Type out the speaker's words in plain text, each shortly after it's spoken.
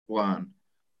One.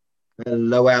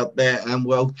 Hello out there and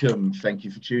welcome. Thank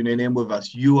you for tuning in with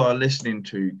us. You are listening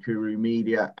to Kuru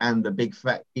Media and the Big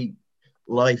Fat Geek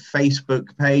live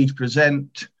Facebook page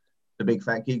present the Big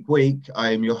Fat Geek Week.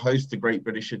 I am your host, the Great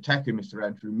British Attacker, Mr.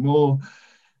 Andrew Moore,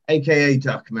 aka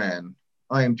Duckman.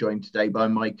 I am joined today by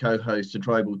my co-host, the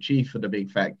Tribal Chief of the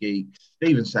Big Fat Geek,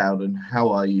 Stephen Sowden.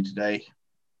 How are you today?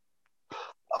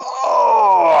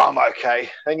 Oh, I'm okay.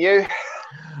 And you?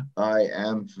 I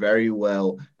am very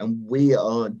well. And we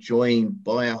are joined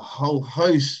by a whole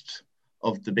host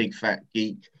of the Big Fat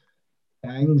Geek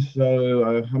gang.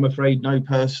 So I'm afraid no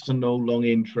personal long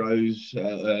intros.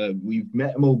 We've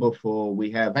met them all before.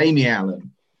 We have Amy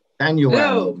Allen, Daniel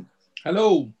Allen.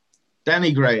 Hello.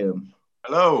 Danny Graham.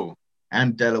 Hello.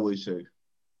 And Owusu.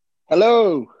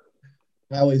 Hello.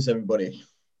 How is everybody?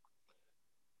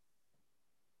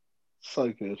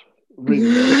 So good.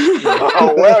 Really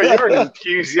oh, well, you're an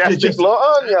enthusiastic lot,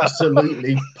 aren't you?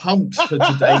 Absolutely pumped for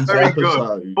today's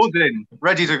episode. Good. Buzzing,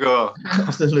 ready to go.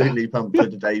 Absolutely pumped for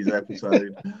today's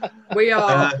episode. We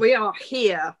are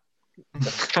here.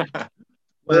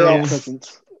 We are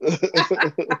present.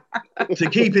 To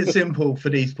keep it simple for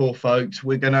these poor folks,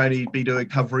 we're going to only be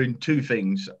covering two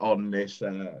things on this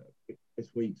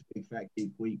week's Big Fat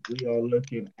Geek Week. We are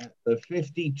looking at the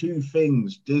 52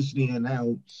 things Disney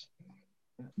announced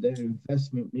at their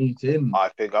investment meeting. I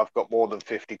think I've got more than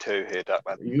 52 here,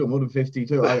 Duckman. You got more than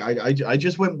 52? I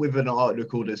just went with an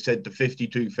article that said the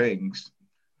 52 things.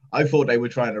 I thought they were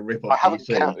trying to rip off I haven't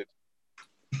DC. counted.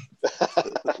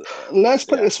 Let's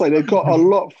put it this way: they've got a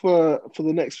lot for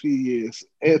the next few years.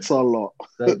 It's a lot.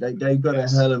 They've got a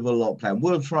hell of a lot planned.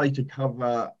 We'll try to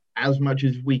cover as much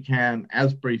as we can,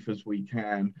 as brief as we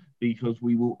can, because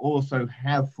we will also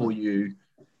have for you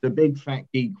the Big Fat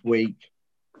Geek Week,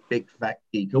 Big Fat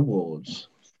Geek Awards.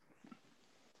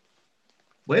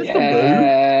 Where's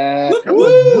the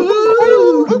boo?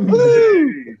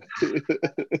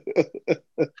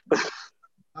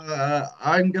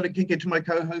 I'm going to kick it to my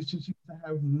co-host who seems to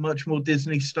have much more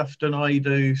Disney stuff than I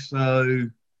do. So,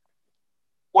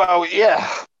 well, yeah,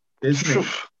 Disney.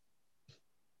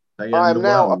 I'm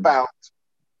now about.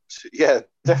 Yeah,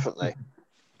 definitely.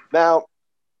 Now,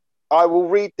 I will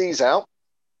read these out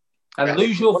and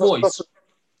lose your voice.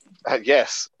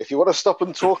 Yes, if you want to stop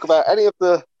and talk about any of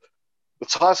the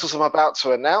titles I'm about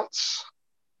to announce,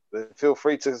 then feel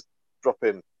free to drop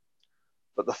in.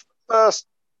 But the first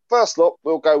lot,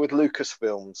 we'll go with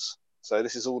Lucasfilms. So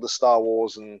this is all the Star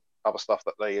Wars and other stuff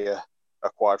that they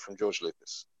acquired from George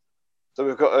Lucas. So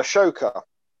we've got Ashoka,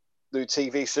 new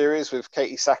TV series with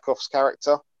Katie Sackhoff's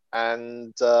character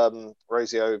and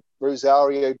Rosario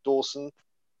Dawson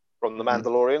from The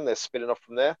Mandalorian. They're spinning off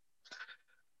from there.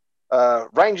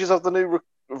 Rangers of the New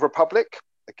Republic.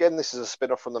 Again, this is a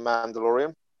spin-off from The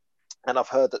Mandalorian. And I've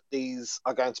heard that these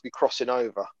are going to be crossing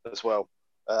over as well.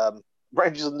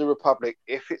 Rangers of the New Republic,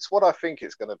 if it's what I think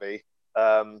it's going to be,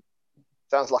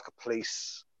 sounds like a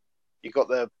police. You got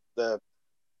the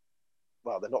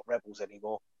well, they're not rebels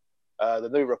anymore. The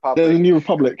New Republic. The New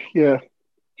Republic, yeah.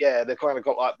 Yeah, they've kind of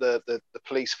got like the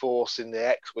police force in the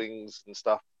X-wings and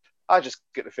stuff. I just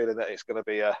get the feeling that it's going to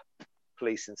be a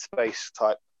police in space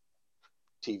type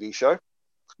TV show.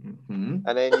 Mm-hmm.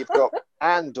 And then you've got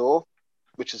Andor,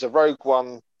 which is a Rogue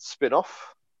One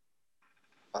spin-off.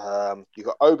 You've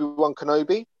got Obi-Wan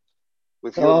Kenobi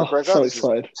with Ewan McGregor. So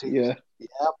excited. Yeah.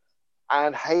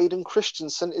 And Hayden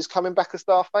Christensen is coming back as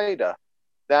Darth Vader.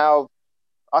 Now,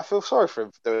 I feel sorry for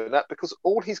him for doing that because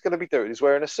all he's going to be doing is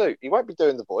wearing a suit. He won't be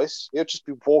doing the voice. He'll just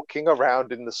be walking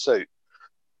around in the suit.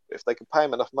 If they can pay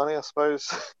him enough money, I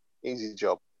suppose. Easy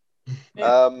job.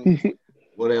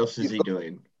 What else is he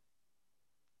doing?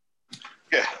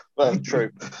 Yeah, well,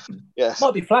 true. Yes.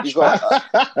 Might be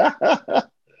flashbacks.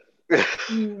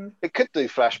 It could do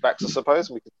flashbacks, I suppose,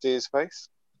 and we could see his face.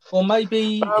 Or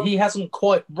maybe he hasn't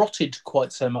quite rotted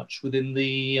quite so much within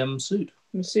the suit.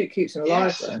 The suit keeps him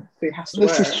alive, though. So he has to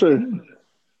This wear is true.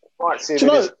 Might see him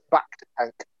in his back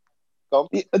tank. Go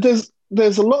on.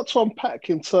 There's a lot to unpack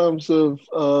in terms of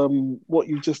what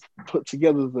you just put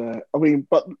together there. I mean,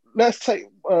 but let's take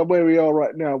where we are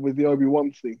right now with the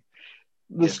Obi-Wan thing.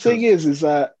 The thing is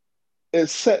that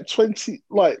it's set 20,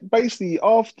 like basically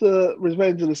after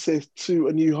Revenge of the Sith to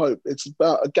A New Hope, it's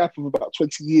about a gap of about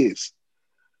 20 years.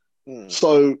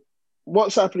 So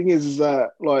what's happening is that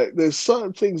like there's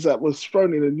certain things that was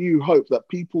thrown in A New Hope that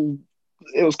people,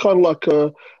 it was kind of like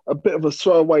a bit of a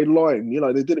throwaway line. You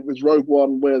know, they did it with Rogue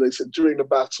One where they said during the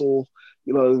battle,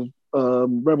 you know,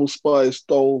 rebel spies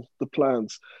stole the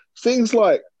plans. Things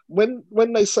like when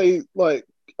they say like,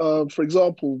 for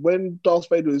example, when Darth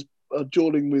Vader is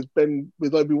dueling with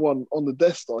Obi-Wan on the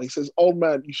Death Star, he says, "Old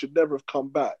man, you should never have come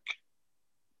back."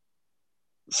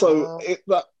 So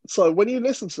so when you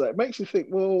listen to that, it makes you think,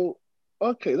 well,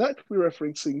 okay, that could be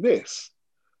referencing this.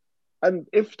 And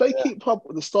if they keep up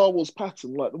with the Star Wars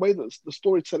pattern, like the way that the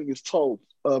storytelling is told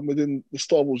within the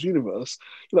Star Wars universe,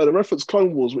 they reference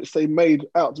Clone Wars, which they made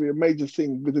out to be a major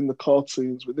thing within the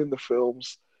cartoons, within the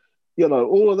films,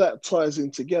 all of that ties in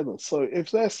together. So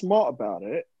if they're smart about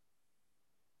it,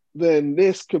 then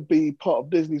this could be part of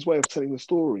Disney's way of telling the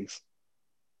stories.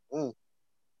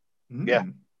 Yeah.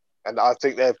 And I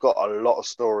think they've got a lot of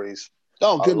stories.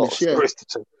 Oh, goodness, stories to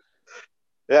tell.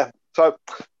 Yeah. So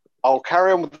I'll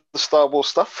carry on with the Star Wars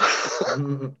stuff.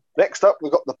 Next up,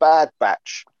 we've got The Bad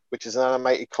Batch, which is an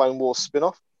animated Clone Wars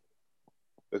spin-off.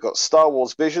 We've got Star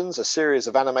Wars Visions, a series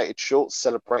of animated shorts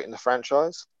celebrating the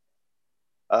franchise.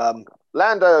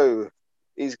 Lando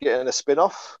is getting a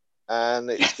spin-off, and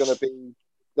it's going to be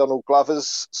Donald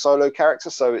Glover's solo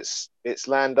character. So it's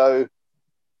Lando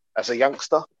as a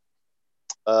youngster.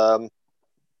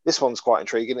 This one's quite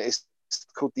intriguing. It's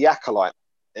called The Acolyte,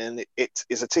 and it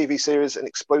is a TV series and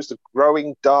explores the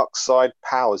growing dark side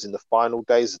powers in the final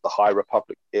days of the High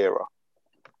Republic era.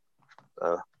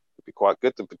 It'd be quite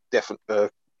good. It'd be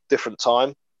different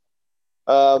time.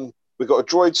 We've got a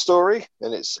droid story,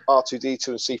 and it's R2-D2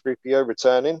 and C-3PO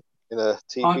returning in a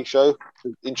TV show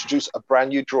to introduce a brand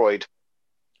new droid.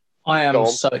 I am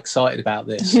so excited about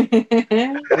this.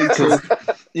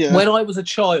 Yeah. When I was a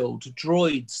child,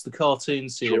 Droids, the cartoon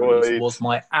series, was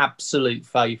my absolute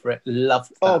favourite.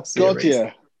 Loved that series.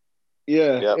 God,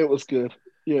 yeah. It was good.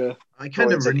 Yeah. I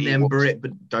kind of remember it,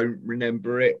 but don't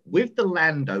remember it. With the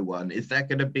Lando one, is that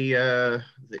going to be is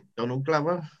it Donald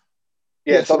Glover?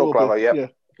 Yeah, yes, Donald Glover, yeah.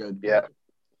 Good. Yeah.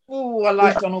 Oh, I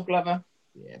like Donald Glover.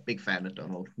 Yeah, big fan of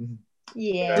Donald.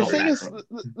 Yeah.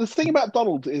 The thing about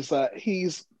Donald is that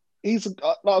he's I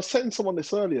was saying to someone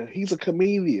this earlier, he's a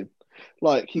chameleon.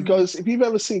 Like, he goes, if you've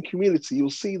ever seen Community,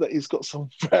 you'll see that he's got some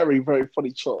very, very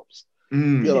funny chops.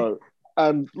 And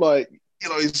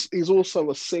he's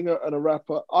also a singer and a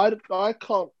rapper. I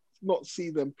can't not see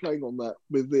them playing on that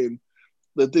within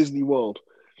the Disney world.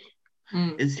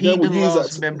 Is he the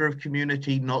last member of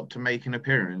Community not to make an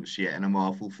appearance yet in a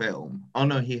Marvel film? Oh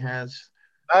no, he has.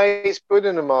 He's been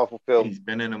in a Marvel film. He's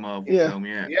been in a Marvel film,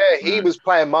 yeah. Yeah, he was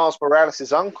playing Miles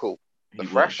Morales' uncle, the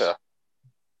Thrasher.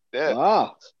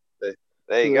 Yeah.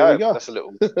 There you go. That's a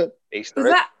little Easter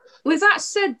egg. With that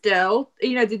said, Del,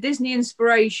 the Disney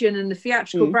inspiration and the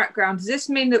theatrical background, does this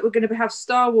mean that we're going to have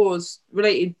Star Wars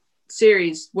related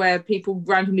series where people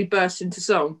randomly burst into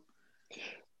song?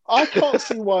 I can't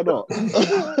see why not.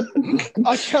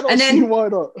 I cannot see why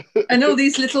not. And all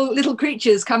these little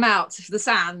creatures come out of the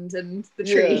sand and the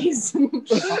trees.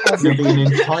 There'll be an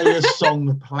entire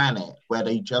song planet where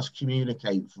they just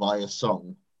communicate via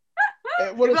song.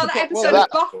 Well, that episode of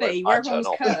Buffy where everyone's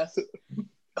cursed.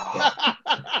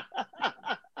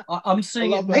 I'm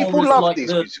seeing it people more love like these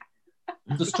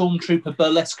the Stormtrooper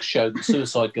burlesque show that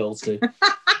Suicide Girls do.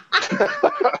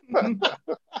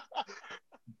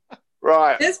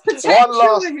 Right. There's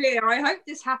potential here. I hope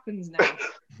this happens now.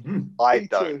 I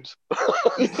don't.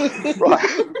 Right.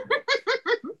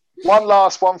 One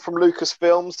last one from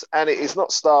Lucasfilms, and it is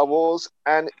not Star Wars,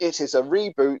 and it is a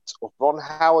reboot of Ron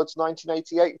Howard's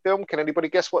 1988 film. Can anybody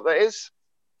guess what that is?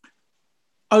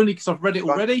 Only because I've read it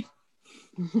already.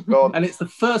 Go on. And it's the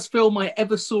first film I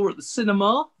ever saw at the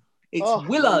cinema. It's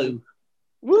Willow.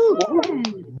 Woo!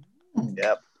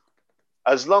 Yep.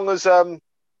 As long as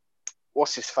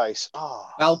what's his face?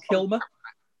 Val Kilmer.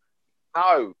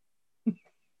 No.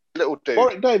 Little dude.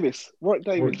 Warwick Davis.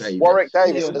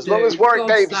 As Little long as Warwick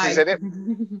God's Davis is in it,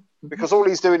 because all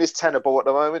he's doing is tenable at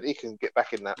the moment, he can get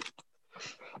back in that.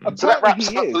 So that wraps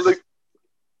up the loop.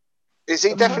 Is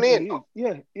he definitely in?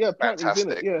 Yeah. Apparently he's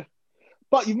in it. Yeah.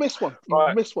 But you missed one.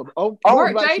 Right.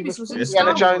 Warwick Davis was in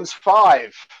Indiana Jones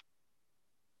 5.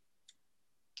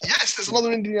 Yes, there's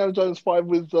another Indiana Jones 5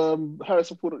 with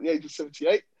Harrison Ford at the age of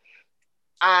 78.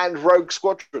 And Rogue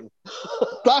Squadron.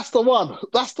 That's the one.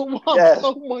 Yeah.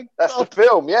 Oh my God. That's the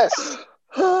film, yes.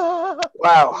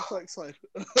 Wow. I'm so excited.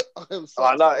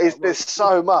 I know, there's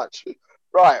so much.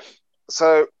 Right.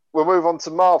 So we'll move on to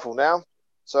Marvel now.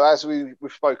 So as we've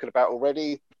spoken about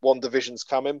already, WandaVision's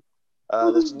coming.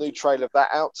 There's a new trailer of that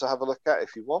out to have a look at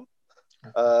if you want.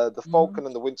 The Falcon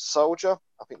and the Winter Soldier.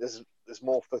 I think there's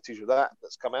more footage of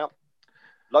that's come out.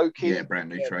 Loki. Yeah, brand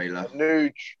new trailer.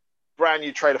 Brand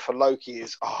new trailer for Loki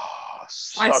is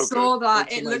so I saw good. that.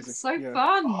 It's it amazing. looks so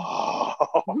fun.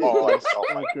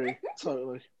 I agree.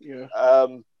 Totally. Yeah.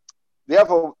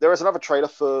 There is another trailer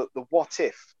for the What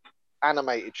If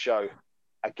animated show.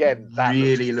 again, that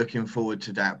really looking forward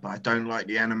to that, but I don't like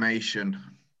the animation.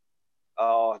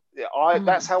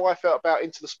 That's how I felt about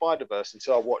Into the Spider-Verse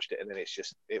until I watched it, and then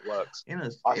it works.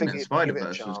 I think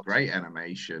Spider-Verse was great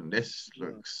animation. This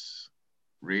looks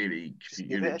really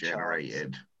computer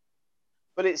generated.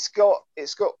 But it's got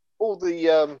all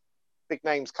the big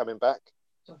names coming back,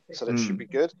 so that should be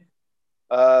good.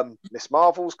 Miss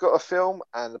Marvel's got a film,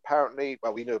 and apparently,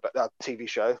 well, we knew about that TV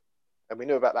show, and we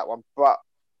knew about that one, but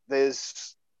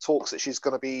there's talks that she's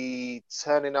going to be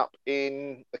turning up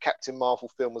in the Captain Marvel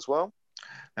film as well.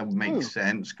 That would make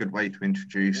sense. Good way to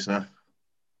introduce her.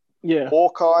 Yeah.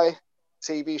 Hawkeye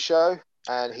TV show,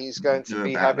 and he's going to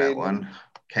be having that one.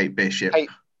 Kate Bishop.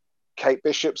 Kate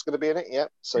Bishop's going to be in it, yeah.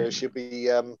 So she'll be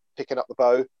picking up the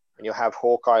bow, and you'll have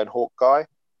Hawkeye and Hawkeye,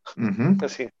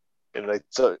 as in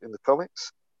the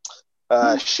comics.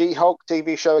 She-Hulk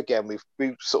TV show, again,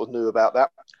 we sort of knew about that.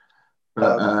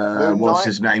 What's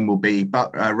his name will be,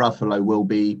 but Ruffalo will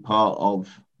be part of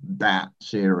that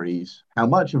series. How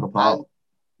much of a part?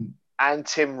 And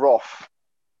Tim Roth,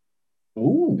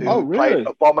 who played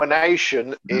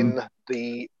Abomination in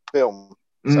the film.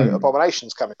 So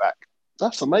Abomination's coming back.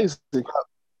 That's amazing.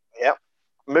 Yeah.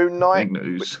 Moon Knight, big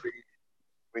news. Which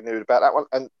we knew about that one.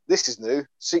 And this is new,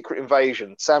 Secret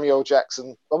Invasion, Samuel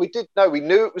Jackson. Well, we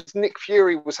knew it was Nick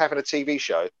Fury was having a TV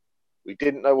show. We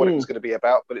didn't know what it was going to be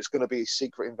about, but it's going to be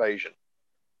Secret Invasion.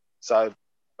 So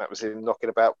that was him knocking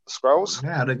about the scrolls.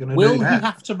 Yeah, they're going to Will he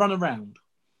have to run around?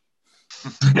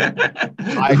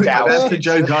 I doubt That's the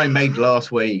joke I made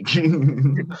last week.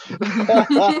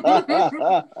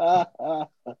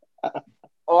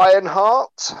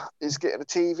 Ironheart is getting a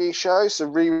TV show,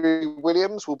 so Riri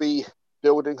Williams will be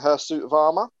building her suit of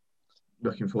armor.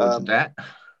 Looking forward to that.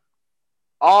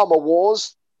 Armor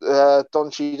Wars,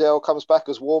 Don Cheadle comes back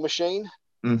as War Machine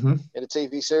in a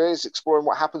TV series, exploring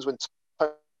what happens when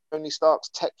Tony Stark's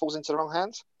tech falls into the wrong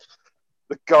hands.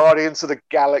 The Guardians of the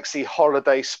Galaxy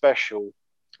Holiday Special.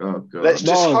 Oh, God. Let's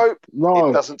just hope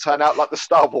it doesn't turn out like the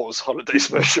Star Wars Holiday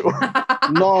Special.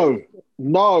 No,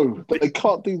 they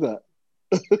can't do that.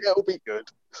 It'll be good.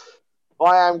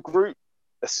 I Am Groot,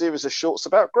 a series of shorts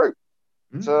about Groot.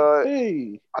 So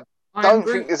I don't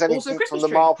think there's anything from the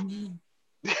Marvel.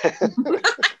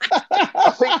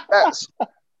 I think that's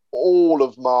all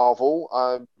of Marvel,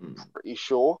 I'm pretty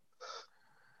sure.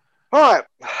 All right.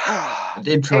 I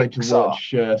did try to watch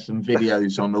some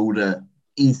videos on all the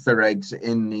Easter eggs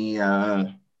in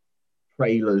the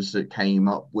trailers that came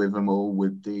up with them all,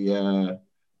 with the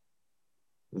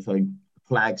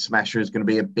Flag Smasher is going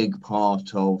to be a big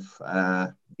part of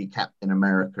the Captain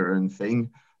America and thing,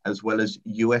 as well as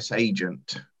US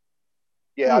Agent.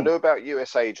 Yeah, I knew about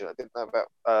US Agent. I didn't know about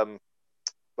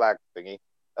Flag thingy.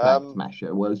 Flag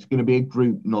Smasher. Well, it's going to be a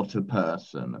group, not a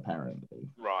person, apparently.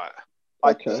 Right.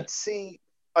 Okay.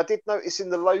 I did notice in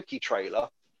the Loki trailer,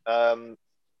 I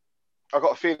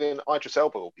got a feeling Idris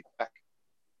Elba will be back.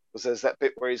 Because there's that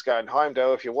bit where he's going,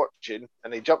 Heimdall, if you're watching,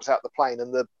 and he jumps out the plane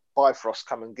and the Bifrost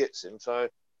come and gets him. So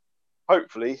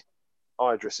hopefully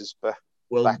Idris is back.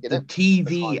 Well, the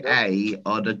TVA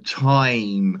are the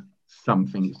time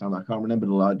something. I can't remember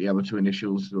the other two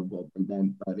initials of what they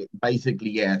meant, but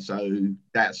basically, so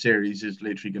that series is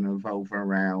literally going to evolve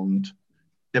around.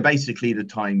 They're basically the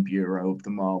Time Bureau of the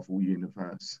Marvel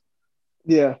Universe.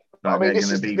 Yeah. So I mean,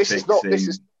 this is not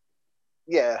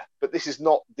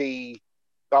the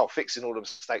fixing all the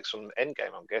mistakes from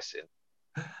Endgame, I'm guessing.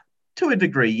 To a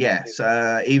degree, yes.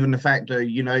 Even the fact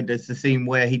that, there's the scene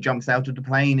where he jumps out of the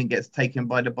plane and gets taken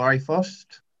by the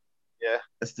Bifrost. Yeah.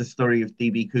 That's the story of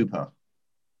D.B. Cooper.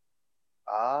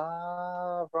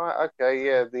 Ah, right. Okay,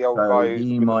 yeah. The old guy.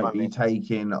 He might be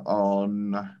taking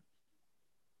on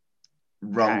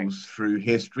roles through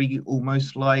history,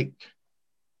 almost like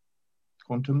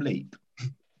Quantum Leap.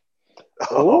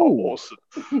 Oh, awesome.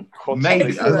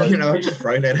 Maybe, I'm just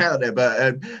throwing it out there,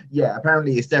 but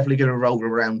apparently it's definitely going to roll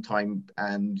around time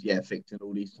and fixing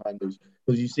all these time loops,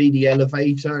 because you see the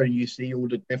elevator and you see all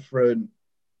the different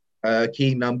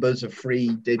key numbers of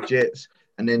 3 digits,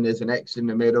 and then there's an X in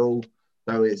the middle,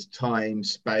 so it's time,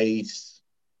 space.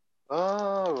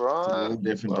 Oh, right. All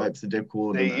different types of dip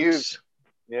coordinates.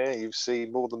 You've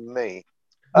seen more than me.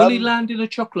 Will he land in a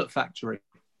chocolate factory?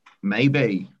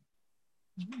 Maybe.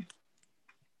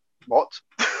 What?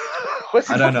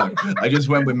 I don't know. I just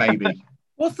went with maybe.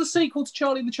 What's the sequel to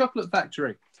Charlie and the Chocolate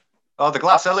Factory? Oh, the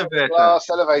glass elevator. Glass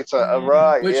elevator,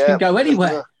 right. Which can go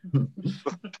anywhere.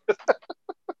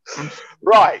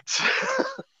 Right.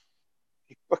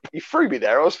 You threw me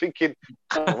there. I was thinking,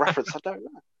 reference, I don't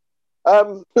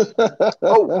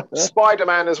know.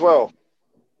 Spider-Man as well.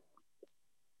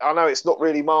 I know it's not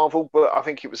really Marvel, but I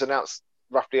think it was announced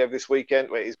roughly over this weekend.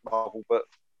 Well, it is Marvel, but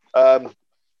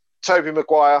Tobey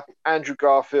Maguire, Andrew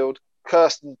Garfield,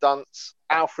 Kirsten Dunst,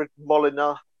 Alfred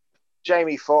Molina,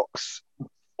 Jamie Foxx,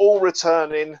 all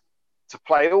returning to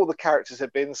play all the characters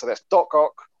they've been. So that's Doc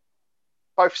Ock,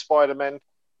 both Spider-Men,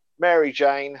 Mary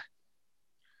Jane,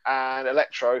 and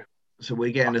Electro. So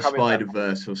we're getting a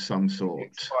Spider-Verse of some sort.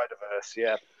 Spider-Verse,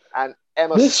 yeah. And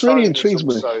Emma This Stone really intrigues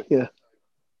me. Yeah.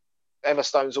 Emma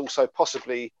Stone's also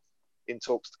possibly in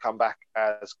talks to come back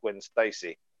as Gwen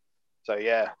Stacy. So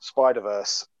yeah,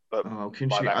 Spider-Verse. But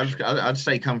I'd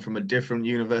say come from a different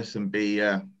universe and be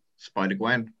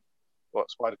Spider-Gwen.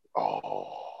 What Spider?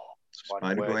 Oh,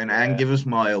 Spider-Gwen, and give us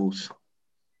Miles.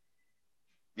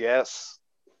 Yes.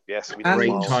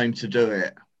 Great time to do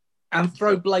it. And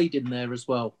throw Blade in there as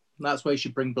well. That's where you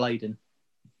should bring Blade in.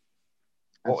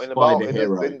 What, in the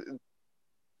Spider-Hero.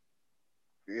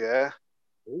 Yeah.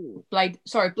 Ooh.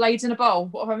 Blade's in a bowl.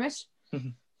 What have I missed?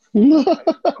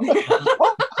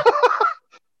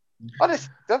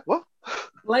 What?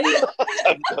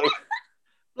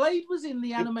 Blade was in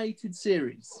the animated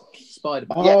series,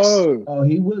 Spider-Man. Yes. Oh,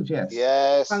 he was, yes.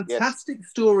 Yes. Fantastic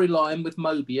storyline with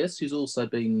Mobius, who's also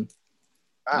been...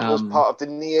 That was part of the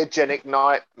Neogenic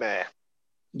Nightmare.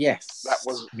 Yes. That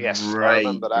was, yes. Great. I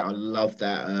remember that. I love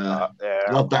that.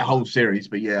 Love that whole series,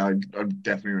 but yeah, I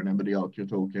definitely remember the arc you're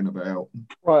talking about.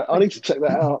 Right, I need to check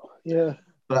that out. Yeah.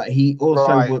 But he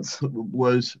also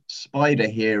was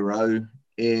Spider-Hero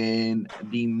in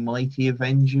the Mighty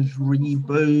Avengers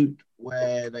reboot,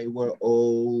 where they were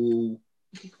all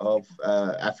of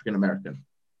African American.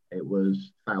 It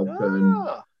was Falcon,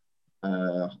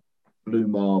 Blue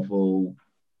Marvel,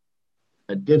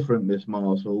 a different Miss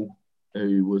Marvel,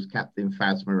 who was Captain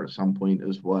Phasma at some point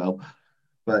as well.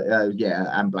 But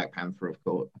and Black Panther, of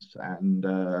course, and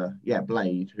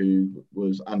Blade, who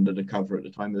was under the cover at the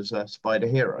time as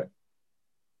Spider-Hero.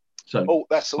 So,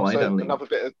 that's also another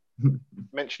bit of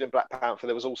mentioning Black Panther.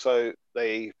 There was also,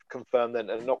 they confirmed that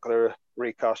they're not going to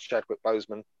recast Chadwick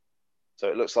Boseman, so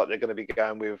it looks like they're going to be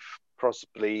going with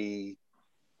possibly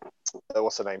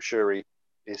what's her name, Shuri,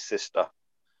 his sister.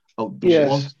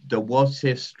 The What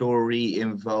If story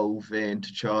involving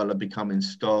T'Challa becoming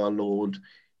Star-Lord.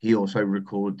 He also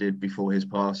recorded before his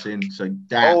passing, so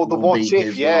that the will What be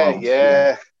If, his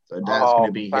last. So that's going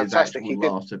to be his actual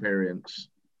last appearance.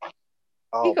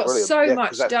 He got so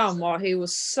much done while he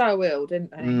was so ill,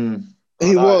 didn't he?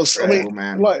 He was. I mean,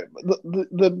 man. like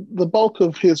the bulk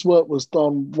of his work was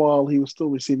done while he was still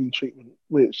receiving treatment,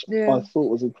 which I thought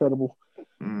was incredible.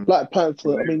 Black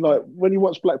Panther. I mean, like when you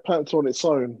watch Black Panther on its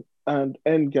own and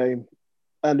Endgame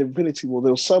and Infinity War,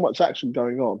 there was so much action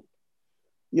going on,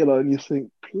 and you think,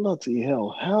 bloody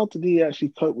hell, how did he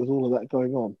actually cope with all of that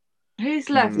going on? He's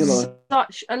left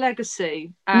such a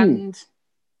legacy, and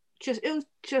it was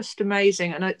just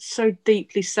amazing, and it's so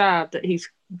deeply sad that he's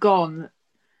gone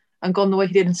the way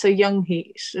he did, and so young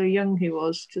he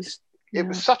was. It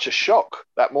was such a shock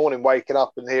that morning, waking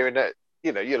up and hearing that.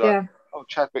 You're like, oh,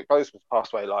 Chadwick Boseman's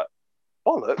passed away. Like,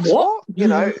 bollocks, what?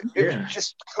 It was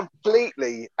just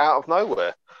completely out of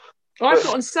nowhere. I've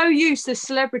gotten so used to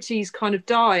celebrities kind of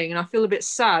dying, and I feel a bit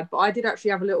sad, but I did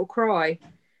actually have a little cry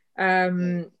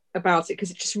about it,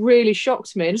 because it just really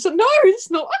shocked me. And it's like, no, it's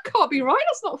not. I can't be right.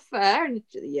 That's not fair. And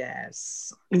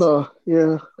yes. No,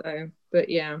 yeah. So, but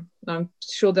yeah, I'm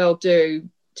sure they'll do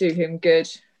him good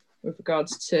with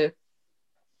regards to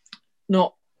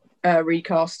not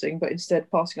recasting, but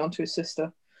instead passing on to his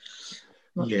sister.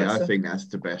 I think that's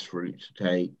the best route to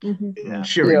take. Mm-hmm.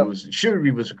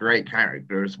 Shuri was a great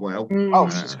character as well.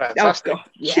 She's fantastic.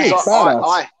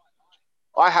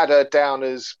 I had her down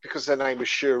as, because her name was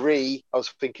Shuri, I was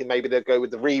thinking maybe they'd go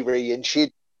with the Riri and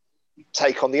she'd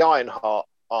take on the Ironheart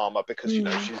armor, because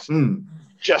she's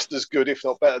just as good, if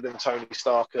not better, than Tony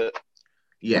Stark at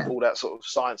all that sort of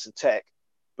science and tech.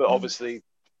 But obviously,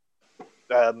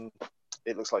 it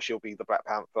looks like she'll be the Black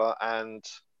Panther, and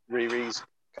Riri's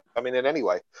coming in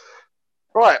anyway.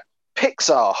 Right,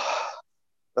 Pixar.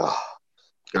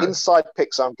 Inside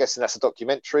Pixar, I'm guessing that's a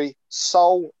documentary.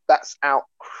 Soul, that's out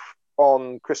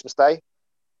on Christmas Day.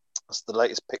 That's the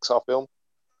latest Pixar film.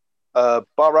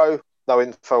 Burrow, no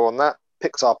info on that.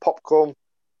 Pixar Popcorn.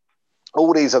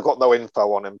 All these I've got no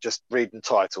info on them, just reading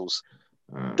titles.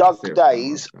 Dug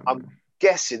Days, I'm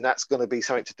guessing that's going to be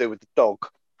something to do with the dog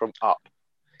from Up.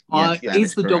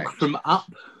 Is the dog from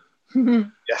Up?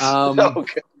 Yes.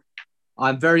 Okay.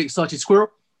 I'm very excited,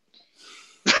 Squirrel.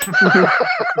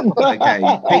 Okay,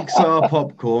 Pixar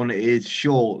Popcorn is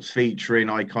shorts featuring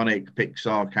iconic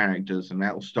Pixar characters, and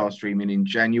that will start streaming in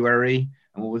January.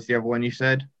 And what was the other one you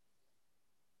said?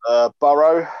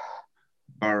 Burrow.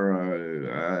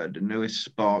 Burrow, the newest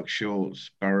Spark shorts.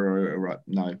 Burrow, right?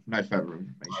 No further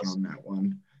information on that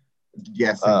one.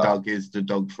 Yes, and Doug is the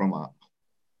dog from Up.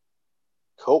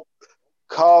 Cool.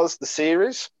 Cars, the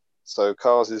series. So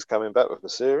Cars is coming back with the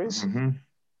series. Mm-hmm.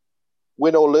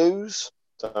 Win or lose?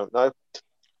 Don't know.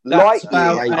 That's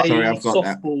Lightyear. about Sorry, a I've got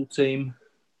that. softball team.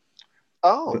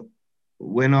 Oh,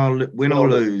 Win or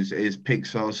Lose is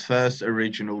Pixar's first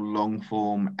original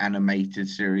long-form animated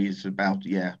series about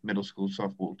middle school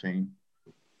softball team.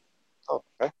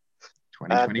 okay.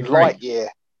 2023. And Lightyear.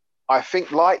 I think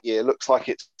Lightyear looks like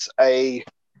it's a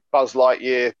Buzz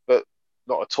Lightyear, but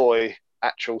not a toy,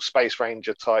 actual Space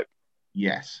Ranger type.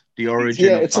 Yes, the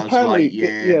origin of it's Buzz apparently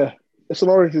Lightyear. it's an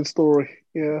origin story.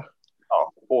 Yeah. Oh,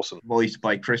 awesome. Voiced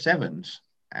by Chris Evans,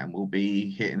 and will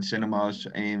be hitting cinemas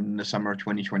in the summer of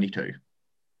 2022.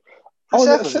 Oh, Chris is it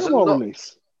a Evans cinema not-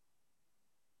 release?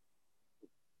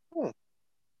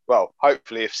 Well,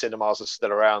 hopefully, if cinemas are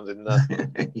still around in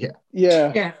the, Yeah.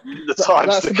 Yeah. the times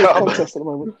That's to a big come. contest at the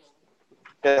moment.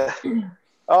 Yeah.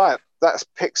 All right, that's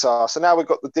Pixar. So now we've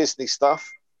got the Disney stuff.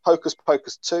 Hocus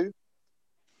Pocus 2,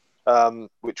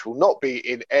 which will not be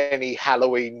in any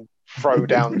Halloween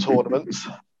throwdown tournaments.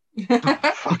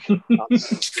 Fucking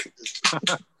nuts.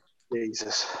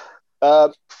 Jesus.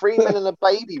 Three Men and a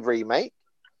Baby remake.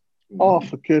 Oh,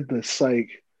 for goodness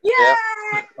sake! Yeah.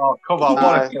 Oh, come on,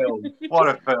 what a film. What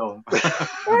a film.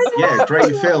 Yeah,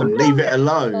 great film. Leave it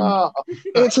alone. Oh,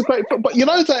 It's a great, but you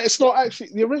know that it's not actually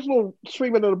the original Three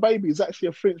Men and a Baby is actually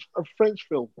a French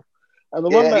film, and the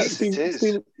one that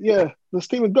the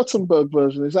Steven Guttenberg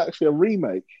version is actually a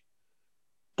remake,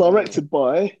 directed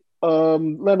by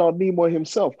Leonard Nimoy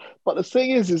himself. But the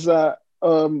thing is that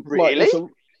Really?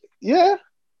 Yeah.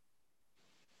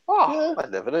 I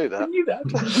never knew that.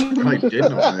 I did not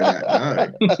know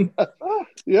that. No.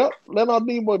 Yeah, Leonard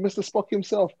Nimoy, Mr. Spock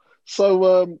himself.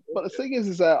 So, but the thing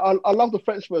is that I love the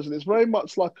French version. It's very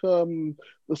much like the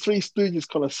Three Stooges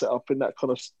kind of setup in that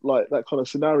kind of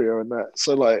scenario and that.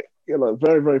 So,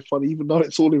 very very funny, even though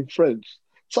it's all in French,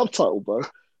 subtitled though.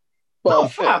 But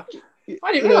Fab.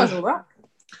 I didn't realise all that.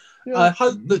 Yeah. I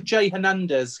hope that Jay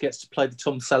Hernandez gets to play the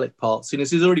Tom Selleck part. Seeing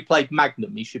as he's already played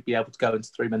Magnum, he should be able to go into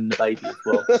Three Men and a Baby as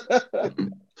well.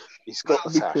 He's got the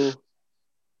That'd be tash.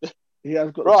 cool. He has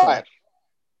got Right.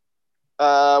 The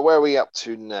tash. Where are we up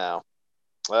to now?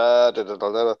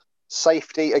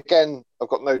 Safety. Again, I've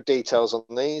got no details on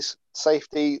these.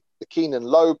 Safety, the Keenan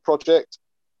Lowe project,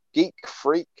 Geek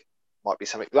Freak. Might be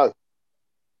something low.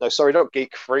 No, sorry, not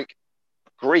Geek Freak.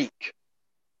 Greek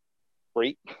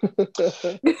Freak.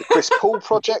 The Chris Paul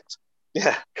project.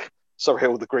 Yeah. Sorry,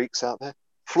 all the Greeks out there.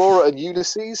 Flora and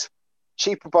Ulysses.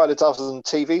 Cheaper by the Dozen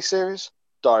TV series.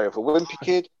 Diary of a Wimpy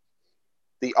Kid.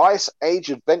 The Ice Age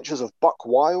Adventures of Buck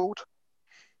Wild.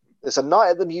 There's a Night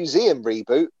at the Museum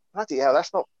reboot. Bloody hell,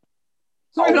 that's not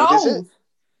Sorry, old, is it?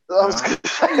 I was gonna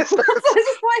say, it's not-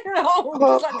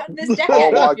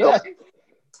 Oh my God.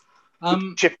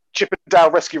 Chip and Dale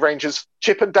Rescue Rangers.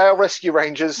 Chip and Dale Rescue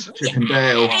Rangers. Chip and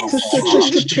Dale.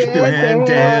 Yes. Chip and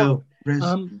Dale.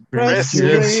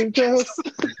 Rescue Rangers.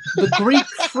 The Greek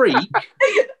Freak.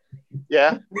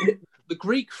 Yeah. The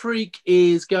Greek Freak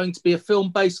is going to be a film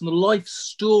based on the life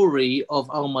story of,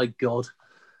 oh my God,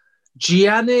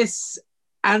 Giannis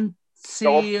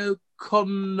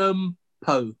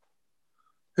Antetokounmpo,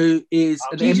 who is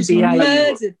an You just NBA.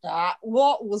 murdered that.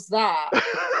 What was that?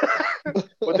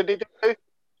 What did he do?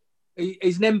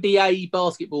 He's an NBA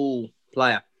basketball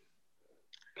player.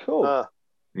 Cool.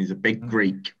 He's a big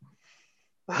Greek.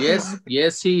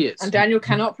 Yes, he is. And Daniel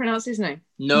cannot pronounce his name.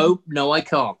 No, I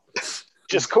can't.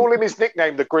 Just call him his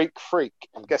nickname, the Greek Freak.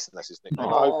 I'm guessing that's his nickname.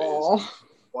 I hope it is. Oh.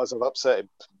 Otherwise, I've upset him.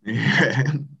 Yeah.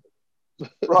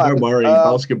 Right. Don't worry,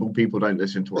 basketball people don't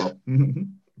listen to us.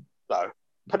 No.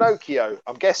 Pinocchio.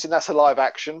 I'm guessing that's a live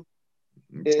action.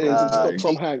 It is. It's got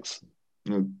Tom Hanks.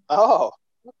 Oh,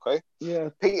 okay. Yeah.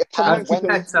 Peter Tom Pan.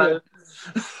 Hanks is Geppetto.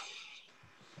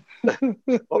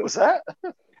 What was that?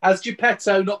 As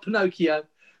Geppetto, not Pinocchio.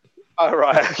 Oh,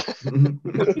 right.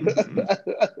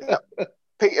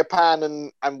 Peter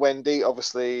Pan and Wendy,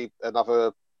 obviously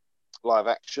another live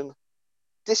action.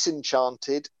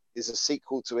 Disenchanted is a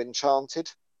sequel to Enchanted.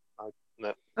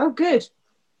 Oh, good.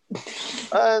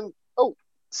 And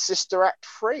Sister Act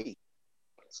 3.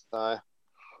 So,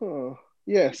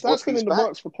 yes, that's been Whoopi's in the back.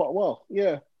 works for quite a while.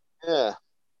 Yeah. yeah.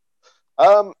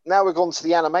 Now we've gone to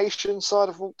the animation side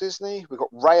of Walt Disney. We've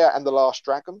got Raya and the Last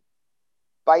Dragon.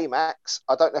 Baymax.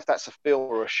 I don't know if that's a film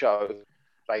or a show.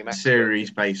 Baymax.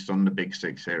 Series based on the Big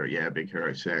Six series. Yeah, Big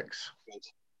Hero 6. Good.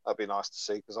 That'd be nice to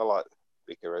see because I like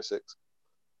Big Hero 6.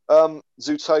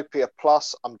 Zootopia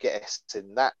Plus. I'm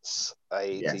guessing that's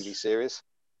a Yes. TV series.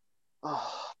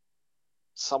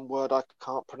 some word I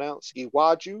can't pronounce.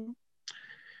 Iwaju.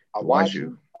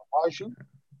 Owusu. Iwaju.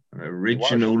 An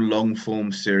original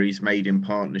long-form series made in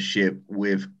partnership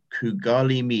with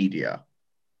Kugali Media.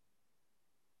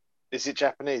 Is it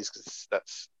Japanese? Because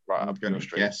that's right I'm up going your to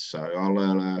street. guess so. I'll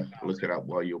look it up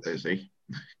while you're busy.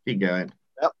 Keep going.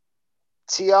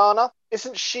 Tiana,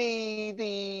 isn't she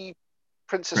the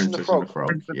Princess and the Frog?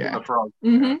 Yeah.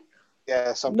 Mm-hmm.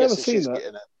 Yeah, so I'm Never guessing seen she's that.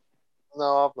 getting it.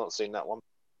 No, I've not seen that one.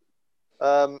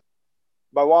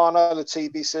 Moana, the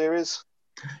TV series.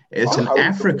 It's I an hope the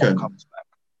African. Rock comes back.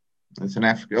 It's an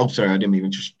African. Oh, sorry, I didn't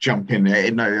even just jump in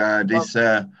there. No, this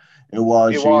Iwaju.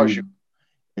 Owusu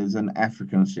is an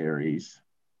African series.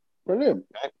 Brilliant.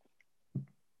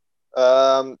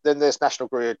 Then there's National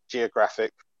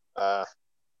Geographic. No,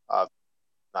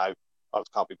 I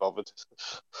can't be bothered.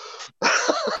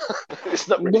 It's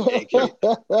not really geeky.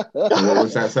 What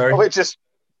was that? Sorry. Oh,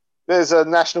 there's a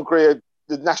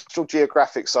the National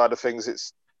Geographic side of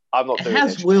things. I'm not It doing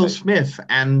has it. Will Smith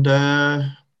and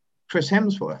Chris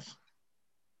Hemsworth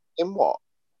In what?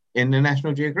 in the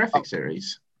National Geographic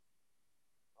series.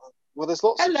 Well, there's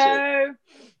lots of series.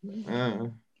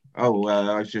 Hello.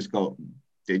 I've just got.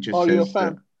 It just Oh, says you're a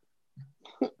fan.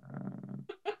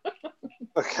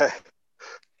 Okay.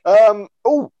 Oh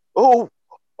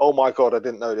my God! I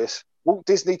didn't know this. Walt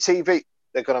Disney TV.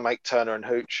 They're going to make Turner and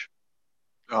Hooch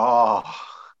Oh,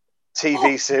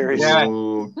 TV series. Yeah.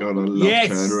 Oh God, I love Yes.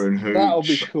 Turner and Hooch. That'll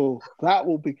be cool. That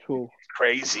will be cool.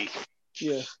 Crazy.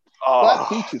 Yeah. Oh, That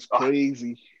Hooch is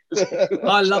crazy.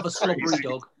 I love a slobbery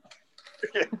dog.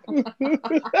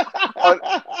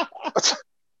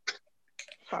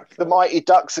 The Mighty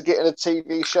Ducks are getting a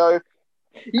TV show.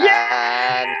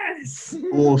 Yes.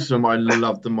 Awesome! I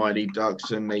love the Mighty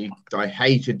Ducks, and I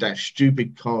hated that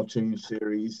stupid cartoon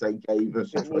series they gave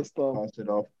us. It was dumb. Passed it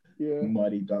off. Yeah.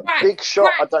 Mighty Ducks. Right. Big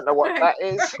Shot. I don't know what that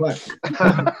is.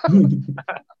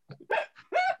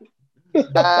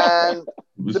 And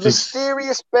the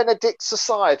Mysterious Benedict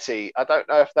Society. I don't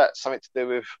know if that's something to do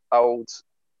with old.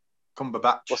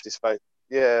 Cumberbatch. What's his face?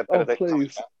 Yeah, Oh, Benedict.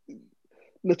 please.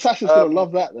 Natasha's going to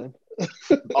love that then.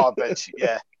 I bet you,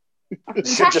 yeah.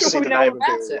 Natasha Just see will the know name all and be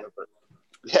about all it. over it.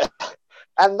 Yeah.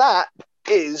 And that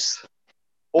is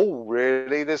all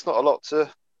really. There's not a lot to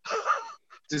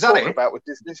Is that talk it? about with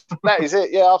Disney. That is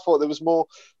it. Yeah, I thought there was more.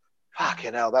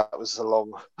 Fucking hell, that was a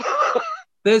long.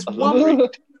 There's a long one. read.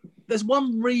 There's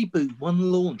one reboot,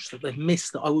 one launch that they've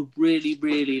missed that I would really,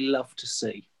 really love to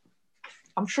see.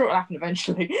 I'm sure it'll happen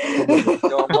eventually.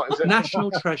 Go on, what is it?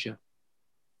 National Treasure.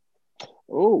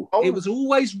 Oh. It was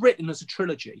always written as a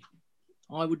trilogy.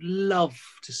 I would love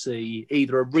to see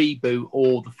either a reboot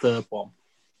or the third one.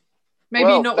 Maybe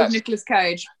Well, not with that's- Nicolas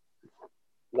Cage.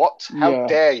 What? How Yeah.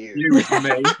 dare you? You with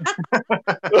me.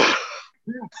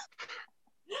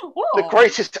 What? The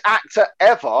greatest actor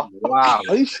ever. Wow.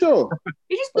 Are you sure?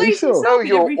 He just Are you plays sure? himself Know in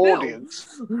your every film.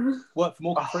 audience. Worked for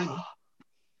Morgan Freeman.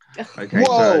 Okay,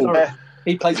 Whoa. so Yeah.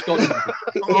 He plays God.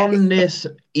 on this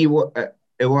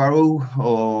Iwaru,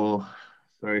 or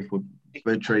sorry for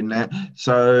butchering that.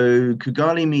 So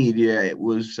Kugali Media, it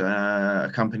was a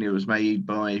company that was made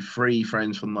by 3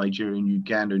 friends from Nigeria and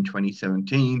Uganda in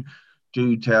 2017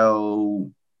 to tell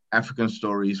African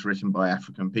stories written by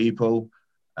African people.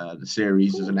 The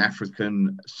series is an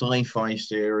African sci-fi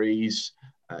series.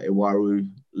 Iwaru,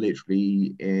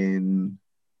 literally in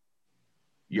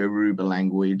Yoruba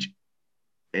language,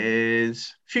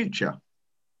 is future.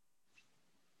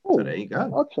 Oh, So there you go.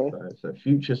 okay. So it's a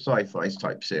future sci-fi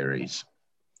type series.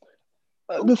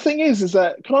 The thing is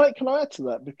that can I add to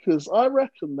that, because I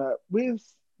reckon that with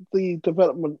the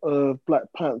development of Black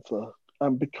Panther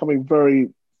and becoming very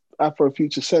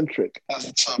Afro-future centric, as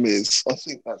the term is, I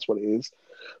think that's what it is.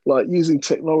 Like using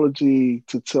technology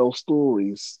to tell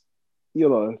stories,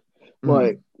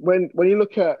 like when you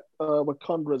look at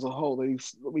Wakanda as a whole,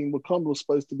 Wakanda was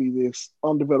supposed to be this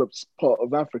undeveloped part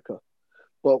of Africa,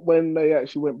 but when they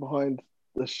actually went behind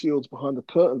the shields, behind the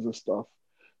curtains and stuff,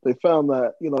 they found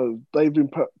that they've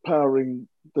been powering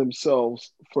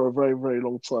themselves for a very, very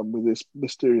long time with this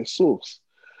mysterious source.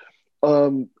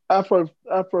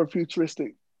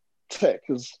 Afro-futuristic tech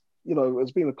has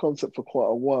been a concept for quite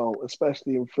a while,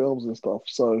 especially in films and stuff.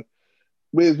 So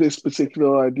with this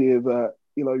particular idea that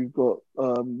you've got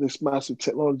this massive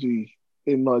technology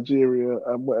in Nigeria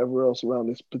and whatever else around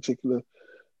this particular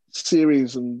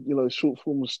series and short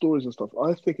form of stories and stuff,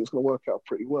 I think it's going to work out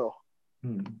pretty well.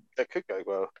 That could go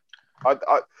well.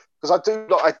 Because I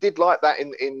did like that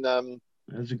in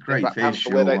There's a great Black Panther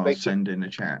visual where I'll they send in the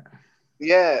chat.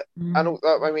 Yeah, and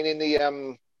I mean in the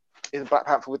Black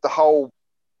Panther with the whole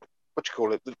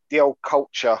the old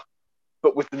culture,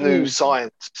 but with the new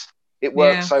science. it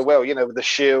worked Yeah. so well, with the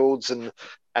shields and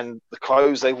the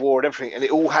clothes they wore and everything, and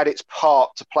it all had its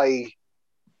part to play.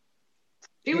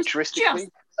 It was Futuristically,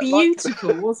 just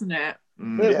beautiful, wasn't it?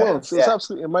 It Yeah, was. It was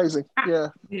absolutely amazing. Yeah.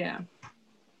 Yeah.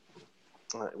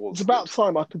 It was It's about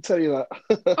time, I can tell you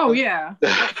that. Oh yeah,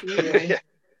 absolutely. Yeah.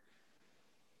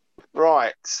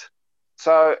 Right.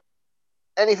 So,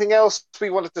 anything else we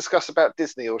want to discuss about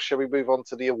Disney, or shall we move on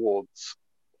to the awards?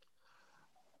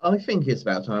 I think it's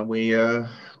about time we go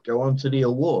on to the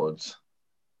awards.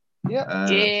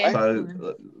 Yeah.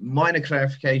 So, minor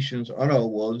clarifications on our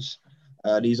awards.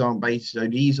 These aren't based. So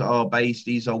these are based.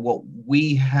 These are what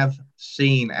we have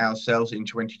seen ourselves in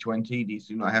 2020. These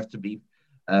do not have to be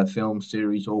film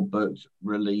series or books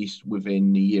released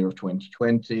within the year of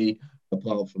 2020,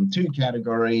 apart from 2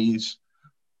 categories,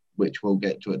 which we'll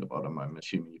get to at the bottom. I'm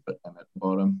assuming you put them at the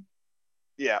bottom.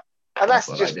 Yeah, and that's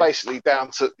just basically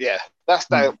down to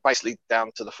basically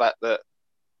down to the fact that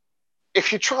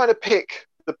if you're trying to pick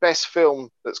the best film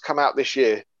that's come out this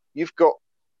year, you've got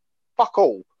fuck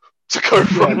all to go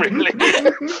from, really.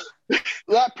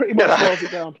 That pretty much boils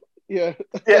it down. Yeah.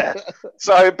 Yeah.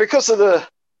 So because of the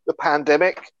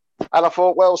pandemic, and I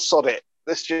thought, well, sod it.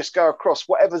 Let's just go across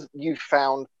whatever you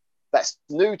found that's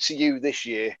new to you this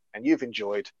year and you've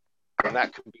enjoyed, and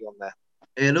that can be on there.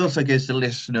 It also gives the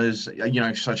listeners,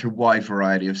 such a wide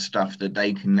variety of stuff that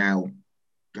they can now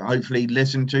hopefully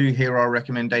listen to, hear our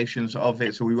recommendations of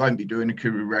it. So we won't be doing a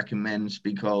Kuru Recommends,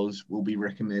 because we'll be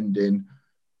recommending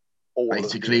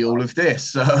basically all of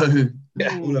this. So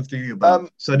all of the above.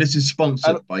 So this is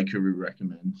sponsored by Kuru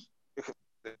Recommends.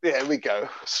 There we go.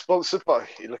 Sponsored by,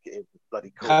 you look at him,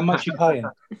 bloody cool. How much you paying?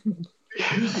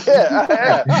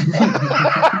 Yeah.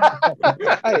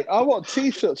 Hey, I want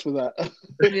t-shirts for that.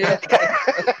 Yeah.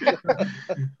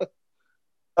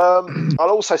 I'll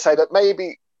also say that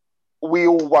maybe we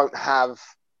all won't have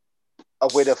a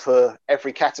winner for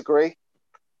every category,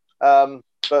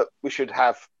 but we should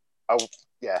have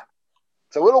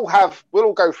So we'll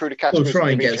all go through the categories. We'll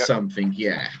try and get something,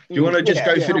 yeah. Do you want to just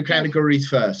go through the categories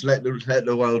first? Let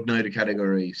the world know the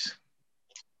categories.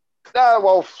 No,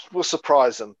 well, we'll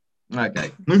surprise them.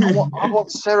 Okay. I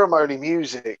want ceremony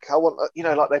music. I want,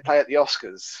 like they play at the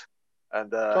Oscars.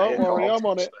 And Don't worry, I'm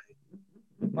on it.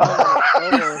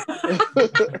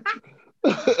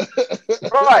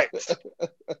 Right.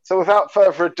 So without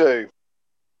further ado,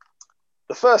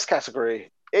 the first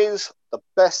category is the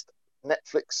best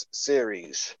Netflix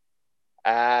series.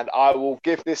 And I will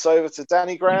give this over to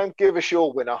Danny Graham. Give us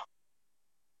your winner.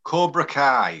 Cobra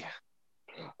Kai,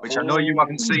 which I know you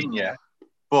haven't seen yet,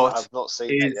 but I've not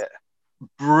seen it yet.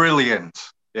 Brilliant.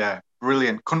 Yeah,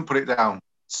 brilliant. Couldn't put it down.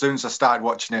 As soon as I started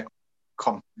watching it,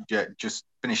 just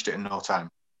finished it in no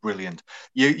time. Brilliant.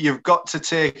 You've got to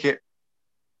take it.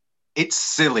 It's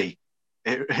silly.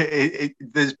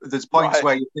 There's points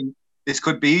where you think this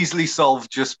could be easily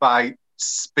solved just by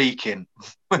speaking.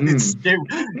 It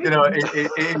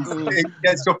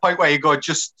gets to a point where you go,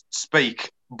 just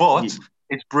speak. But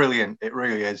it's brilliant. It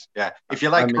really is. Yeah. If you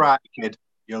like Karate Kid,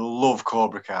 you'll love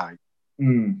Cobra Kai.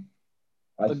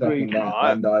 I second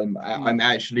that, and I'm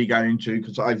actually going to,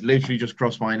 because I've literally just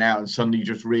crossed mine out and suddenly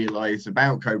just realised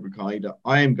about Cobra Kai that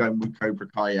I am going with Cobra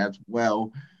Kai as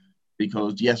well,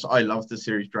 because yes, I loved the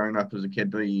series growing up as a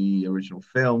kid, the original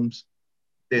films.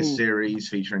 This series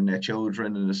featuring their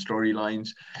children and the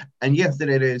storylines, and yes, that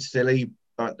it is silly,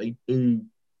 but they do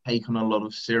take on a lot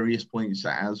of serious points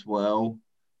as well,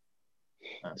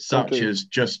 such as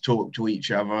just talk to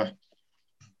each other.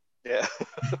 Yeah.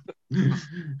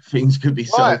 Things could be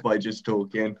solved by just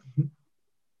talking.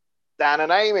 Dan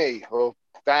and Amy, or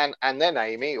Dan and then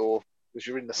Amy, or because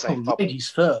you're in the same bubble. Ladies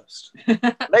first.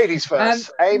 Ladies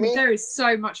first. Amy? There is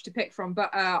so much to pick from,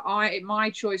 but my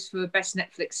choice for the best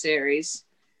Netflix series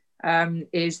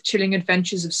is Chilling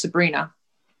Adventures of Sabrina.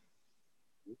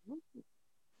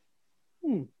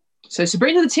 So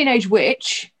Sabrina the Teenage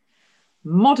Witch,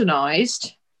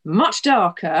 modernized, much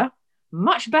darker,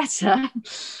 much better.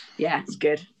 Yeah, it's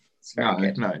good. It's very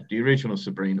good. No, the original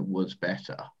Sabrina was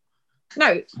better.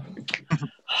 No.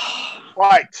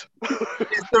 Right.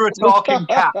 Is there a talking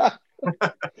cat?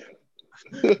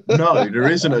 No, there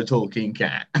isn't a talking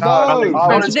cat. No,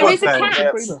 there is a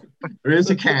cat. There is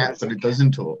a cat, but it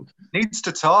doesn't talk. Needs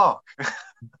to talk.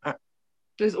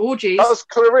 There's orgies. Does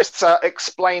Clarissa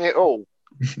explain it all?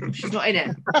 She's not in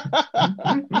it.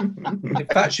 In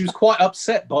fact, she was quite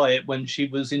upset by it when she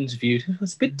was interviewed. It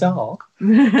was a bit dark.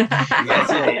 Yes,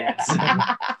 it is.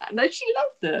 No, she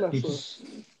loved it.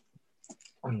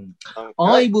 Okay.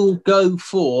 I will go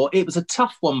for, it was a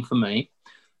tough one for me.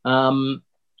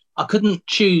 I couldn't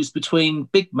choose between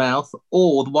Big Mouth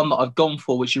or the one that I've gone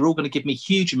for, which you're all going to give me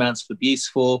huge amounts of abuse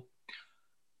for,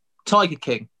 Tiger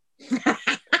King.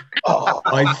 Oh,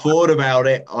 I thought about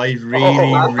it. I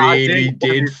really to be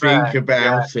did fair. think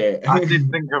about it. I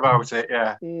did think about it,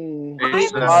 yeah. Mm. I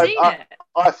It's, haven't seen it.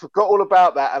 I forgot all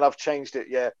about that, and I've changed it.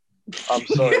 Yeah, I'm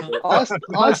sorry. I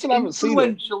still haven't seen it.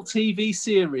 Influential TV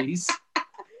series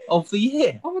of the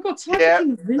year. Oh my god, Tiger Yeah.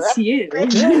 King this year.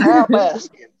 How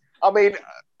basking. I mean,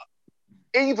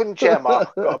 even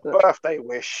Gemma got a birthday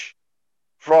wish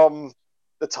from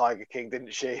the Tiger King,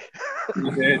 didn't she?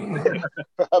 you did.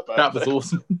 That was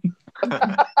awesome.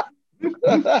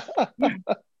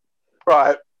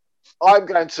 Right. I'm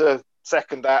going to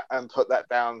second that and put that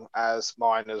down as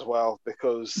mine as well,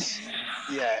 because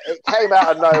yeah, it came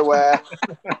out of nowhere,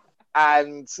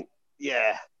 and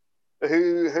yeah,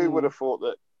 who would have thought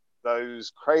that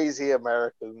those crazy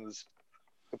Americans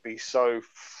could be so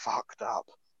fucked up?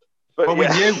 But Well,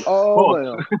 yeah, we knew.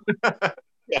 Oh,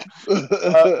 Yeah.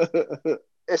 no.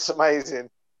 It's amazing,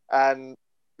 and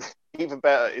even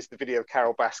better is the video of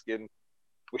Carol Baskin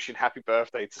wishing happy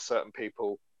birthday to certain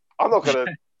people. I'm not going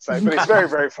to say, but it's very,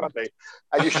 very funny,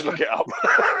 and you should look it up.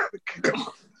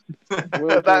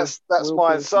 But that's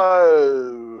mine.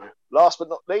 So, last but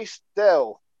not least,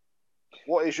 Del,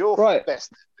 what is your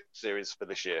best series for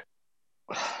this year?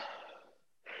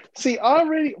 See,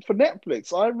 for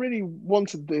Netflix, I really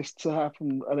wanted this to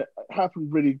happen, and it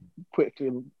happened really quickly,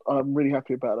 and I'm really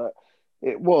happy about that.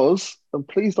 It was, and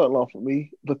please don't laugh at me,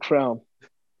 The Crown,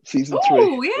 season 3.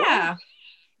 Oh, yeah.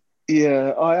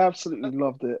 Yeah, I absolutely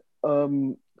loved it.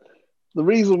 The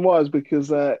reason why is because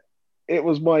it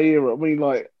was my era. I mean,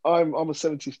 like, I'm a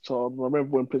 70s child, and I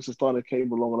remember when Princess Diana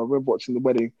came along, and I remember watching the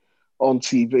wedding on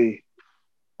TV.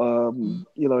 In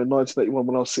 1981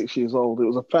 when I was 6 years old. It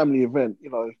was a family event,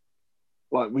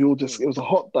 like we all it was a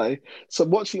hot day. So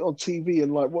watching it on TV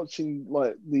and like watching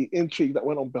like the intrigue that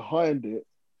went on behind it,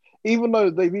 even though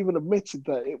they've even admitted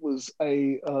that it was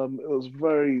they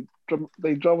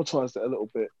dramatized it a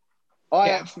little bit. I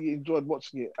actually enjoyed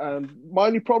watching it. And my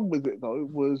only problem with it though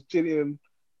was Gillian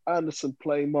Anderson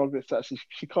playing Margaret Thatcher.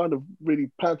 She kind of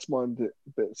really pantomimed it a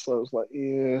bit. So it was like,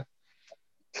 yeah.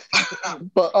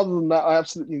 But other than that, I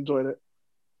absolutely enjoyed it.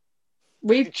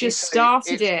 We've just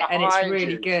started it, and it's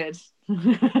really good.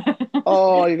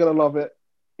 Oh, you're gonna love it.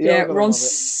 Yeah, we're on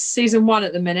season 1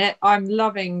 at the minute. I'm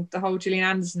loving the whole Gillian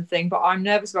Anderson thing, but I'm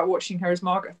nervous about watching her as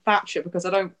Margaret Thatcher because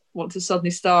I don't want to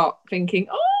suddenly start thinking,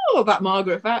 about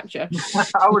Margaret Thatcher.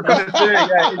 I was going to say,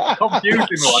 yeah, it's a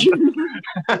confusing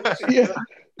one. Yeah,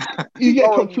 you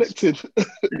get conflicted.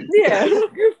 Yeah,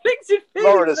 conflicted feelings.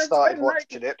 Lauren has started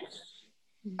watching it,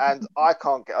 and I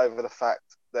can't get over the fact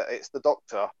that it's the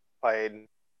Doctor playing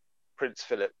Prince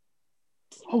Philip.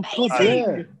 Oh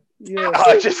God, yeah.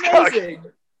 I just can't.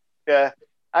 Yeah,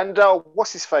 and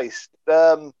what's his face?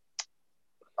 John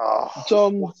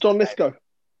Lithgow.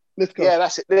 Yeah,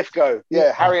 that's it, Lithgow.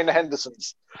 Yeah, Harry and the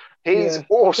Hendersons. He's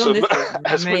awesome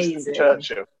as Winston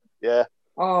Churchill. Yeah.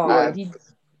 Oh, you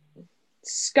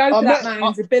scope that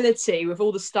man's ability with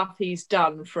all the stuff he's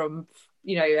done from,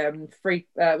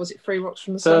 was it Three Rocks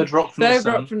from the Sun? Third Rock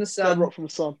from the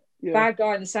Sun. Yeah. Bad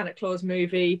guy in the Santa Claus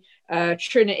movie,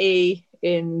 Trinity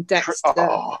in Dexter.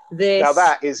 Now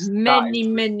that is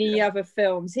many other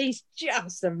films. He's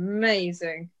just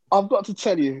amazing. I've got to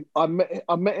tell you, I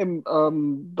met him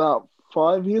about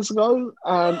 5 years ago,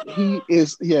 and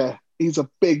he's a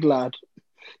big lad.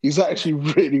 He's actually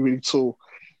really, really tall.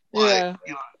 Yeah.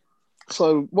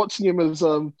 So watching him as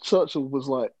Churchill was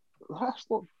like, that's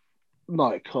not. No,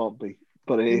 it can't be,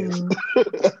 but it is.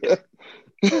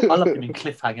 I love him in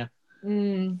Cliffhanger.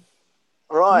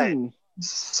 Right.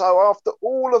 So after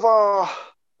all of our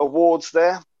awards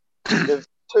there, there's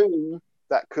 2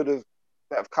 that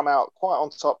have come out quite on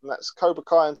top, and that's Cobra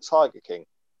Kai and Tiger King.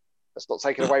 That's not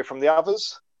taken away from the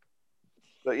others.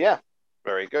 But yeah,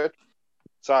 very good.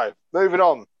 So moving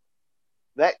on.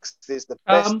 Next is the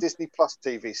best Disney Plus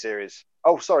TV series.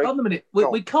 Oh, sorry. Hold on a minute.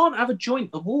 We can't have a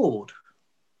joint award.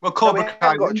 Well, Cobra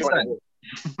Kai got a joint award.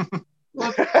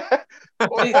 What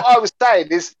I was saying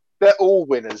is they're all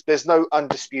winners. There's no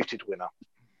undisputed winner.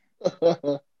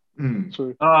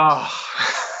 True.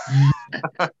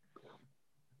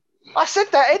 I said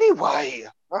that anyway.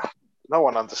 No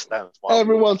one understands why.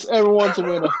 Everyone's a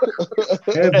winner.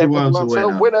 Everyone's a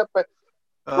winner. But,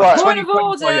 right. Point of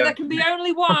order, there can be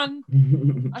only one.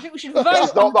 I think we should vote.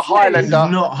 It's not the Highlander. It's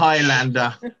not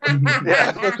Highlander.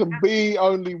 Yeah. There can be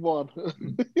only one.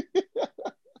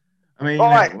 I mean,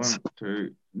 right. 1,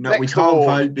 2. No, we can't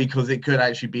vote because it could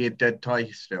actually be a dead tie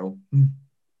still.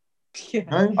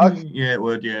 Yeah. Yeah, it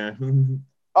would. Yeah.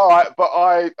 All right, but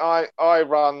I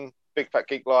run Big Fat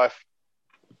Geek Life.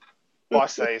 I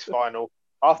say is final.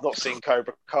 I've not seen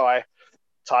Cobra Kai.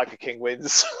 Tiger King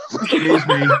wins. Excuse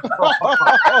me.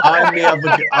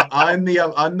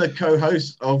 I'm the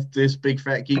co-host of this Big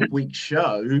Fat Geek Week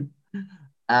show,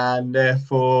 and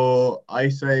therefore I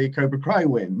say Cobra Kai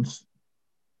wins.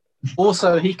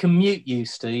 Also, he can mute you,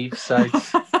 Steve. So,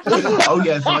 Oh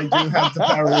yes, I do have the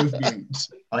power of mute.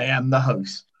 I am the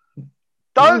host.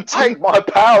 Don't take my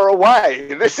power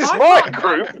away. This is my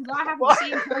group. I haven't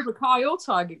seen Cobra Kai or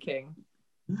Tiger King.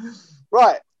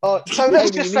 Right. So let's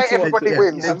Amy, just you say need to everybody like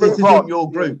wins This and move isn't on.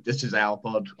 your group. This is our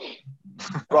pod.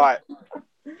 Right.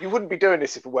 You wouldn't be doing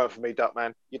this if it weren't for me,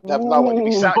 Duckman. You'd have no one. You'd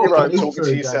be sat on your own That is talking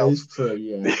true, to yourself. That is true,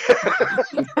 yeah.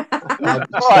 Right.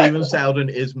 Stephen Sowden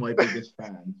is my biggest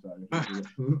fan. So.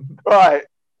 Right.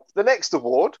 The next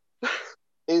award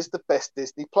is the Best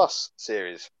Disney Plus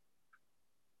series.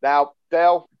 Now,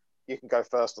 Dale, you can go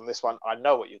first on this one. I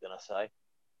know what you're going to say.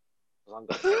 I'm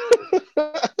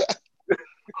gonna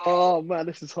Oh man,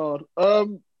 this is hard.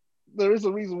 There is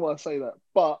a reason why I say that,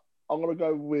 but I'm gonna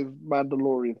go with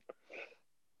Mandalorian,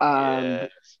 and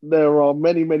there are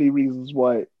many, many reasons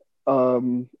why.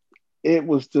 It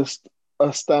was just a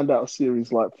standout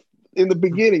series. Like in the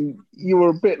beginning, you were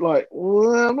a bit like,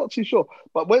 well, I'm not too sure,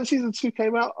 but when season 2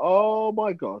 came out, oh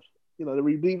my god, they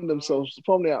redeemed themselves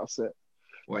from the outset.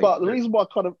 But the reason why I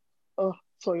kind of,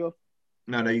 sorry,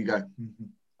 No, you go.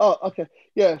 Oh, okay.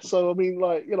 Yeah, so I mean,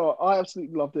 I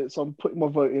absolutely loved it. So I'm putting my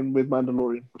vote in with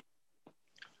Mandalorian.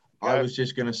 I was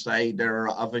just going to say there are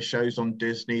other shows on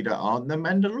Disney that aren't The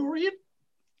Mandalorian.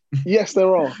 Yes,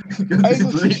 there are. This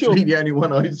is literally the only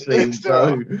one I've seen.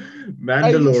 So,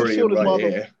 Mandalorian right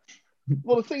here.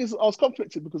 Well, the thing is, I was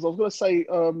conflicted because I was going to say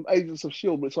Agents of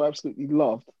S.H.I.E.L.D., which I absolutely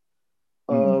loved.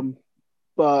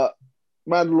 But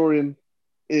Mandalorian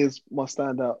is my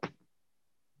standout.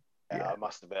 Yeah, I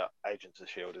must admit, Agents of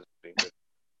S.H.I.E.L.D. has been good.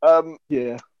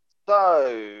 Yeah. So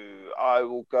I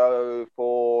will go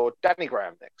for Danny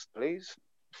Graham next, please.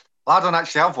 Well, I don't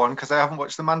actually have one because I haven't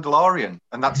watched The Mandalorian,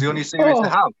 and that's the only series I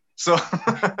have. So,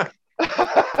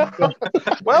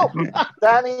 well,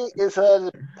 Danny is a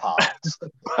part.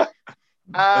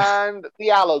 And the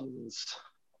Allens.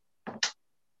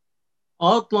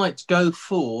 I'd like to go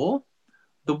for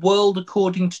The World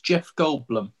According to Jeff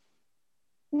Goldblum,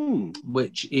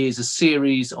 which is a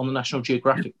series on the National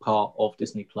Geographic part of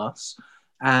Disney Plus,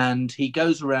 and he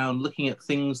goes around looking at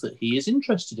things that he is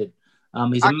interested in.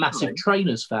 He's a massive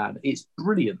Trainers fan. It's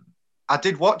brilliant. I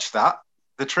did watch that.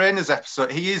 The Trainers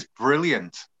episode, he is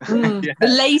brilliant. The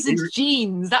Lasers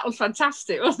jeans, that was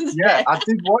fantastic, wasn't it? Yeah, I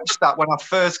did watch that when I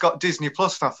first got Disney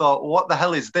Plus, and I thought, what the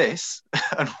hell is this?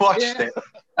 And watched it.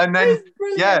 And then,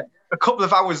 a couple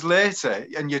of hours later,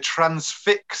 and you're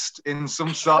transfixed in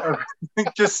some sort of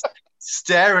just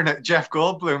staring at Jeff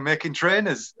Goldblum making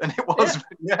trainers. And it was,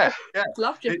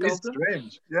 Love Jeff Goldblum. Is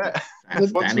strange, yeah.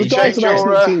 The guy's an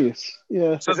absolute genius.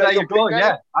 Yeah. So there you go,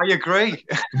 I agree.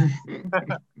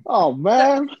 Oh,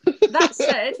 man. That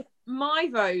said, my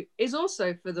vote is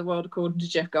also for The World According to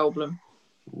Jeff Goldblum,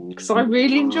 because I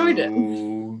really enjoyed it.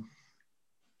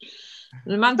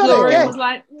 The Mandalorian was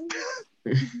like...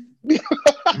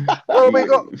 Well, we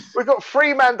got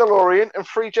 3 Mandalorian and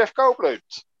 3 Jeff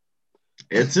Goldblums.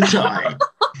 It's a tie.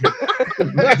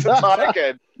 It's a tie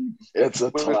again. It's a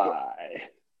tie.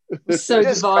 So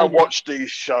just divided. watch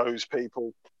these shows,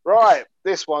 people. Right,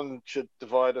 this one should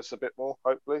divide us a bit more,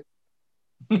 hopefully.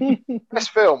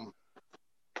 Best film.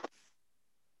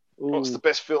 What's the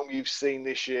best film you've seen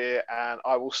this year? And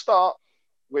I will start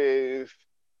with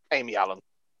Amy Allen.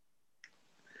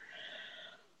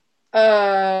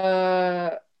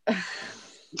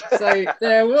 So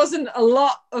there wasn't a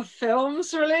lot of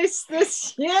films released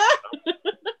this year.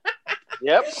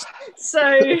 Yep.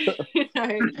 So,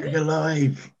 Hashtag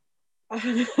alive.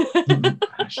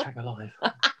 Hashtag alive.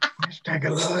 Hashtag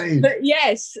alive. But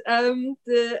yes,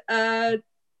 the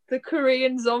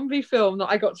Korean zombie film that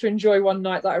I got to enjoy one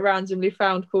night that I randomly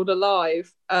found called Alive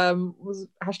was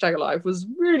hashtag Alive was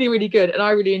really, really good, and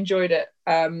I really enjoyed it.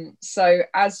 So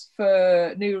as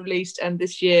for new released and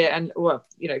this year, and I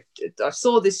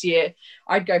saw this year,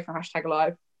 I'd go for hashtag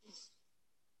Alive.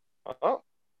 Oh,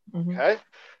 okay.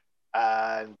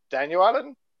 And Daniel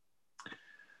Allen?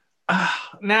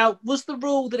 Now, was the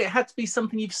rule that it had to be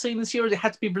something you've seen this year, or it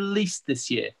had to be released this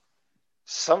year?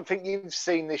 Something you've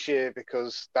seen this year,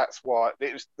 because that's why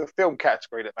it was the film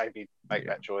category that made me make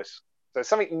that choice. So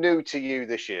something new to you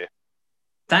this year.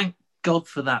 Thank God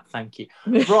for that. Thank you.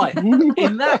 Right.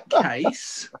 In that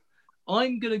case,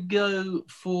 I'm going to go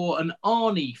for an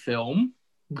Arnie film.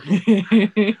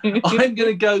 I'm going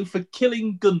to go for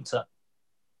Killing Gunter.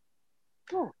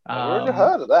 I've already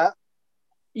heard of that.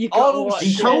 He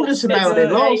told us about it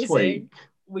last week.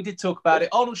 we did talk about it.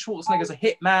 Arnold Schwarzenegger's a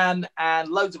hitman, and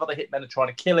loads of other hitmen are trying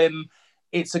to kill him.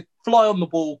 It's a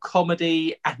fly-on-the-wall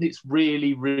comedy, and it's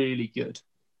really, really good.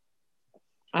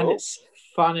 And it's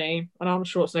funny. And Arnold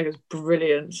Schwarzenegger's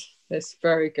brilliant. It's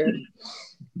very good.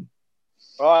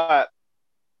 Right.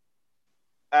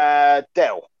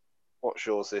 Del, what's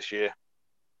yours this year?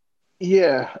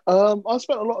 Yeah, I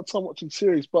spent a lot of time watching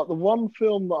series, but the one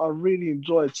film that I really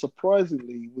enjoyed,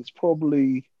 surprisingly, was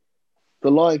probably the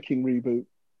Lion King reboot.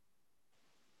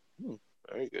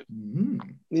 Very good.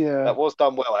 Yeah, that was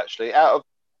done well, actually.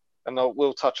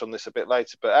 We'll touch on this a bit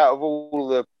later, but out of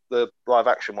all the live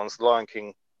action ones, the Lion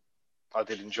King, I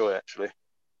did enjoy, actually.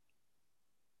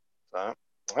 So,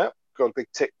 yeah, got a big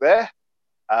tick there.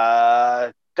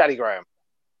 Danny Graham.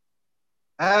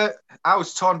 I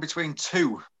was torn between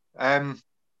two.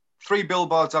 3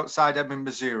 Billboards Outside Ebbing,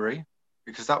 Missouri,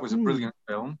 because that was a brilliant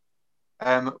film.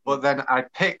 But then I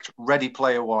picked Ready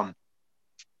Player One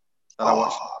that I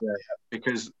watched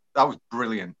because that was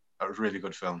brilliant. That was a really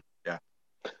good film. Yeah.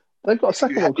 they've got a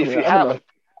second one coming out, haven't they?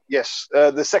 Yes,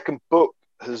 the second book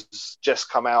has just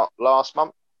come out last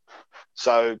month,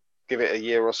 so give it a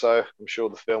year or so. I'm sure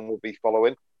the film will be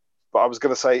following. But I was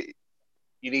going to say,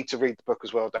 you need to read the book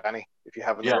as well, Danny, if you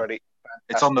haven't already. Fantastic.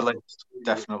 It's on the list,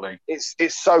 definitely.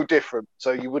 It's so different,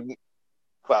 so you wouldn't.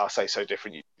 Well, I say so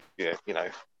different.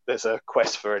 There's a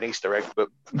quest for an Easter egg, but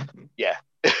yeah,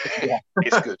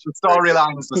 it's good. The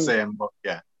storyline's the same, but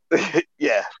yeah.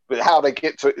 Yeah, but how they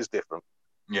get to it is different.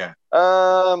 Yeah.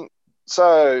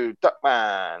 So,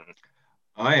 Duckman.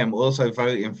 I am also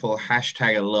voting for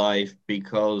 #Alive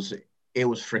because it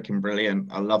was freaking brilliant.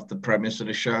 I love the premise of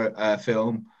the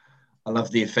film. I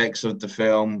love the effects of the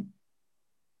film,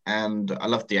 and I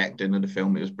love the acting of the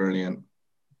film. It was brilliant.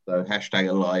 So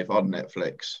 #Alive on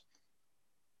Netflix.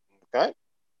 Okay.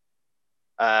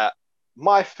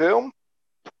 My film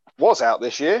was out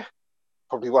this year.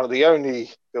 Probably one of the only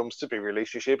films to be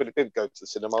released this year, but it did go to the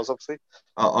cinemas, obviously.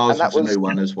 Ours was a new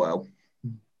one as well.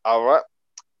 All right.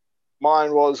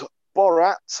 Mine was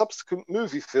Borat, subsequent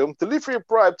movie film, delivery of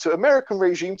bribe to American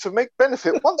regime to make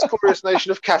benefit once glorious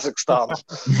nation of Kazakhstan.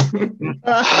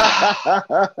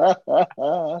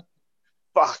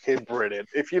 Fucking brilliant.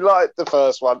 If you liked the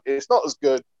first one, it's not as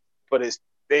good, but it's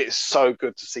so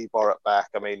good to see Borat back.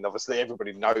 I mean, obviously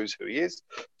everybody knows who he is,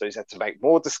 so he's had to make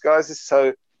more disguises.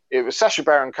 So it was Sacha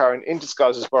Baron Cohen in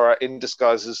disguise as Borat, in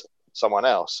disguise as someone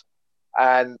else.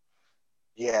 And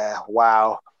yeah,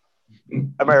 wow.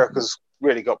 America's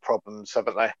really got problems,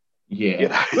 haven't they?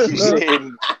 Yeah. You see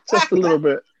him just a little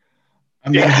bit. I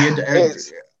mean,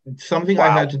 something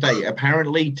I heard today.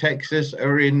 Apparently, Texas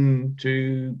are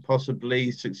into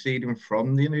possibly succeeding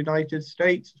from the United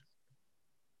States.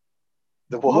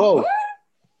 The what? Whoa.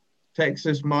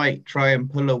 Texas might try and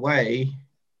pull away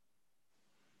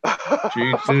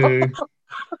due to.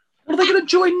 What, are they going to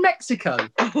join Mexico?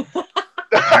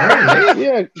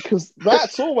 Yeah, because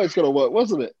that's always going to work,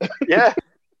 wasn't it? Yeah.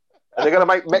 And they're going to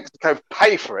make Mexico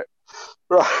pay for it.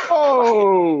 Right.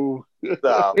 Oh.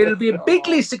 No. It'll be a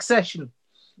bigly succession.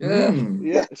 Yeah,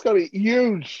 it's going to be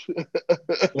huge.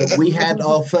 Well, we had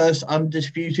our first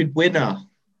undisputed winner.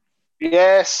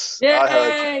 Yes. Yay! I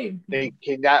heard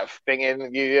sneaking that thing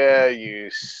in. You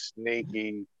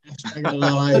sneaky. Could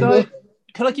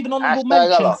I give an honourable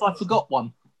mention if I forgot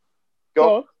one?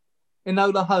 Go on.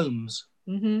 Enola Holmes.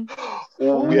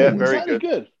 Oh, yeah, very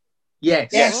good.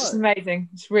 Yes. Yes, it's amazing.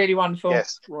 It's really wonderful.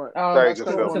 Yes, right. Very good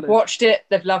film. They've watched it.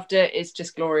 They've loved it. It's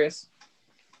just glorious.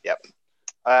 Yep.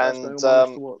 And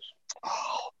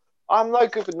I'm no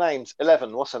good with names.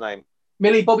 11. What's her name?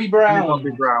 Millie Bobby Brown.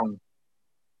 Bobby Brown.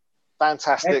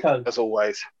 Fantastic Echo. as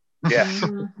always. Yeah.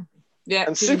 Yeah.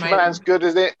 And Superman's amazing. good,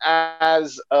 isn't it?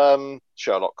 As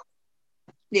Sherlock.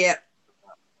 Yeah.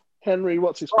 Henry,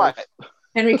 what's his Right. face?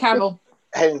 Henry Cavill.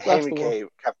 Henry the Cavill.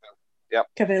 Yep.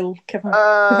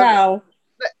 Cavill.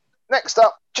 Next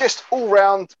up, just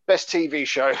all-round best TV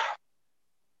show.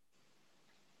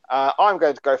 I'm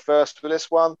going to go first for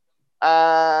this one,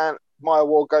 and my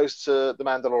award goes to The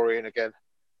Mandalorian again.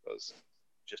 It was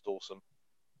just awesome.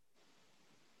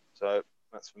 So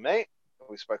that's for me.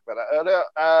 We spoke about that earlier,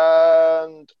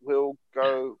 and we'll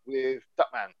go with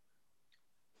Duckman.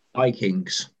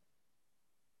 Vikings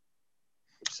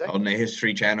on the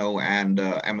History Channel and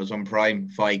Amazon Prime.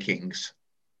 Vikings.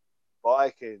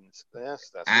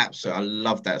 Yes, that's absolutely. I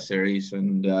love that series,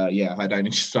 and I'd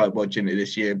only started watching it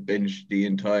this year, binged the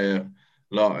entire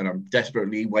lot, and I'm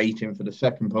desperately waiting for the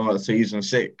second part of season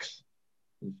 6.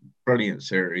 Brilliant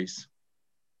series.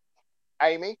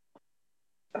 Amy?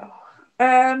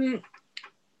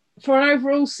 For an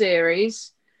overall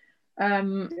series,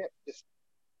 just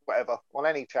whatever on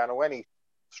any channel, any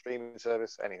streaming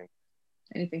service, anything.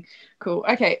 Anything. Cool.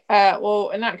 Okay. Well,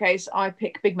 in that case, I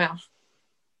pick Big Mouth.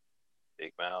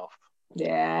 Big Mouth.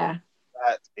 Yeah.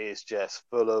 That is just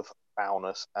full of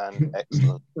foulness and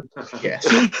excellent. Yes.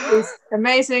 It's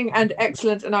amazing and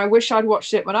excellent, and I wish I'd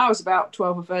watched it when I was about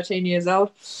 12 or 13 years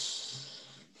old.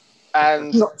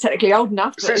 And not technically old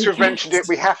enough. Since we've mentioned it,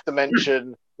 we have to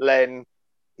mention Len.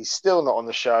 He's still not on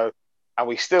the show, and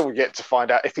we still get to find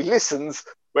out if he listens.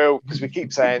 Well, because we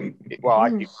keep saying, well, I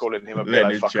keep calling him a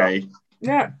pillow fucker.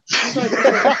 Yeah.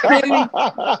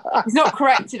 He's not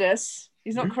corrected us.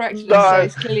 He's not corrected us, so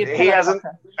he's clearly a pillow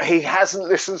fucker. He hasn't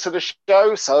listened to the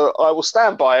show, so I will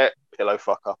stand by it. Pillow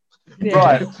fucker. Yeah.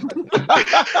 Right.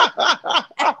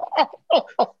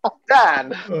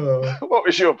 Dan, what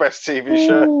was your best TV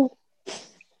show?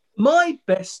 My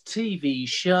best TV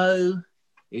show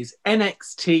is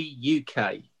NXT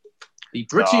UK, the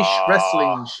British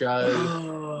wrestling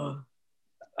show.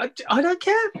 I don't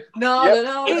care.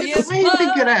 No. What do you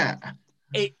think of that?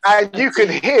 And you can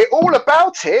hear all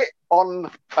about it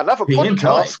on another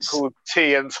podcast called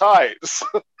Tea and Tights.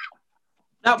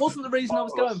 That wasn't the reason I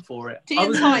was going for it. Tea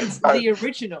and Tights, the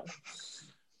original.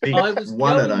 I was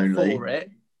going for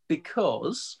it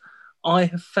because I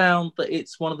have found that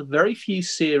it's one of the very few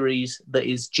series that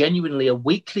is genuinely a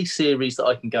weekly series that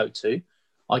I can go to.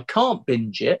 I can't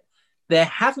binge it. There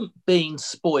haven't been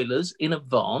spoilers in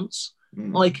advance.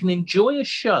 I can enjoy a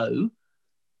show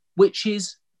which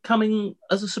is coming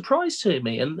as a surprise to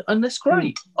me, and that's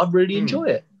great. I really enjoy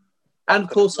it. And of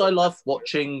course, I love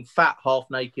watching fat,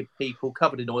 half-naked people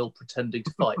covered in oil pretending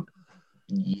to fight.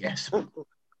 Yes.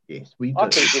 Yes, we do. I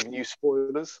could have given you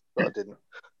spoilers, but I didn't.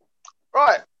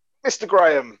 Right, Mr.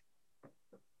 Graham.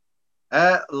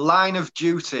 Line of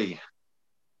Duty.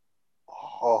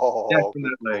 Oh,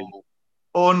 definitely.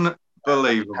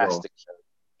 Unbelievable. Fantastic show.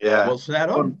 Yeah. What's that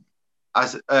on?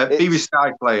 As a BBC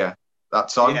iPlayer,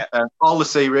 that's on. Yeah. All the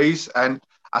series. And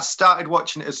I started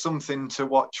watching it as something to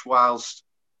watch whilst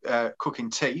cooking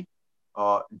tea,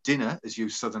 or dinner, as you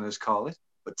Southerners call it,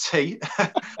 but tea.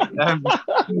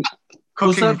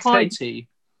 Cooking tea.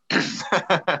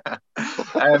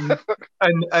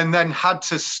 And then had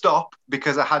to stop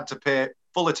because I had to pay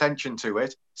full attention to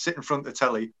it, sit in front of the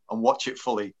telly and watch it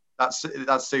fully.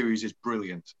 That series is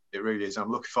brilliant. It really is.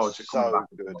 I'm looking forward to coming back.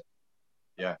 Good.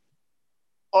 Yeah.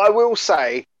 I will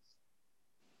say,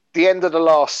 the end of the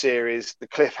last series, the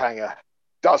cliffhanger,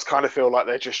 does kind of feel like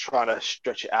they're just trying to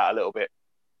stretch it out a little bit.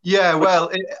 Yeah,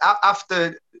 well,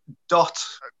 after Dot...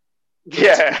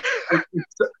 Yeah.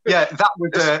 That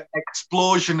was an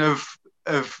explosion of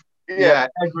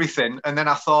everything. And then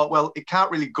I thought, well, it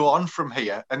can't really go on from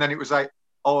here. And then it was like,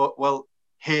 oh, well,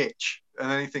 H.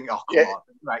 And then you think, oh, come on.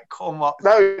 Right, come on.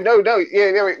 No.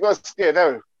 It was. Yeah,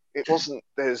 no, it wasn't.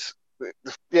 It's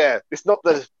not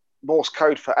the Morse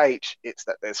code for H. It's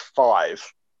that there's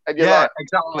 5. And you're like,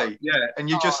 exactly. Yeah. And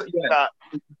you just keep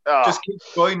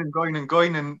going and going and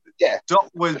going. And Dot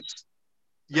was,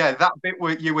 that bit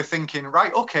where you were thinking,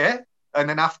 right, okay. And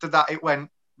then after that, it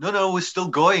went, no, we're still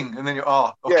going. And then you're,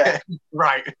 oh, okay,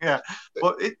 right, yeah.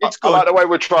 But it's good. I like the way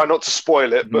we're trying not to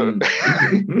spoil it, but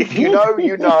if you know,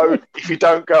 you know. If you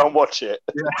don't, go and watch it.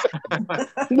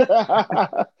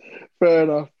 Yeah. Fair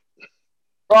enough.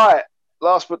 Right,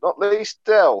 last but not least,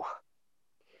 Del.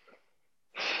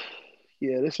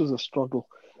 Yeah, this was a struggle.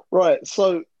 Right,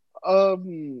 so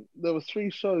there were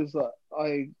 3 shows that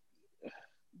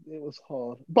it was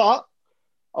hard. But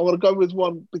I want to go with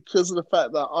one because of the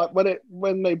fact that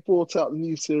when they brought out the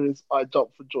new series, I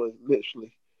jumped for joy,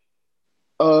 literally.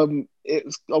 My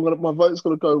vote's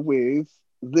gonna go with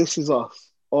This Is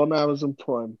Us on Amazon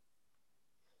Prime.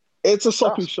 It's a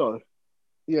soppy show.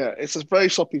 Yeah, it's a very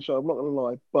soppy show, I'm not gonna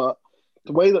lie, but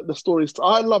the way that the stories,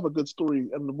 I love a good story,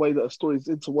 and the way that a story is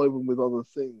interwoven with other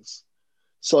things.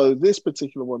 So this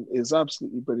particular one is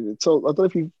absolutely brilliant. I don't know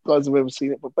if you guys have ever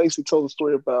seen it, but basically tells a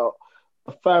story about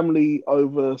a family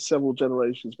over several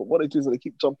generations. But what they do is they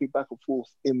keep jumping back and forth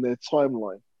in their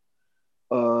timeline.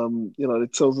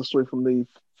 It tells the story from the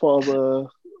father,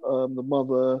 the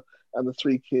mother, and the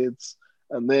 3 kids,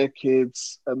 and their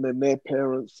kids, and then their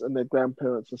parents and their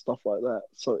grandparents and stuff like that.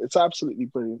 So it's absolutely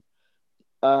brilliant.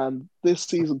 And this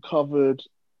season covered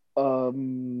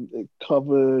COVID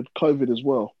as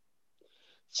well.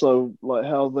 So like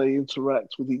how they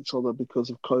interact with each other because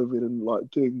of COVID, and like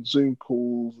doing Zoom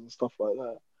calls and stuff like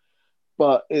that.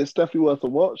 But it's definitely worth a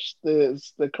watch. They're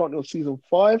currently on season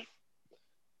 5,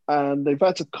 and they've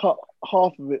had to cut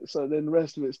half of it, so then the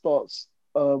rest of it starts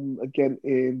again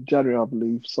in January, I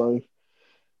believe. So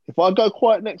if I go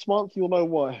quiet next month, you'll know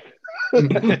why.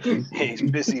 He's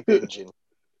busy binging.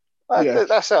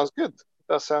 That sounds good.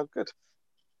 That sounds good.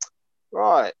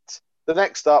 Right. The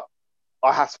next up,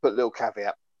 I have to put a little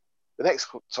caveat. The next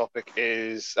topic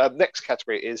is next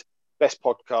category is best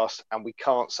podcast, and we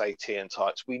can't say Tea and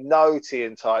Tights. We know Tea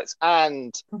and Tights,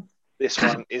 and this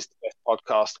one is the best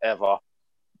podcast ever.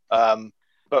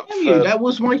 But that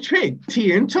was my trick,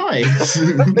 Tea and Tights.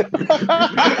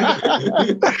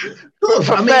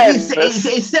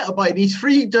 It's set up by these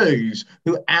three dudes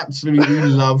who absolutely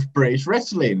love British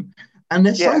wrestling, and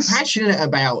they're so passionate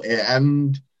about it,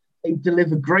 and they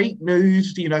deliver great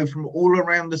news, from all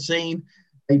around the scene.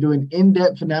 They do an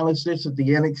in-depth analysis of the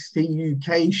NXT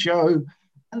UK show,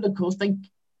 and of course they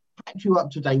catch you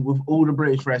up to date with all the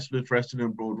British wrestlers wrestling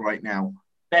abroad right now.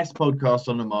 Best podcast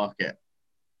on the market.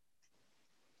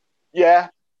 Yeah,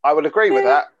 I would agree with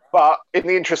that. But in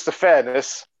the interest of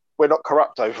fairness, we're not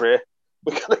corrupt over here.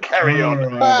 We're going to carry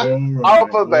on.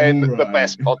 Other than the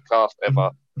best podcast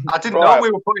ever. I didn't know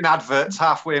we were putting adverts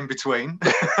halfway in between.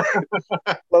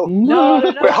 Well,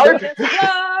 we're hoping.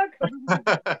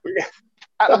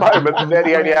 At the moment, they're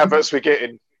the only adverts we're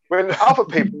getting. When other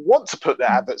people want to put their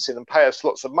adverts in and pay us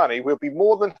lots of money, we'll be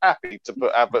more than happy to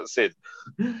put adverts in.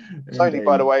 Sony,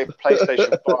 by the way, PlayStation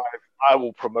 5, I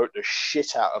will promote the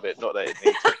shit out of it. Not that it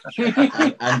needs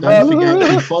to. And don't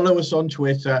forget to follow us on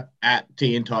Twitter at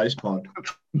Tea and Ties Pod.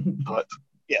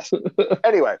 Yes.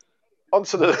 Anyway, on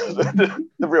to the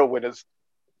real winners.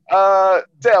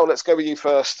 Dale, let's go with you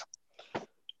first.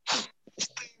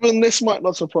 Stephen, this might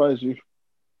not surprise you.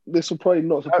 This will probably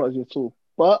not surprise you at all.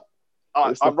 But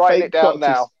I'm writing it down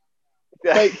now.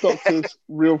 Fake doctors,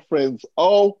 real friends.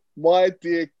 Oh my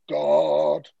dear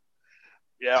God!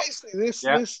 Yeah. Basically,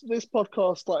 this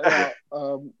podcast started out.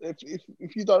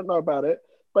 If you don't know about it,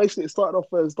 basically it started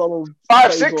off as Donald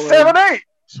 5, 6, 7, 8.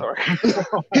 Sorry.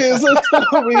 Here's a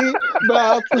story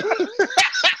about.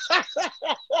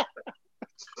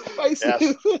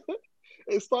 Basically,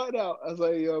 it started out as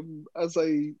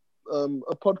a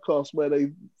podcast where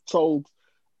they told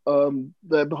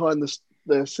their behind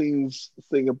their scenes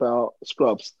thing about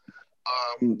Scrubs.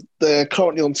 They're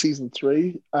currently on season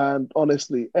 3, and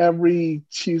honestly, every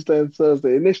Tuesday and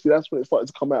Thursday, initially that's when it started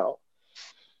to come out.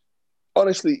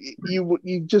 Honestly,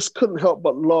 you just couldn't help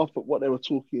but laugh at what they were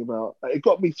talking about. It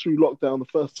got me through lockdown the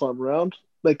first time around.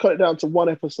 They cut it down to 1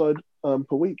 episode per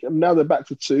week, and now they're back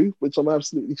to 2, which I'm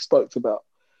absolutely stoked about.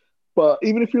 But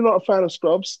even if you're not a fan of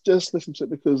Scrubs, just listen to it,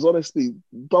 because honestly,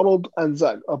 Donald and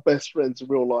Zach are best friends in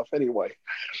real life anyway.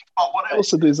 But what they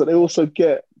also do is that they also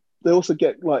get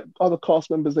like other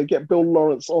cast members. They get Bill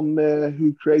Lawrence on there,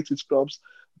 who created Scrubs.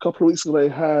 A couple of weeks ago, they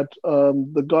had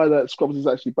the guy that Scrubs is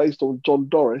actually based on, John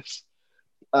Doris,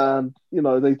 and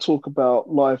they talk about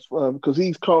life because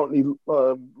he's currently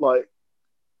like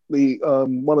the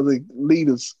one of the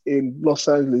leaders in Los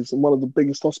Angeles and one of the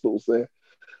biggest hospitals there,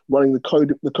 running the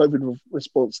COVID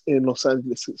response in Los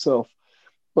Angeles itself.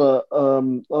 But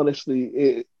honestly,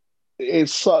 it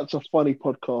is such a funny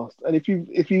podcast. And if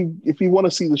you want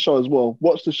to see the show as well,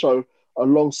 watch the show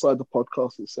alongside the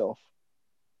podcast itself.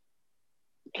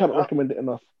 Can't recommend it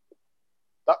enough.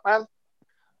 That man.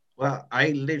 Well, I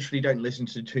literally don't listen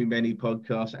to too many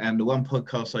podcasts, and the one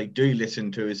podcast I do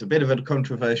listen to is a bit of a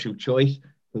controversial choice,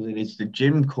 because it is the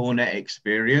Jim Cornette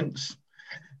Experience.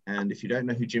 And if you don't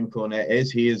know who Jim Cornette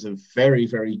is, he is a very,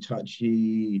 very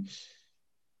touchy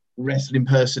wrestling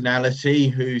personality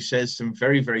who says some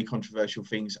very, very controversial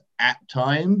things at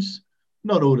times.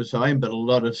 Not all the time, but a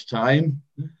lot of the time.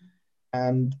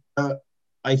 And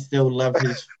I still love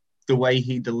the way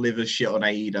he delivers shit on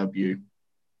AEW.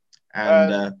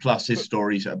 And plus his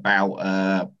stories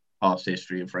about past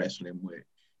history of wrestling, which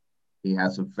he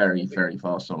has a very, very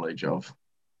vast knowledge of.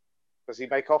 Does he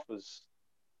make offers?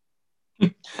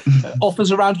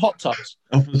 Offers around hot tubs.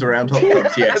 Offers around hot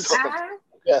tubs, yes.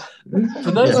 Yeah.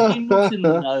 For those of you not in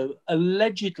the know,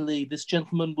 allegedly this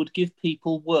gentleman would give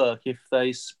people work if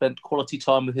they spent quality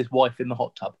time with his wife in the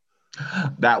hot tub.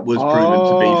 That was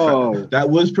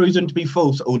proven to be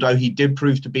false, although he did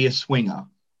prove to be a swinger.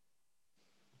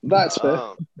 That's fair.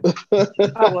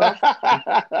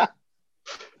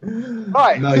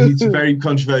 Right. No, he's very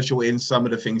controversial in some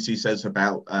of the things he says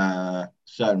about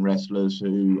certain wrestlers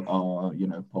who are,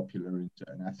 popular in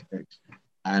certain aspects.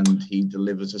 And he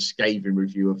delivers a scathing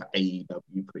review of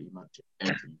AEW pretty much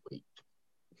every week.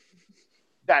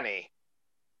 Danny.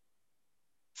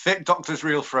 Fake Doctors,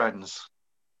 Real Friends.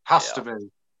 Has to be.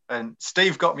 And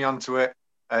Steve got me onto it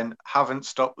and haven't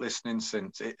stopped listening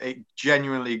since. It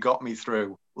genuinely got me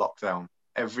through lockdown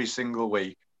every single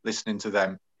week, listening to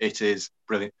them. It is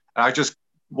brilliant. And I just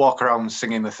walk around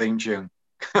singing the theme tune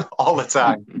all the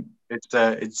time.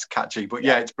 It's catchy, but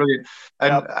it's brilliant.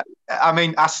 And I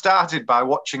mean, I started by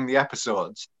watching the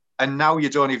episodes, And now you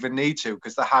don't even need to,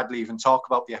 because they hardly even talk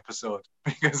about the episode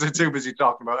because they're too busy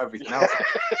talking about everything else.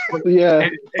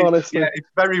 Honestly. It's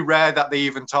very rare that they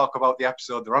even talk about the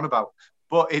episode they're on about.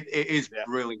 But it is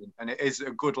brilliant, and it is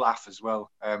a good laugh as well.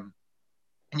 And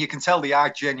you can tell they are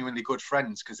genuinely good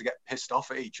friends because they get pissed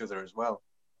off at each other as well.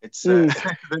 It's there's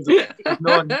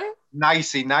no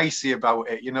nicey about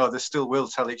it. You know, they still will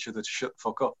tell each other to shut the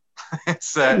fuck up.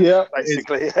 It's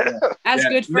basically as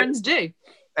good friends do.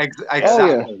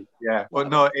 Exactly. Yeah. But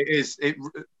no,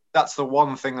 that's the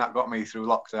one thing that got me through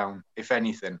lockdown. If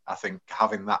anything, I think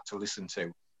having that to listen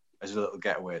to as a little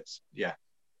getaway. It's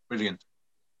brilliant.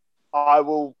 I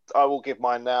will give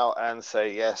mine now and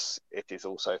say yes, it is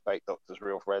also Fake Doctors,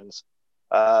 Real Friends.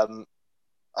 Danny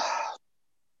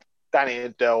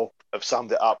and Del have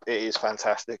summed it up. It is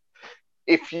fantastic.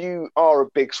 If you are a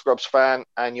big Scrubs fan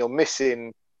and you're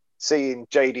missing seeing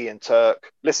JD and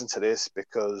Turk, listen to this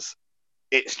because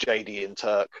it's JD and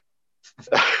Turk.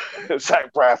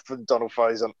 Zach Braff and Donald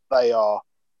Faison, they are,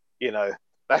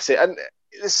 that's it. And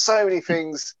there's so many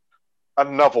things.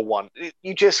 Another one.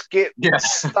 You just get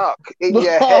stuck in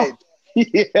your head.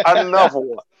 Another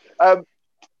one.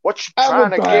 What you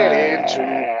trying to get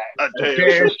into?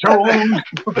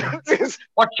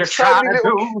 What you trying to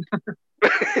do?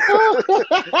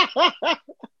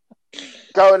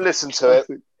 Go and listen to it.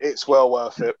 It's well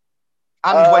worth it.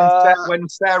 And when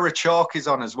Sarah Chalk is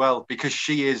on as well, because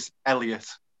she is Elliot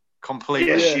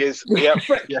completely. Yeah, she is. Yep.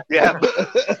 Yeah.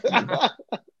 I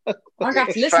got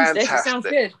to listen to this. It sounds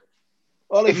good.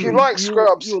 If you like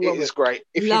Scrubs, it is great.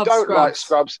 If you don't like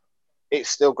Scrubs, it's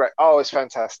still great. Oh, it's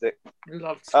fantastic.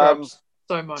 Love Scrubs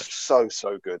so much. So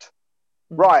good.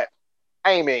 Right,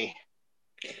 Amy,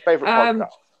 favourite podcast?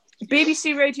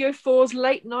 BBC Radio 4's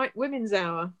Late Night Women's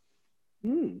Hour.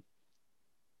 Look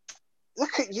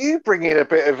at you bringing a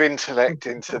bit of intellect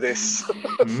into this.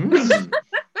 And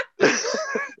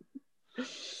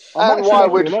why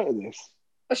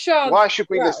should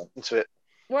we listen to it?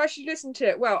 Why should you listen to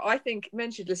it? Well, I think men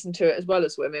should listen to it as well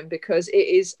as women because it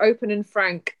is open and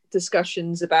frank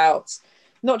discussions about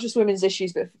not just women's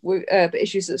issues, but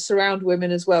issues that surround women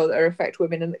as well, that affect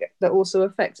women and that also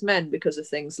affect men because of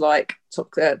things like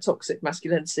toxic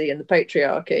masculinity and the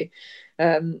patriarchy.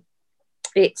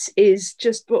 It is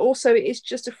just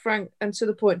a frank and to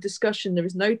the point discussion. There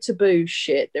is no taboo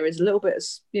shit. There is a little bit of,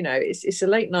 it's a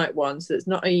late night one, so it's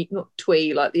not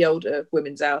twee like the older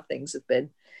women's hour things have been.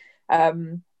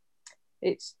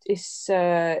 It's just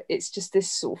this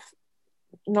sort of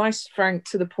nice, frank,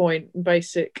 to the point,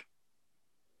 basic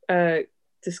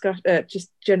just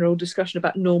general discussion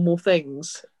about normal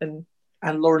things. And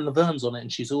Lauren Laverne's on it,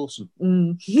 and she's awesome.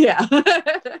 Yeah,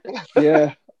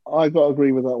 yeah, I got to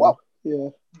agree with that one. Yeah,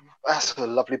 that's a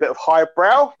lovely bit of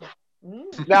highbrow.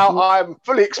 Now I'm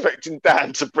fully expecting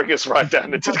Dan to bring us right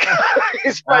down into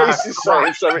his face is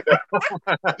saying something.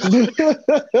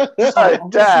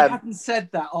 Dan, I haven't said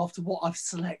that after what I've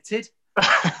selected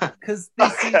because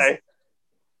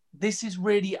this is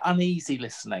really uneasy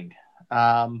listening.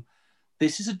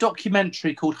 This is a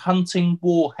documentary called Hunting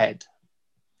Warhead.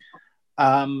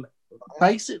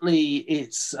 Basically,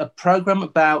 it's a program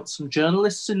about some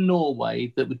journalists in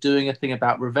Norway that were doing a thing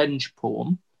about revenge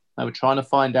porn. They were trying to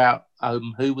find out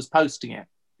who was posting it.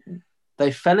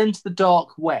 They fell into the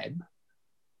dark web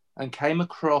and came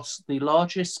across the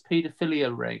largest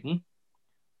paedophilia ring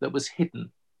that was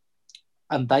hidden.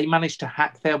 And they managed to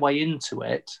hack their way into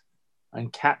it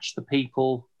and catch the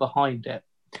people behind it.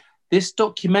 This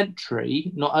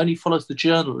documentary not only follows the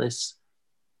journalists,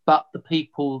 but the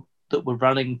people that were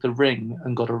running the ring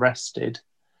and got arrested.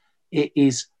 It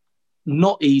is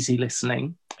not easy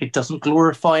listening. It doesn't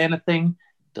glorify anything.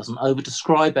 Doesn't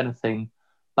over-describe anything,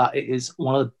 but it is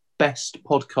one of the best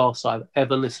podcasts I've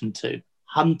ever listened to.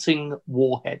 Hunting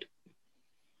Warhead.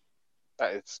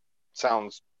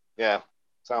 Sounds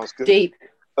good. Deep.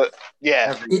 But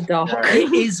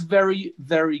it is very,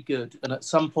 very good. And at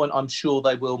some point, I'm sure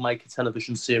they will make a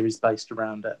television series based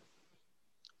around it.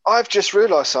 I've just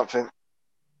realised something.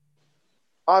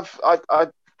 I've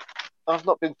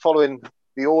not been following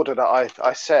the order that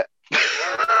I set.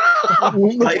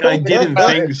 I didn't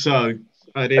think so.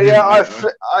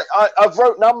 I've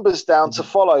wrote numbers down to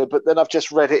follow, but then I've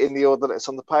just read it in the order that's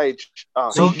on the page.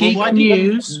 So Geek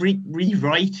News,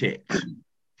 rewrite it.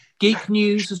 Geek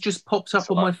News has just popped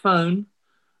up on my phone.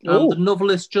 The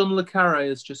novelist John le Carré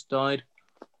has just died.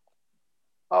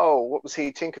 Oh, what was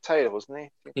he? Tinker Tailor, wasn't he?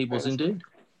 He was indeed.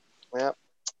 Yeah.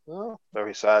 Oh,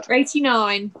 very sad.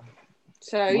 89.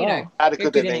 So, had a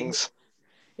good innings.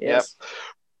 Yes. Yep.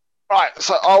 Right,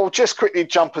 so I'll just quickly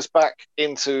jump us back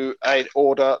into an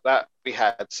order that we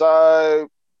had. So,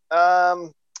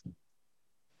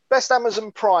 Best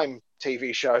Amazon Prime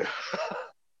TV show.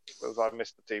 Because I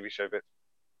missed the TV show bit.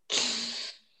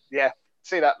 Yeah,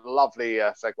 see that lovely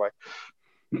segue.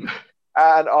 And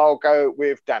I'll go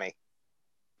with Danny.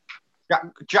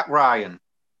 Jack Ryan.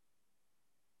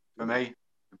 For me,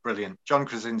 brilliant. John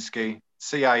Krasinski,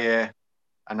 CIA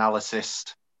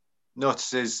analyst,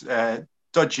 notices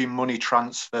dodgy money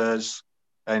transfers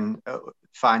and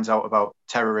finds out about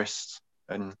terrorists.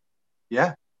 And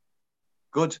yeah,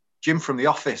 good. Jim from The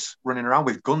Office running around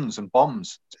with guns and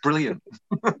bombs. It's brilliant.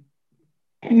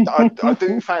 I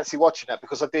do fancy watching that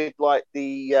because I did like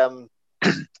the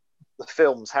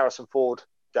films, Harrison Ford,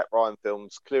 Jack Ryan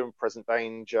films, Clear and Present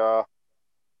Danger.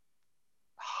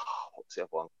 What's the other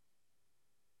one?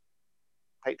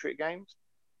 Patriot Games.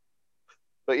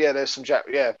 But yeah, there's some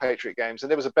Patriot Games,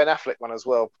 and there was a Ben Affleck one as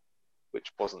well,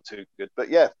 which wasn't too good. But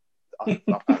yeah, I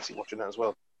fancy watching that as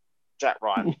well. Jack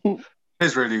Ryan.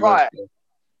 It's really good. Right.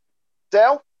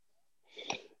 Del?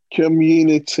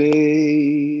 Community.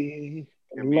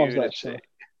 I love that show.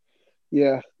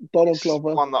 Yeah, Donald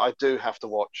Glover. One that I do have to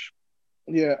watch.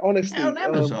 Yeah, honestly. On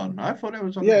Amazon. I thought it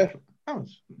was on yeah.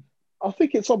 Netflix. I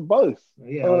think it's on both.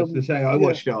 Yeah, I was to say I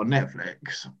watched it on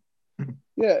Netflix.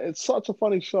 Yeah, it's such a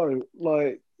funny show.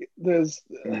 Like,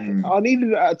 I needed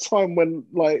it at a time when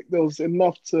like there was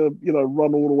enough to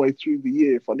run all the way through the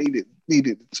year if I needed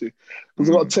it to, because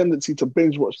I've got a tendency to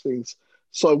binge watch things.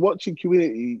 So watching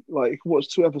Community, like, you can watch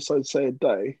 2 episodes say a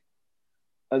day,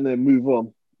 and then move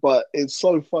on. But it's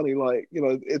so funny. Like,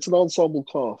 it's an ensemble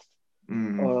cast.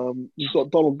 You've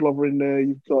got Donald Glover in there.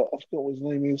 You've got, I forgot what his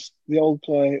name is, the old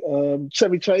guy,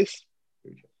 Chevy Chase.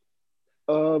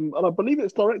 And I believe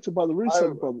it's directed by the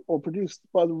Russo brothers, or produced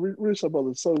by the Russo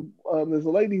brothers. So there's a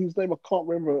lady whose name I can't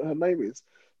remember what her name is,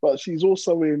 but she's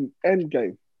also in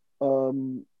Endgame.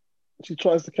 She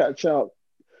tries to catch out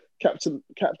she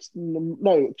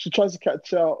tries to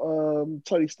catch out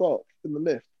Tony Stark in the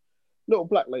lift. Little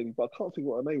black lady, but I can't think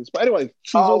what her name is. But anyway,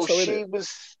 she's also in it.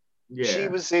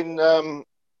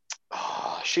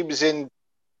 She was in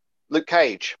Luke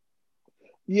Cage.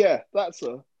 Yeah, that's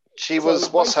her.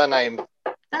 What's her name?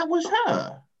 That was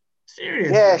her.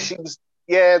 Seriously? Yeah, she was.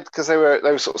 Yeah, because they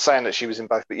were sort of saying that she was in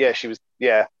both, but yeah, she was.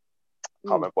 Yeah,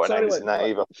 can't remember what her name is in that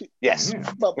either. Yes,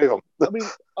 but, move on. I mean,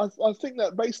 I think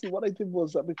that basically what they did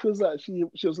was that because that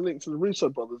she was linked to the Russo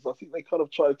brothers, I think they kind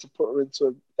of tried to put her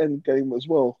into Endgame as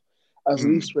well as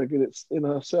an Easter egg in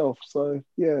herself. So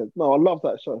yeah, no, I love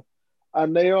that show,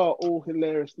 and they are all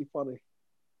hilariously funny.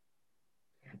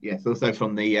 Yes, also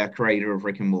from the creator of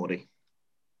Rick and Morty,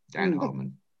 Dan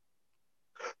Harmon.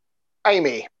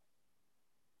 Amy.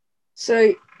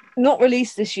 So, not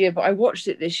released this year, but I watched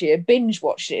it this year. Binge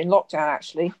watched it in lockdown,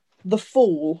 actually. The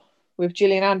Fall with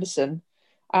Gillian Anderson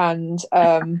and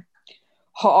Hot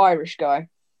Irish Guy.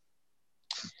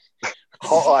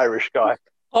 Hot Irish Guy.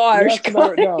 Hot Irish Guy.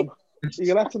 Narrow it down. You're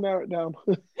gonna have to narrow it down.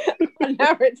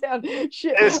 Narrow it down.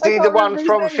 Shit. Is he the one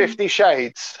from 50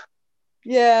 Shades?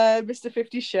 Yeah, Mr.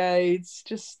 50 Shades.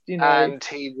 Just, And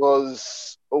he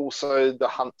was also the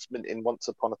huntsman in Once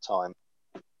Upon a Time.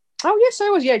 Oh, yes, I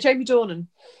was. Yeah, Jamie Dornan.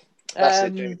 That's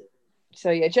it, Jamie.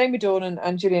 So, yeah, Jamie Dornan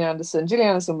and Gillian Anderson. Gillian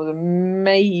Anderson was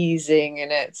amazing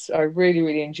in it. I really,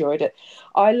 really enjoyed it.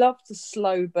 I loved the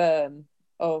slow burn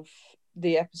of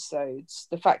the episodes.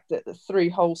 The fact that the 3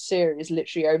 whole series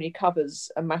literally only covers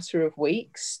a matter of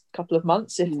weeks, couple of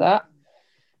months, if that.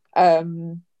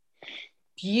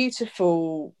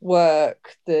 Beautiful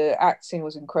work. The acting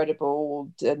was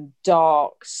incredible and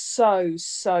dark, so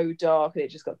dark. It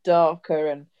just got darker,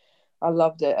 and I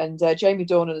loved it. And Jamie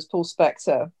Dornan as Paul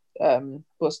Spector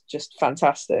was just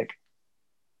fantastic.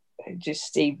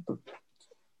 He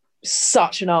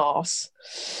such an arse.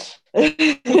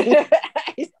 He's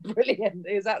brilliant.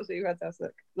 He was absolutely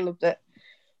fantastic. Loved it.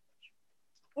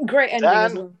 Great ending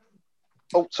as well.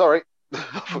 Oh, sorry.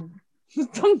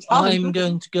 I'm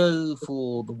going to go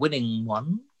for the winning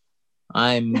one.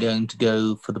 I'm going to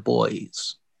go for The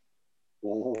Boys.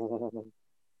 Ooh.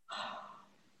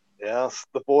 Yes,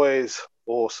 The Boys.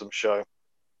 Awesome show.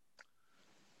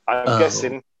 I'm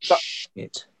guessing.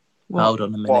 Shit. Hold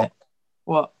on a minute.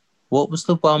 What was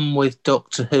the one with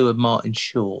Doctor Who and Martin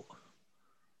Short?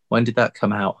 When did that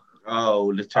come out?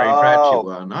 Oh, the Terry Pratchett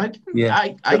one.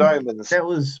 Good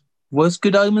Omens. Was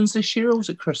Good Omens this year or was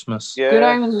it Christmas? Yeah, Good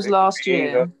Omens was last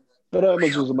year. Good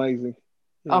Omens was amazing.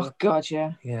 Yeah. Oh, God,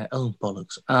 yeah. Yeah, oh,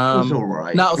 bollocks. It was all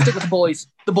right. No, I'll stick with The Boys.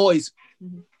 The Boys.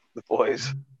 The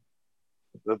Boys.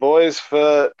 The Boys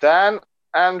for Dan.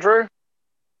 Andrew?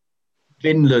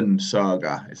 Vinland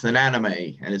Saga. It's an anime,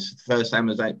 and it's the first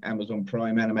Amazon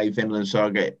Prime anime. Vinland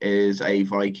Saga is a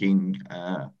Viking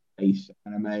based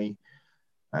anime.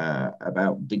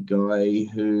 about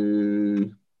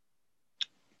the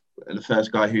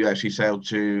first guy who actually sailed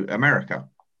to America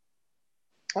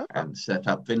and set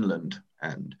up Finland.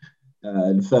 And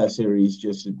the first series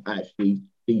just actually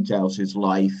details his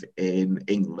life in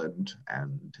England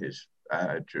and his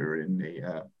during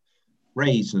the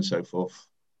raids and so forth.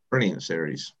 Brilliant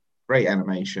series, great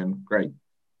animation, great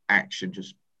action,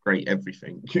 just great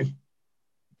everything.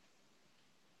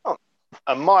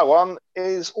 And my one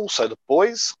is also The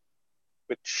Boys,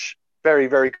 which very,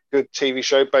 very good TV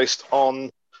show based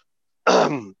on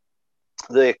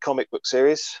the comic book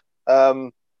series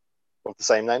of the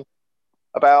same name,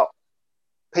 about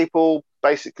people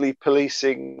basically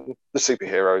policing the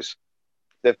superheroes.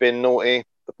 They've been naughty,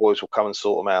 the boys will come and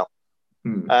sort them out.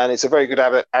 And it's a very good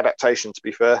adaptation, to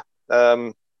be fair.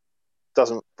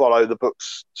 Doesn't follow the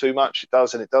books too much. It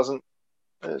does and it doesn't.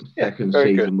 Second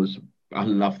season was, I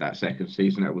love that second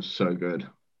season. It was so good.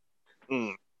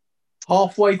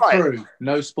 Halfway through,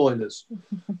 no spoilers.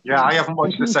 Yeah, I haven't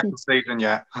watched the second season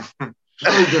yet.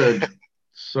 So good.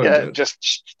 So good.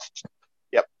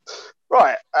 Yep.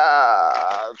 Right.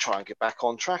 Try and get back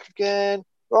on track again.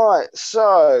 Right.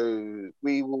 So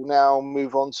we will now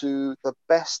move on to the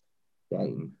best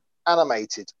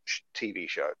animated TV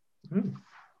show. And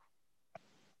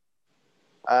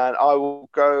I will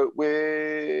go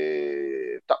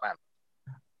with Duckman.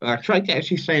 I tried to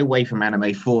actually stay away from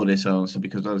anime for this answer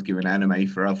because I was given anime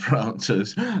for other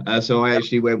answers. So I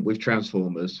actually went with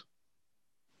Transformers.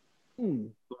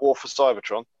 The War for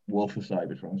Cybertron. War for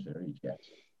Cybertron series, yes.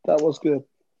 That was good.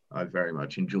 I very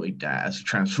much enjoyed that as a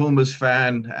Transformers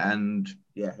fan. And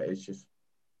yeah, it's just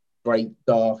great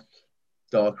darker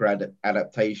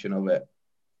adaptation of it.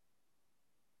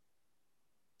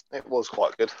 It was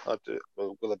quite good, I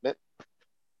will admit.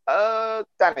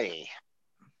 Danny.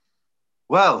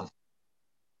 Well,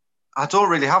 I don't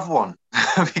really have one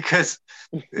because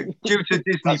due to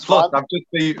Disney Plus, I've just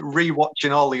been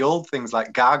rewatching all the old things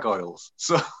like Gargoyles.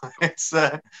 So it's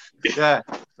yeah,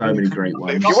 so many great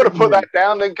ones. If you want to put that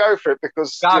down, then go for it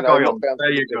because Gargoyles.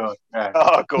 There you go.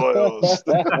 Yeah. Gargoyles.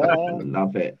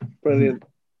 Love it. Brilliant.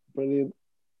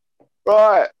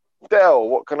 Right, Del,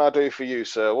 what can I do for you,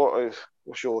 sir?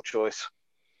 What's your choice?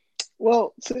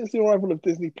 Well, since the arrival of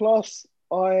Disney Plus,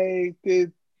 I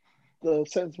did the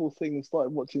sensible thing and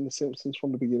started watching The Simpsons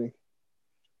from the beginning.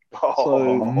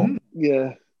 So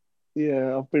yeah,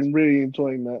 I've been really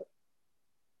enjoying that.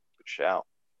 Good shout.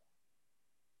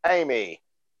 Amy.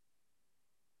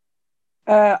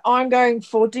 I'm going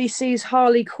for DC's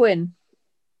Harley Quinn.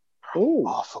 Oh,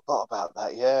 I forgot about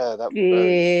that. Yeah, that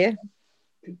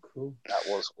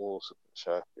was awesome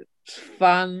show. It's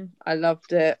fun. I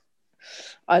loved it.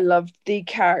 I loved the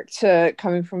character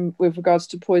coming from with regards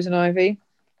to Poison Ivy.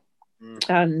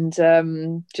 And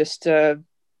just a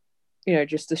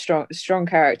strong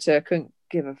character. Couldn't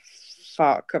give a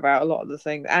fuck about a lot of the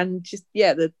things, and just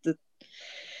the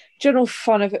general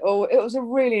fun of it all. It was a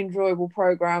really enjoyable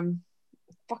program,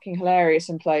 fucking hilarious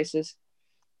in places.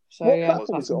 So it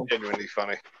was genuinely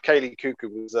funny. Kaylee Cuoco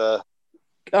was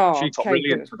she's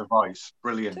brilliant for the voice.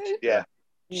 Brilliant. Yeah,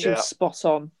 she was spot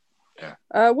on. Yeah.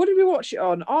 What did we watch it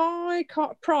on? I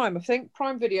can't. Prime, I think.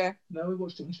 Prime Video. No, we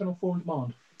watched it on Channel 4 on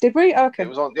demand. Did we? Okay. It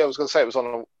was on. Yeah, I was going to say it was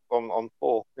on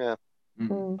 4. Yeah.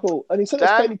 Cool. And he said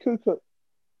it's Kaylee Cuoco.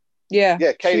 Yeah.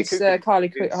 Yeah, Kaylee Cuoco.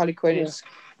 Harley Quinn.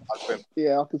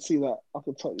 Yeah, I could see that. I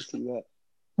could totally see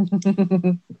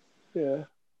that. Yeah.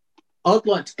 I'd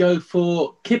like to go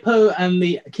for Kipo and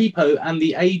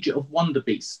the Age of Wonder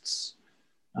Beasts,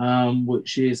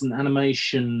 which is an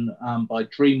animation by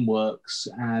DreamWorks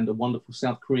and a wonderful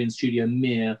South Korean studio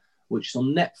Mir, which is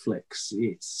on Netflix.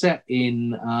 It's set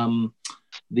in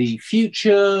the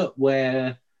future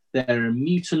where there are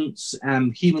mutants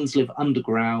and humans live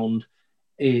underground.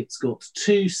 It's got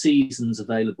 2 seasons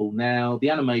available now. The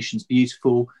animation's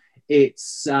beautiful.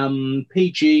 It's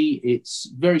PG. It's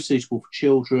very suitable for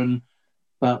children,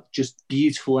 but just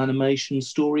beautiful animation,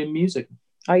 story, and music.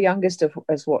 Our youngest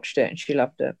has watched it and she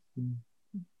loved it.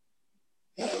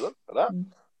 Look for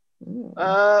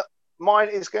that. Mine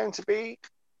is going to be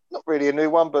not really a new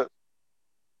one, but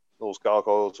Norse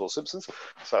Gargoyles or Simpsons,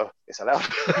 so it's allowed.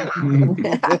 And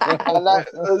that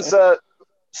was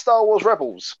Star Wars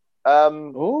Rebels. I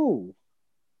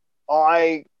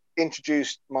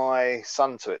introduced my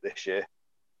son to it this year,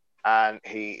 and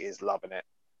he is loving it.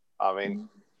 I mean,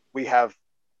 we have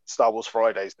Star Wars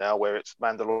Fridays now, where it's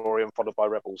Mandalorian followed by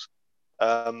Rebels,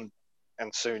 and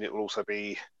soon it will also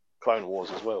be Clone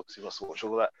Wars as well, because he wants to watch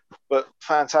all of that. But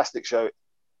fantastic show.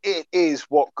 It is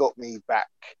what got me back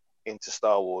into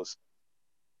Star Wars.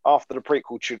 After the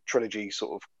prequel trilogy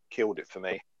sort of killed it for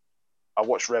me, I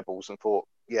watched Rebels and thought,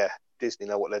 yeah, Disney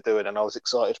know what they're doing, and I was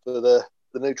excited for the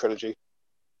new trilogy.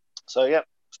 So yeah,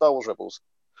 Star Wars Rebels.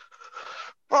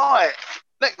 Right,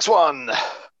 next one,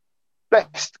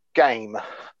 best game,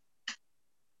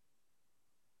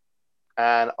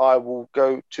 and I will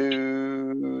go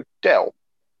to Dell.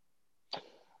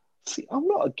 See, I'm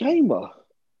not a gamer.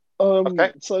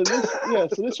 Okay. So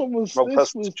this one was Wrong this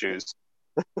person was to choose.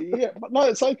 yeah, but no,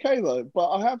 it's okay though. But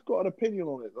I have got an opinion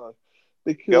on it though,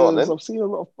 Go on, because then.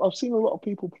 I've seen a lot of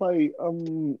people play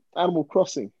Animal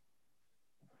Crossing,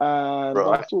 and I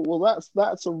Right. thought, well,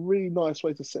 that's a really nice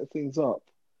way to set things up.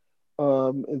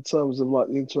 In terms of like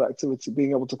the interactivity,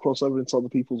 being able to cross over into other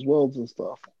people's worlds and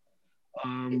stuff.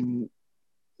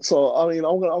 So I mean,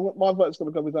 my vote's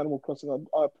going to go with Animal Crossing.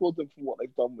 I applaud them for what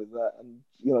they've done with that, and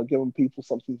giving people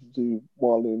something to do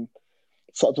while in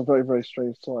such a very, very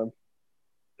strange time.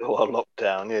 While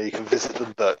lockdown, yeah, you can visit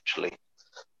them virtually.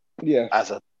 Yeah.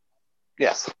 As a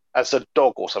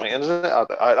dog or something, isn't it?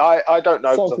 I don't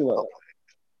know. Something like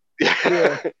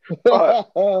that. Yeah.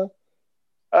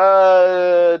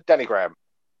 Right. Danny Graham.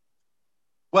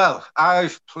 Well,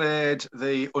 I've played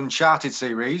the Uncharted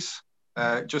series.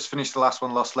 Just finished the last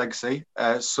one, Lost Legacy.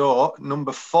 So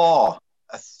number 4,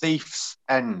 A Thief's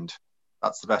End.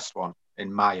 That's the best one,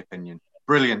 in my opinion.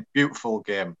 Brilliant, beautiful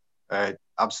game.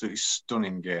 Absolutely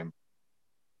stunning game.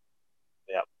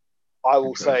 Yeah, I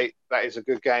will say that is a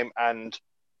good game, and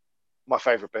my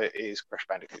favourite bit is Crash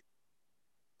Bandicoot.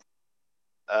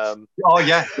 Oh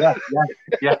yeah.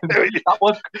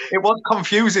 It was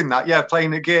confusing that. Yeah,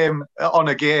 playing a game on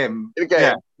a game.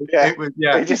 Yeah. It was,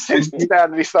 yeah. He just sits down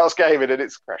and he starts gaming, and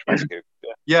it's Crash Bandicoot.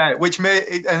 Yeah, which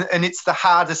and it's the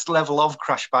hardest level of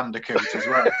Crash Bandicoot as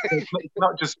well. It's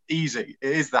not just easy;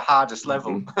 it is the hardest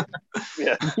level.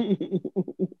 Yeah.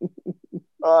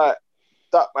 All right,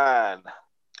 Duckman.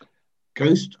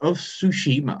 Ghost of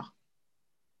Tsushima.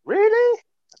 Really?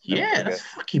 Yeah, that's a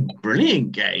fucking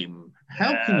brilliant game.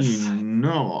 How can you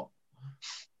not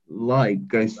like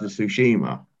Ghost of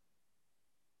Tsushima?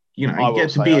 You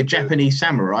get to be a Japanese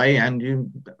samurai and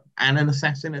an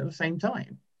assassin at the same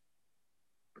time.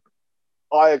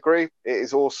 I agree. It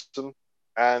is awesome,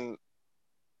 and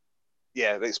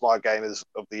yeah, it's my game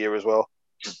of the year as well.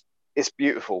 It's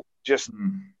beautiful. Just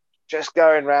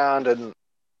going around and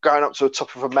going up to the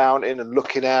top of a mountain and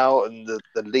looking out, and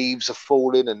the leaves are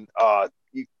falling, and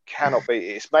you cannot beat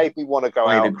it. It's made me want to go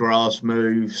out. The grass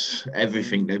moves,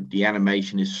 everything. The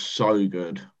animation is so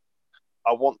good.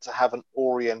 I want to have an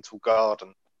oriental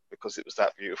garden because it was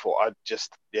that beautiful. I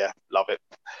just, love it.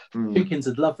 Chickens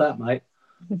would love that, mate.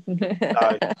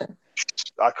 No,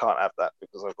 I can't have that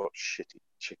because I've got shitty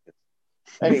chickens.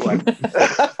 Anyway.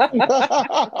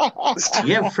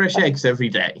 You have fresh eggs every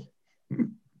day.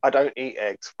 I don't eat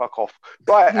eggs. Fuck off.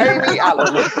 Right, Amy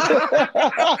Allen.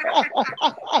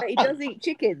 But he does eat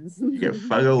chickens. Yeah,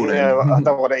 fuck all I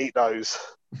don't want to eat those.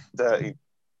 Dirty.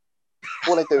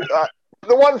 What they do.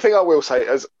 The one thing I will say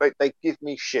is they give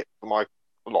me shit for my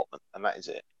allotment, and that is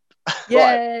it.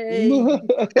 Yay!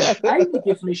 Right. Amy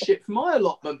gives me shit for my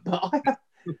allotment, but I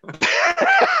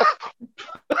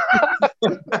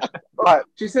Right.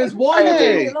 She says, why are you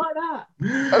doing it like that?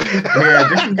 Yeah,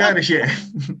 different kind of shit.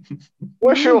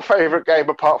 What's your favourite game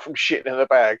apart from shitting in a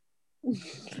bag?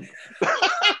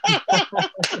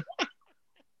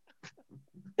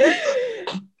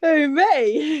 Oh,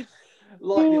 me?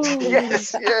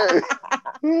 Yes, you.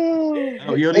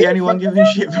 Oh, you're the only one giving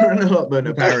shit for an allotment,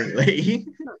 apparently.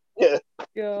 Yeah.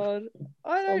 God,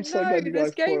 I don't so know. glad you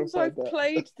There's guys games I've clarified that.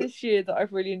 played this year that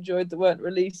I've really enjoyed that weren't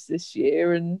released this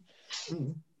year, and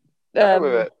Go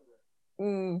with it.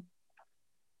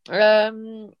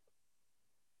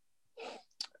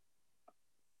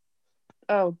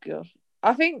 Oh god,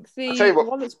 I think tell you what.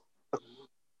 one that's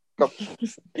I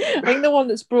think the one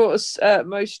that's brought us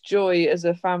most joy as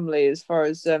a family, as far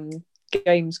as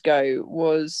games go,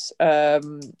 was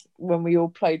when we all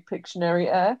played Pictionary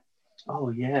Air.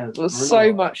 Oh yeah, it was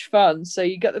so much fun. So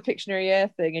you get the Pictionary Air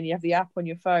thing, and you have the app on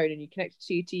your phone, and you connect it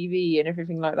to your TV and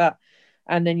everything like that,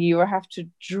 and then you have to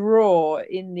draw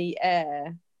in the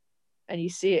air, and you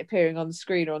see it appearing on the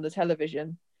screen or on the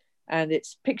television, and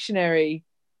it's Pictionary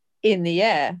in the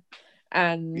air.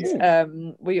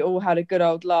 And we all had a good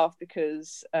old laugh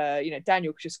because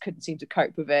Daniel just couldn't seem to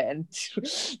cope with it, and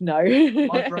no,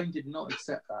 my brain did not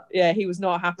accept that. Yeah, he was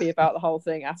not happy about the whole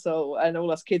thing at all, and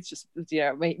all us kids just,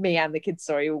 me and the kids,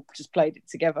 all just played it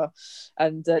together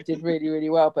and did really, really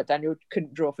well. But Daniel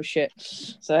couldn't draw for shit,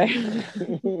 so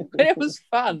it was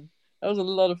fun. That was a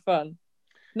lot of fun.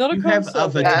 Not you have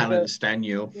other talents,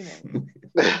 Daniel.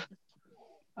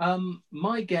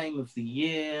 My game of the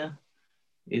year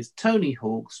is Tony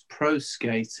Hawk's Pro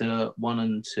Skater 1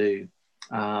 and 2.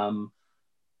 The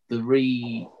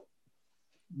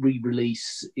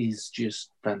re-release is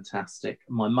just fantastic.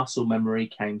 My muscle memory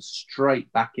came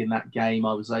straight back in that game.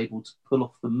 I was able to pull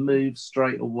off the moves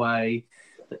straight away.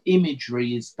 The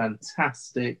imagery is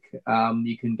fantastic.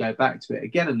 You can go back to it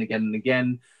again and again and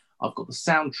again. I've got the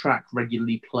soundtrack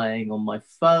regularly playing on my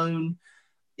phone.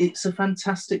 It's a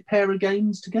fantastic pair of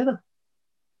games together.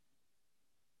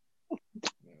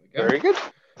 Very good.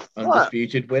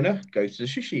 Undisputed winner goes to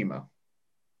Tsushima.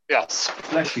 Yes.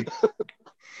 Bless you.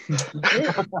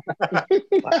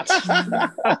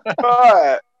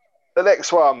 Right. The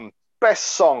next one, best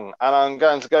song, and I'm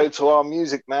going to go to our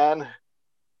music man,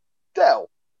 Del.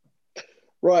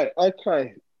 Right.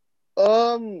 Okay.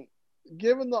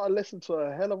 Given that I listened to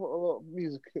a hell of a lot of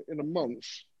music in a month,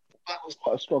 that was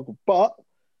quite a struggle. But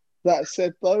that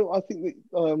said, though, I think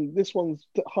that this one's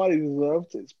highly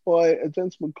deserved. It's by a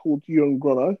gentleman called Ewan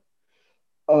Grono.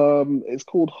 It's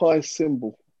called High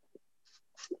Symbol.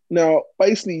 Now,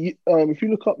 basically, if you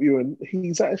look up Ewan,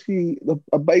 he's actually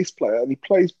a bass player, and he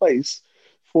plays bass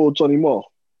for Johnny Marr.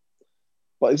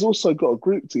 But he's also got a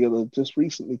group together just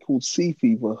recently called Sea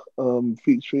Fever,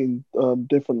 featuring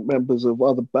different members of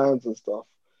other bands and stuff.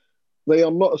 They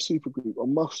are not a supergroup. I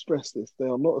must stress this. They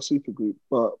are not a supergroup.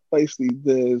 But basically,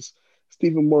 there's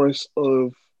Stephen Morris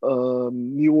of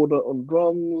New Order on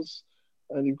drums,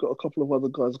 and you've got a couple of other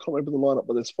guys. I can't remember the lineup,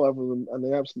 but there's 5 of them, and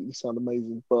they absolutely sound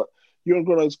amazing. But Ewan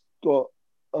Grono's got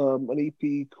an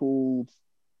EP called...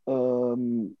 I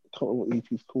can't remember what the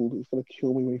EP is called. It's going to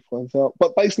kill me when he finds out.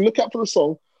 But basically, look out for the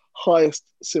song Highest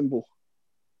Symbol.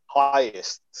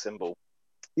 Highest Symbol.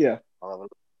 Yeah.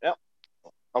 Yeah.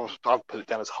 I'll put it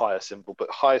down as Highest Symbol, but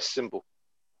Highest Symbol.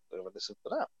 I'm going to listen to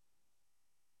that.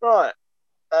 Right.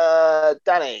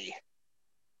 Danny.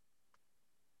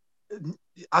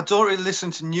 I don't really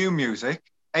listen to new music.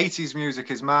 80s music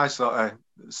is my sort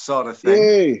of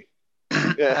thing.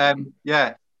 Yay.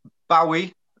 Yeah.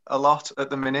 Bowie a lot at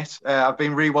the minute. I've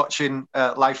been rewatching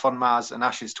Life on Mars and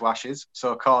Ashes to Ashes.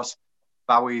 So, of course,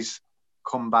 Bowie's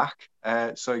come back.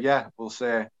 So, yeah, we'll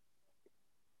say,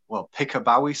 well, pick a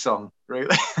Bowie song,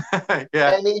 really.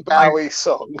 Yeah. Any Bowie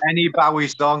song. Any Bowie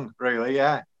song, really,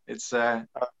 yeah. It's... Okay.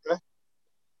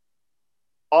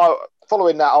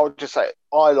 Following that, I'll just say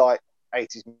I like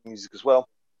 80s music as well.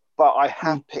 But I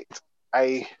have picked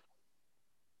a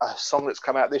song that's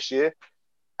come out this year,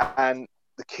 and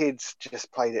the kids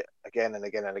just played it again and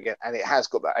again and again, and it has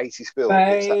got that 80s feel.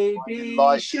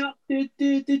 Baby shark, do,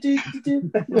 do, do, do, do.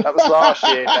 That was last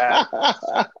year, Dan.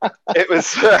 It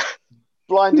was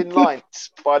Blinding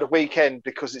Lights by The Weeknd,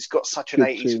 because it's got such an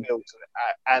 80s feel to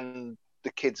it, and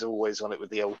the kids are always on it with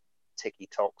the old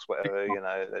ticky-tocks, whatever, you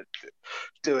know, they're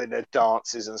doing their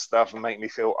dances and stuff and make me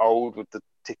feel old with the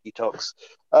ticky-tocks.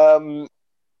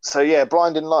 So, yeah,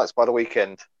 Blinding Lights by The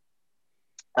Weeknd.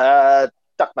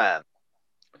 Duckman.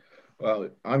 Well,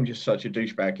 I'm just such a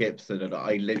douchebag hipster that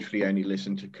I literally only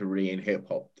listen to Korean hip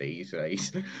hop these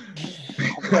days.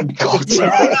 Oh my God.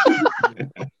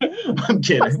 I'm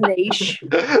kidding. That's niche.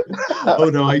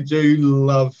 Although I do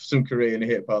love some Korean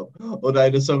hip hop.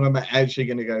 Although the song I'm actually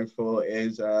going to go for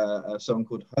is a song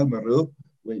called Homaru,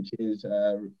 which is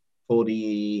for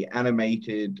the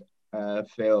animated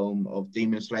film of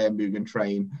Demon Slayer Mugen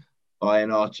Train by an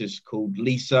artist called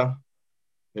Lisa,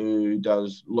 who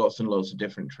does lots and lots of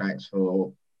different tracks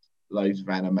for loads of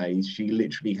animes. She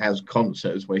literally has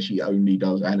concerts where she only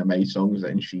does anime songs,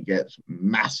 and she gets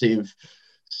massive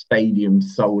stadium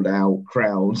sold out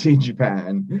crowds in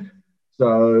Japan.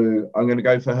 So I'm going to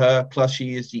go for her. Plus,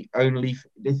 this is the only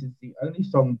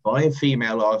song by a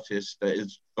female artist that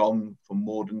has gone for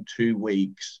more than 2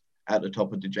 weeks at the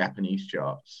top of the Japanese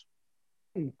charts.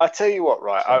 I tell you what,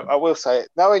 right? So, I will say,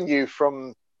 knowing you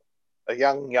from a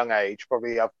young age,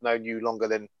 probably I've known you longer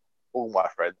than all my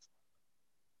friends.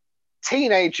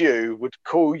 Teenage you would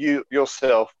call you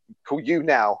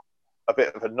now a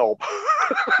bit of a knob.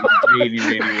 Really,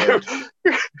 really would.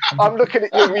 I'm looking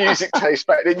at your music taste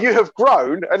back then. You have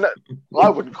grown, and I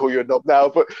wouldn't call you a knob now,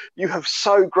 but you have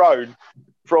so grown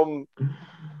from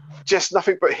just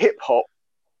nothing but hip hop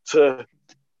to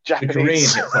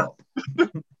Japanese. The Korean hip hop.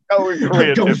 Oh,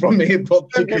 Korean gone hip from hip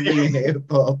hop to Korean hip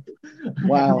hop.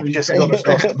 Wow. Just got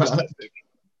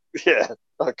yeah.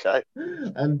 Okay.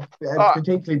 And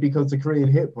particularly because the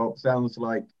Korean hip hop sounds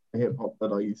like the hip hop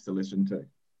that I used to listen to,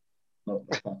 not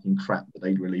the fucking crap that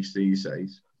they release these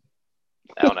days.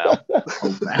 Now.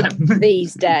 Old man.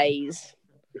 These days.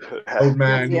 Old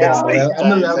man. Yeah.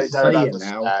 I'm allowed to say it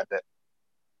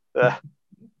now.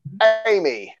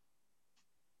 Amy.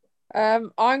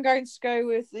 I'm going to go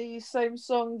with the same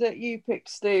song that you picked,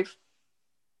 Steve.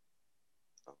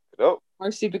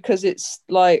 Mostly because it's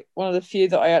like one of the few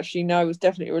that I actually know was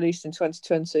definitely released in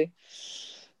 2020.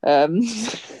 And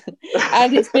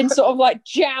it's been sort of like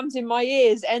jammed in my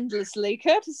ears endlessly,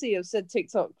 courtesy of said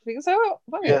TikTok. So,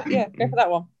 yeah, go for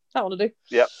that one. That one to do.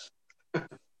 Yep.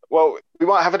 Well, we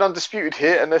might have an undisputed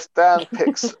here unless Dan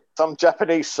picks some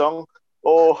Japanese song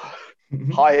or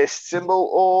highest symbol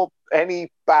or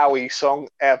any Bowie song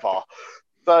ever.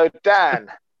 So, Dan.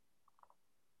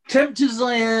 Tempted as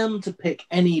I am to pick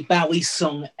any Bowie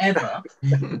song ever,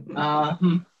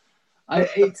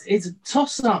 it's a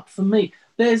toss-up for me.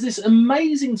 There's this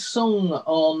amazing song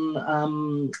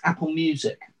on Apple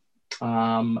Music,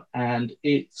 and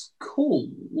it's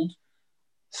called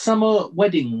Summer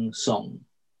Wedding Song.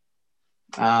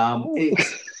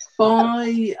 It's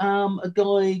by a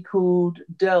guy called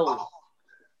Del.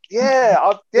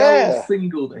 Del's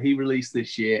single that he released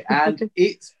this year, and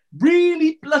it's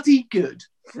really bloody good.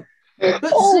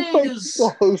 But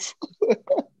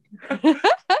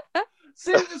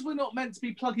seeing as we're not meant to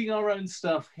be plugging our own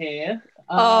stuff here,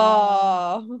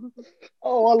 I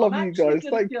love you guys.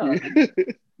 Thank you.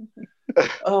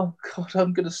 Oh God,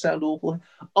 I'm going to sound awful.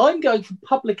 I'm going for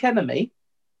Public Enemy.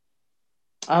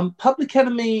 Public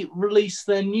Enemy released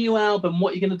their new album,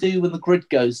 What You're Going to Do When the Grid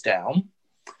Goes Down.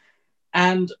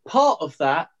 And part of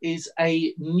that is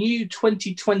a new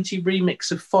 2020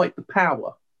 remix of Fight the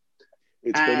Power.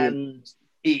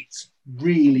 It's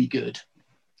really good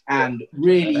and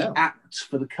really apt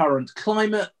for the current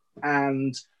climate.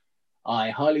 And I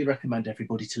highly recommend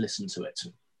everybody to listen to it.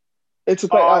 It's a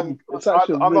great album.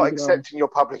 I'm not accepting your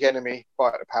Public Enemy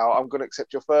Fight the Power. I'm going to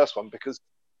accept your first one because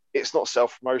it's not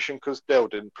self-promotion because Dell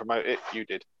didn't promote it. You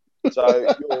did.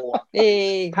 So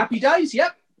you're... Happy days,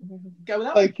 yep. Go with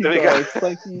that. Thank you, guys.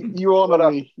 Thank you. You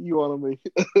honour me. You honour me.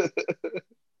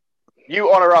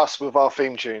 You honour us with our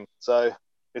theme tune, so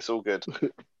it's all good.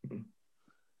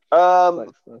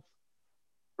 Thanks,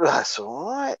 that's all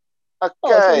right.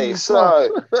 Okay,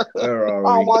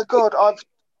 oh my God,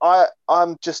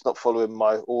 I'm just not following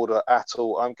my order at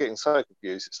all. I'm getting so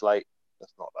confused. It's late.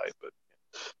 That's not late, but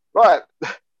right.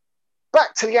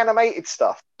 Back to the animated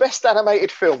stuff. Best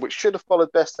animated film, which should have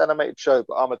followed best animated show,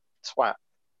 but I'm a twat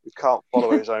who can't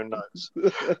follow his own notes.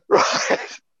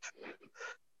 Right.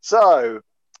 So,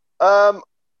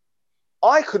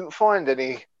 I couldn't find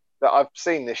any that I've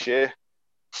seen this year.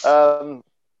 I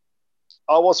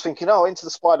was thinking, Into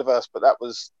the Spider-Verse, but that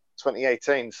was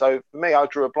 2018. So for me, I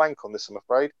drew a blank on this, I'm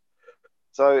afraid.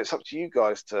 So it's up to you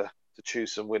guys to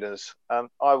choose some winners.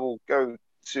 I will go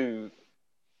to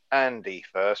Andy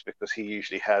first because he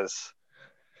usually has.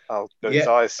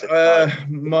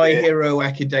 My Hero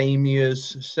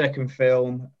Academia's second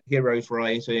film, Heroes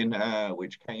Rising,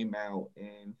 which came out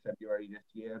in February this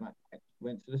year, and I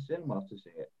went to the cinema to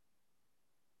see it.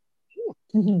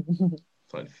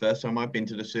 It's like the first time I've been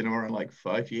to the cinema in like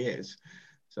 5 years.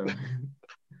 So,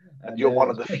 and you're one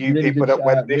of the few people that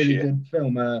went this really year. Good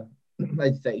film.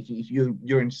 I'd say if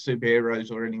you're into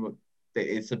superheroes or anyone,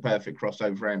 it's the perfect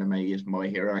crossover anime. Is My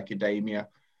Hero Academia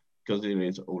because it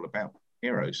is all about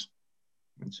heroes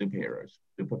and superheroes,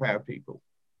 superpowered people.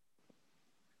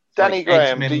 It's Danny like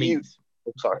Graham, X-Men do you? meets,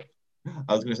 sorry,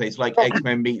 I was going to say it's like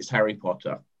X-Men meets Harry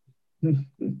Potter. X-Men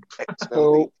meets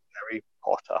Harry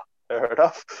Potter. Fair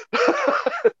enough.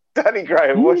 Danny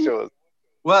Graham, what's yours?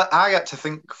 Well, I had to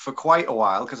think for quite a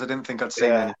while because I didn't think I'd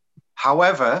seen any.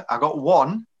 However, I got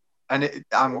one, and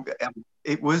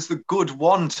it was the good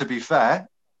one. To be fair,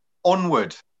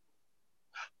 Onward.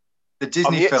 The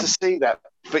Disney I'm yet film. to see that,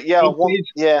 but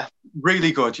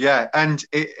really good, and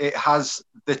it has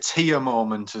the tear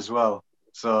moment as well.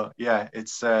 So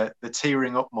it's the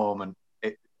tearing up moment.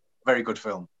 Very good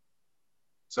film.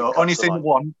 So only seen the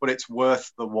one, but it's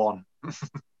worth the one.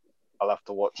 I'll have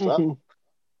to watch that.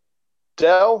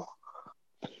 Del,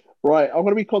 right? I'm going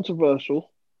to be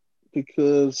controversial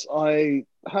because I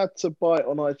had to buy it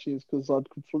on iTunes because I'd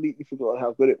completely forgotten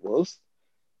how good it was.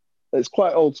 It's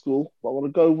quite old school, but I want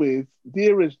to go with the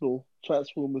original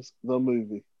Transformers, the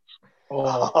movie.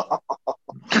 Now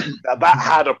that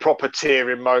had a proper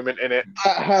tearing moment in it.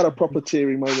 That had a proper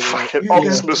tearing moment in it.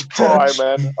 Optimus Prime,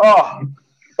 man. Oh,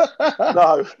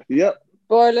 no. Yep.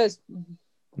 Spoilers.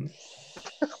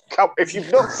 If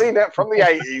you've not seen that from the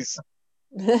 80s,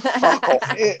 fuck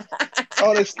off.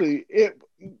 Honestly,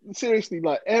 seriously,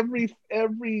 like every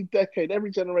decade, every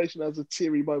generation has a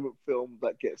teary moment film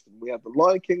that gets them. We have The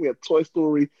Lion King, we have Toy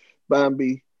Story,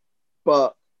 Bambi,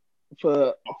 but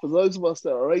for those of us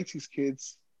that are 80s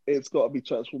kids, it's got to be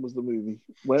Transformers the movie.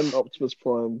 When Optimus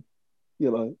Prime,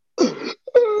 it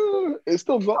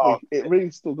still got me. It really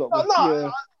still got me.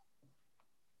 No,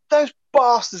 those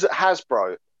bastards at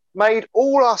Hasbro made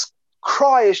all us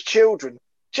cry as children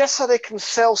just so they can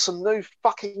sell some new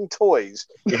fucking toys.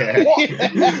 Yeah.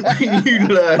 What? You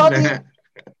learn Bloody that.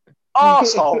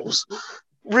 arseholes.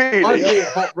 Really? I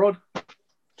bought Hot Rod.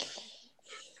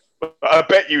 I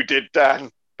bet you did,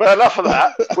 Dan. But enough of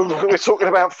that. We're talking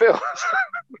about films.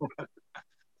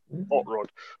 Hot Rod.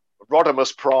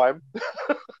 Rodimus Prime.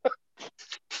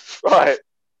 Right.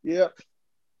 Yeah.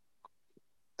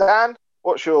 Dan,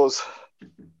 what's yours?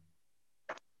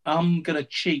 I'm going to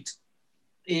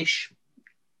cheat-ish.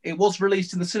 It was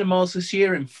released in the cinemas this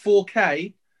year in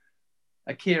 4K.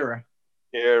 Akira.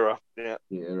 Yeah.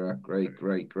 Yeah, great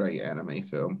anime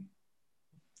film.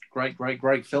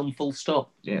 Great film, full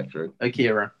stop. Yeah, true.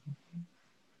 Akira.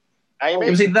 Amy?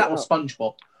 It was either that or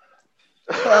SpongeBob.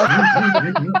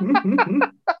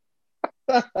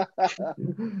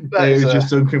 They were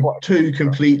just on two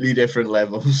completely different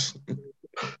levels.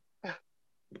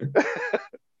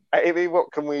 Amy,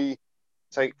 what can we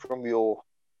take from your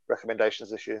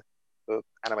recommendations this year for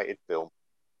animated film?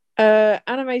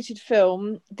 Animated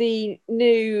film, the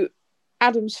new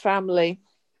Addams Family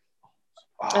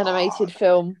animated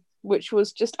film, which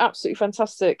was just absolutely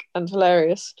fantastic and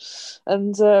hilarious.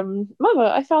 And Mother,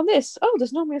 I found this. Oh,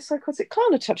 there's normally a psychotic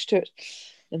clown attached to it.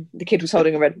 And the kid was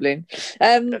holding a red balloon.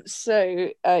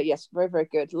 So yes, very, very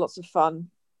good. Lots of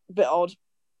fun. A bit odd,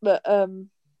 but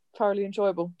thoroughly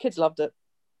enjoyable. Kids loved it.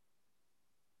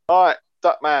 All right,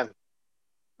 Duckman.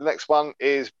 The next one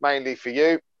is mainly for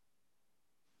you.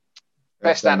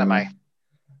 Best anime.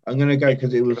 I'm going to go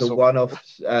because it was a one-off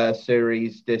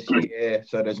series this year,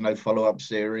 so there's no follow-up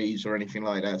series or anything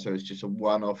like that. So it's just a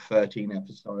one-off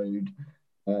 13-episode.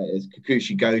 It's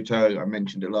Kikuchi Goto. I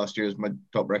mentioned it last year as my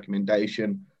top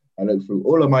recommendation. I looked through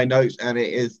all of my notes, and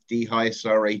it is the highest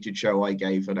star-rated show I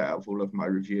gave it out of all of my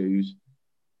reviews.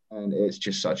 And it's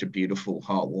just such a beautiful,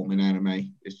 heartwarming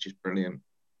anime. It's just brilliant.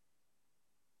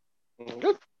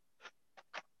 Good.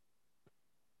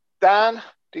 Dan,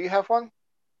 do you have one?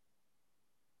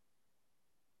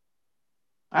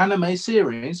 Anime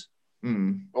series?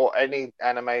 Or any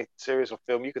anime series or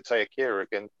film? You could say Akira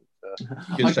again.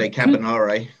 You could say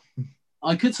Cabanare.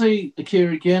 I could say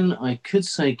Akira again. I could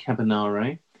say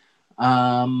Cabanare.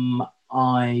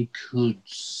 I could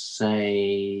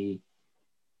say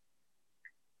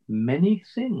many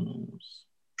things.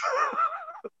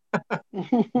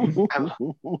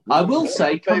 I will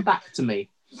say, come back to me.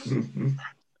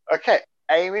 Okay,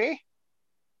 Amy,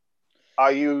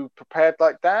 are you prepared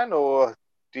like Dan, or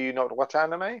do you not watch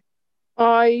anime?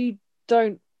 I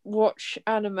don't watch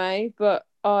anime, but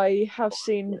I have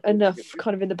seen enough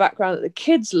kind of in the background that the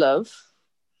kids love.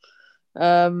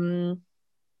 But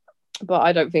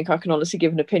I don't think I can honestly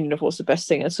give an opinion of what's the best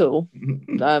thing at all.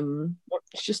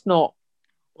 It's just not.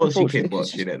 What's your kid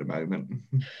watching at the moment?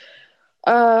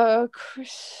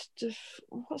 Christopher.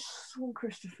 What's the one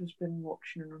Christopher's been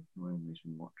watching? He's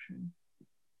been watching.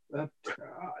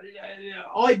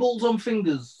 Eyeballs on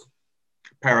Fingers.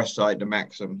 Parasite, the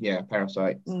Maxim. Yeah,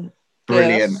 Parasite.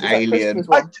 Brilliant. Alien.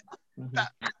 Do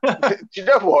you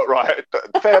know what, right?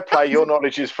 Fair play, your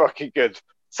knowledge is fucking good.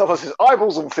 Someone says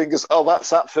Eyeballs on Fingers. Oh, that's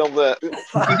that film there. He did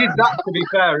that, to be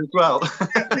fair, as well.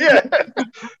 Yeah.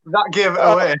 That gave it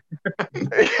away.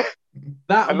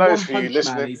 That and One for you Punch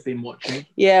listening. Man he's been watching.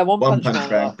 Yeah, One Punch Man.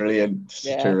 Man, brilliant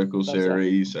satirical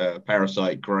series.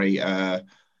 Parasite, great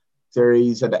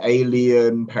series. And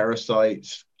Alien,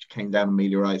 Parasites came down on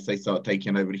meteorites. They start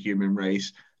taking over the human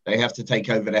race. They have to take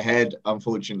over the head.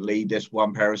 Unfortunately, this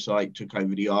one parasite took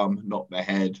over the arm, not the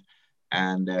head,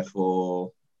 and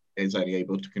therefore is only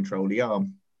able to control the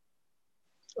arm.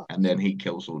 And then he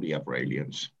kills all the other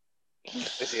aliens.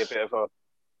 Is he a bit of a...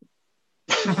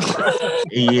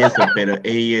 He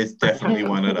is definitely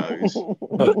one of those.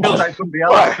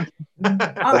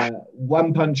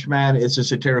 One Punch Man is a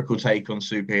satirical take on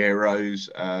superheroes.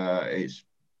 It's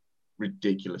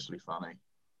ridiculously funny.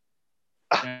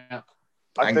 Yeah.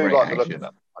 I do like the look of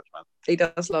that Punch Man. He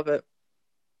does love it.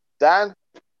 Dan?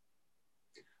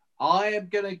 I am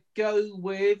going to go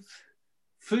with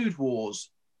Food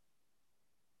Wars.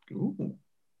 Ooh.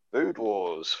 Food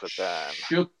Wars for Dan.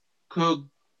 Shokugeki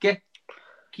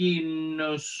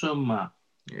no Soma.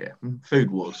 Yeah, Food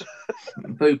Wars.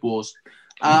 Food Wars.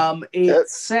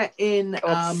 It's set in...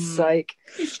 God's sake.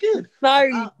 It's good.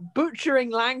 No,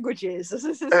 butchering languages.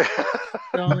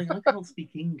 Darling, I can't speak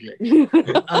English.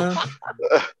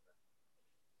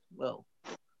 Well,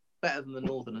 better than the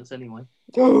Northerners anyway.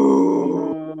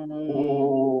 Oh.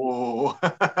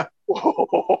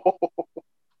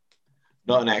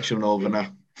 Not an actual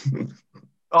Northerner.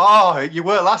 Oh, you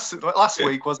were last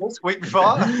week, wasn't it? Week before?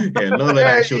 Yeah, not an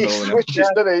actual Northerner. Switches,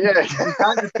 doesn't he? Yeah. You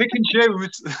can't just pick and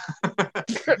choose.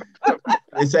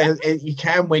 You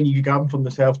can when you come from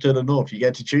the south to the north. You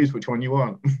get to choose which one you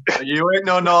want. You ain't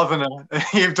no northerner.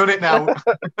 You've done it now.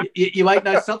 You ain't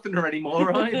no southerner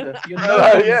anymore either. You're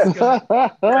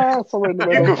Somewhere in the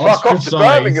You middle. can fuck off to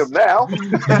Birmingham now.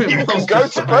 You can go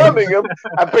to Birmingham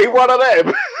and be one of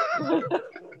them.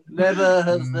 Never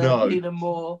has there been a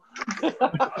more.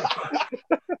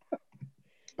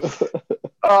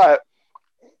 All right,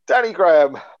 Danny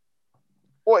Graham,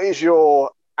 what is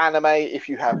your anime if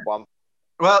you have one?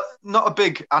 Well, not a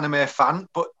big anime fan,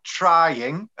 but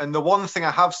trying. And the one thing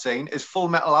I have seen is Full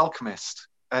Metal Alchemist,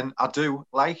 and I do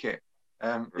like it.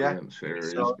 Brilliant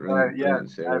series.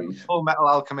 Full Metal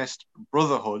Alchemist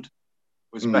Brotherhood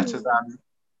was better than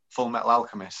Full Metal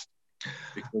Alchemist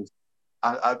because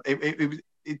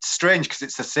it's strange because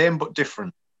it's the same but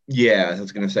different. Yeah, I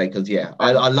was going to say, because,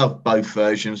 I love both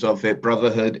versions of it.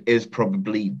 Brotherhood is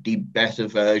probably the better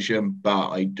version, but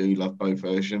I do love both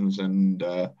versions. And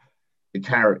the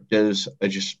characters are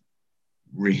just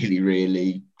really,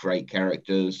 really great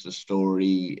characters. The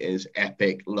story is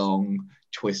epic, long,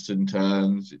 twists and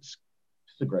turns. It's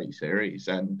a great series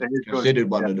and considered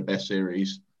one of the best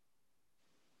series.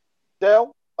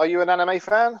 Dale, are you an anime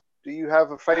fan? Do you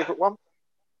have a favourite one?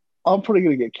 I'm probably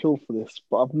going to get killed for this,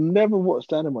 but I've never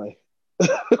watched anime.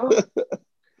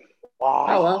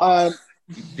 Wow.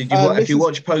 Have you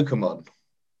watched Pokemon?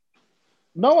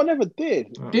 No, I never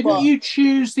did. Didn't you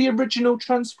choose the original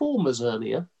Transformers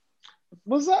earlier?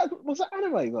 Was that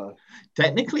anime though?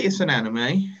 Technically, it's an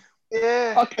anime.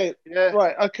 Yeah. Okay. Yeah.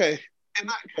 Right. Okay. In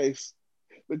that case,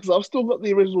 because I've still got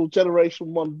the original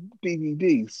Generation 1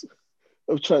 DVDs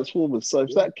of Transformers, so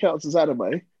if that counts as anime,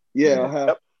 I have.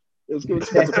 Yep.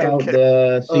 Check out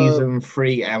the season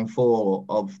 3 and 4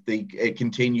 of it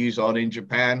continues on in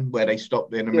Japan where they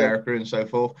stopped in America and so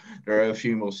forth. There are a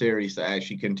few more series that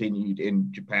actually continued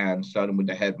in Japan, starting with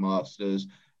the Headmasters,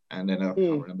 and then I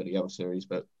can't remember the other series,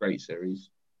 but great series.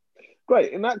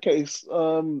 Great. In that case, I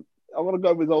want to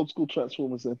go with old school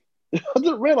Transformers then. I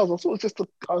didn't realize. I thought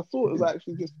it was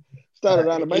actually just standard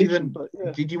animation.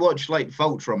 Did you watch like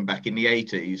Voltron back in the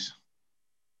 80s?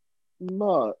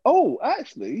 No. Oh,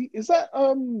 actually, is that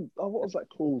what was that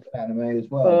called? Anime as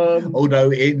well. Although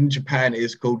in Japan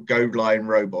it's called Go Line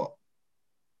Robot.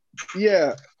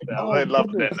 Yeah. They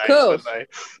loved their names, didn't they?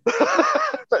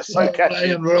 That's so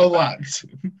catchy. Robots.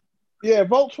 Yeah,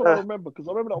 Voltron I remember because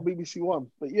I remember that on BBC One.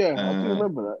 But I do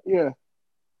remember that. Yeah.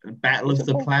 Battle of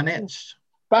the Planets.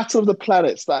 Battle of the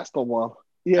Planets, that's the one.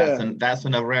 Yeah. That's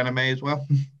another anime as well.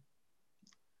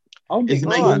 I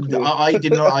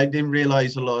didn't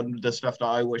realize a lot of the stuff that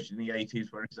I watched in the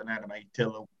 80s was an anime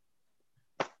till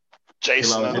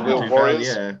Jason and the World Warriors.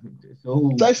 Yeah.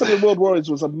 Jason and the World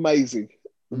Warriors was amazing.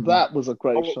 That was a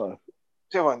great show.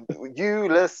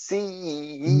 Ulysses.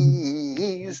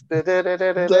 I've got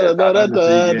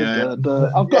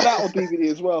that on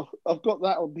DVD as well.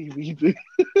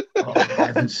 I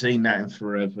haven't seen that in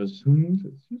forever.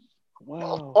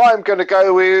 Wow. I'm going to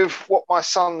go with what my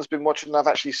son's been watching, and I've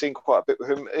actually seen quite a bit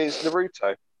with him, is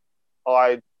Naruto.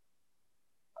 I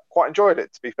quite enjoyed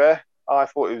it, to be fair. I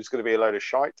thought it was going to be a load of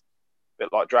shite, a bit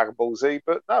like Dragon Ball Z,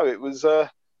 but no, it was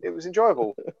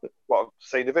enjoyable. What I've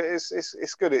seen of it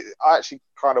it's good. I actually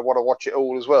kind of want to watch it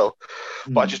all as well,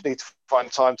 but I just need to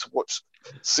find time to watch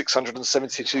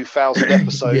 672,000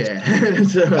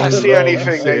 episodes. That's the only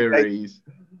thing series.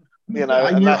 I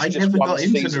never got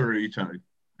into Naruto.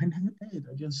 I never did.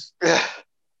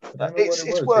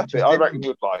 It's worth it. I reckon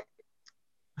you'd like.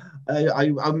 I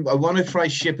want to try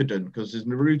Shippuden because there's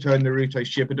Naruto and Naruto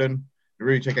Shippuden.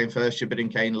 Naruto came first,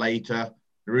 Shippuden came later.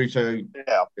 Naruto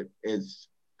is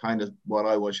kind of what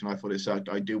I watch, and I thought it sucked.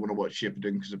 I do want to watch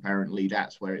Shippuden because apparently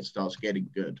that's where it starts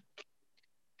getting good.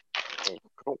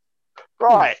 Cool.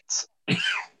 Right.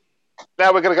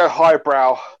 Now we're going to go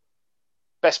highbrow.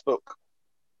 Best book.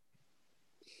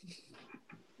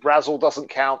 Razzle doesn't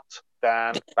count.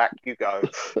 Dan, back you go.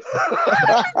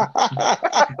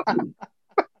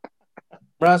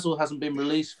 Razzle hasn't been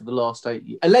released for the last 8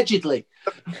 years. Allegedly.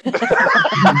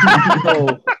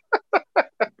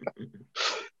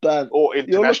 Dan, or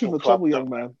you're looking for trouble, young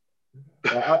man.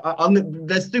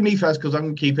 Let's do me first because I'm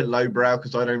going to keep it lowbrow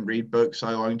because I don't read books. So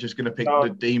I'm just going to pick the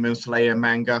Demon Slayer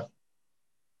manga.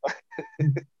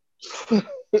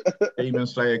 Demon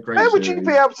Slayer, great Where would series. you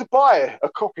be able to buy a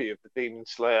copy of the Demon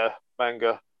Slayer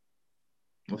manga?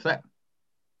 What's that?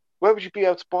 Where would you be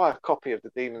able to buy a copy of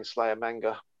the Demon Slayer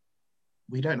manga?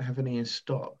 We don't have any in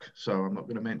stock, so I'm not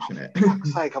going to mention it. For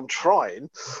fuck's sake, I'm trying.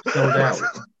 Sold out.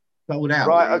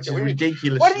 Right, okay. It's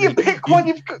ridiculous. Why don't you pick one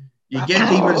you've got? You get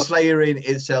Demon Slayer in,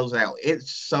 it sells out. It's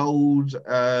sold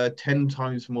 10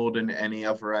 times more than any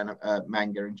other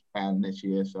manga in Japan this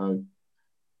year. So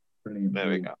Brilliant. There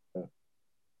we go.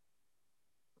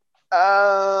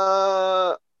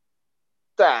 Yeah.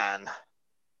 Dan,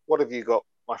 what have you got,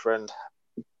 my friend?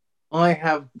 I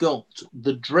have got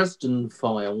the Dresden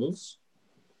Files,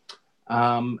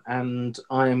 and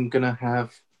I am going to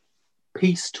have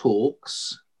Peace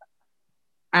Talks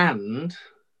and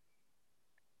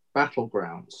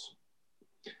Battlegrounds.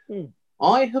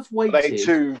 I have waited. They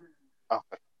two.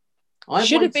 Okay.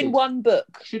 Should have been one book.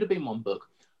 Should have been one book.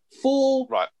 4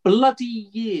 bloody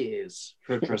years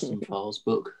for a Dresden Files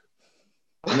book,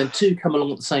 and then 2 come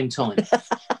along at the same time.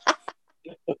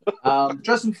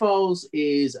 Dresden Files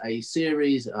is a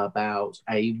series about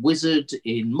a wizard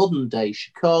in modern day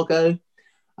Chicago.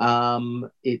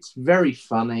 It's very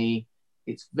funny.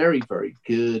 It's very, very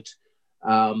good.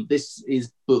 This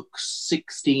is books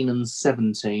 16 and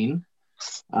 17.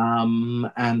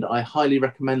 And I highly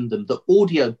recommend them. The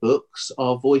audio books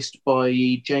are voiced by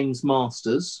James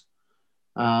Masters,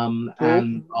 and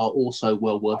are also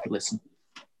well worth a listen.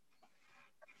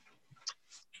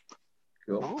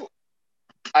 Cool.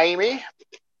 Amy?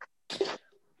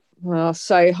 Well, I'll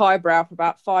say highbrow for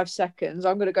about 5 seconds.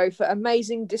 I'm going to go for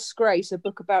Amazing Disgrace, a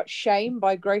book about shame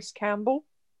by Grace Campbell.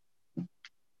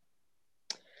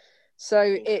 So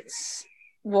it's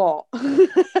what?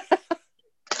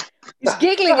 He's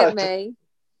giggling at me.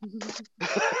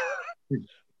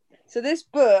 So this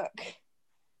book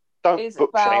is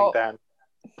book about... shame,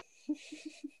 Dan.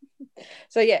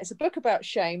 So yeah, it's a book about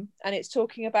shame, and it's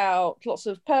talking about lots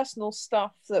of personal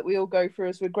stuff that we all go through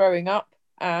as we're growing up,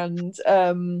 and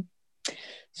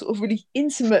sort of really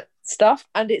intimate stuff.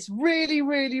 And it's really,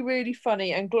 really, really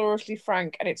funny and gloriously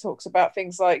frank. And it talks about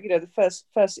things like, you know, the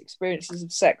first experiences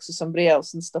of sex with somebody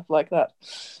else and stuff like that.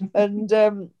 And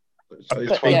so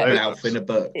it's out in a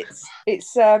book.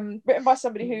 It's written by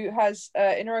somebody who has,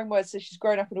 in her own words, says she's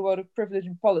grown up in a world of privilege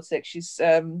and politics. She's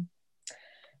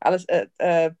Alice.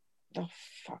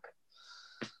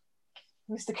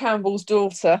 Mr. Campbell's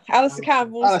daughter, Alistair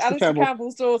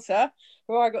Campbell's daughter,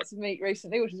 who I got to meet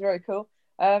recently, which is very cool.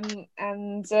 Yeah,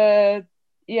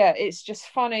 it's just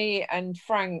funny and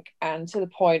frank and to the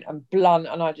point and blunt,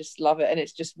 and I just love it. And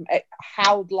it's just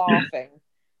howled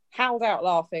out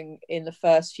laughing in the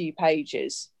first few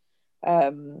pages.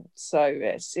 So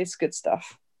it's good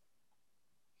stuff.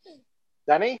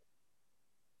 Danny?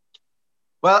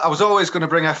 Well, I was always going to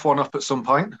bring F1 up at some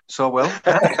point, so I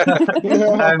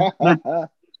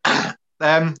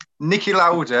will. Nicky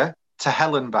Lauda to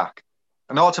Hell and Back,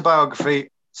 an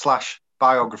autobiography /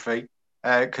 biography,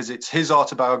 because it's his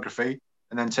autobiography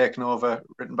and then taken over,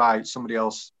 written by somebody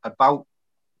else about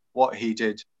what he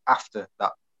did after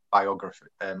that biography,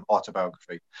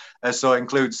 autobiography. So it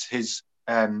includes his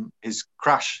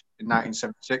crash in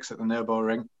 1976 at the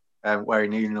Nürburgring, where he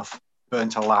nearly enough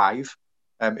burnt alive.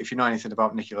 If you know anything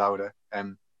about Nicky Lauda,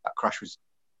 that crash was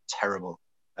terrible.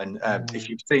 And if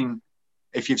you've seen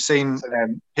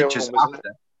pictures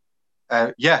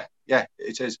after, yeah,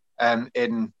 it is.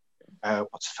 In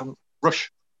what's the film?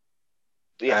 Rush.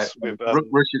 Yes,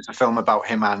 Rush is a film about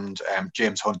him and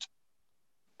James Hunt,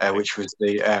 which was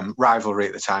the rivalry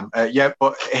at the time.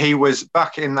 But he was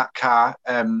back in that car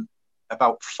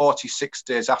about 46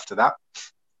 days after that,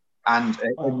 and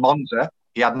in Monza,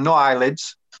 he had no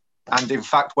eyelids. And in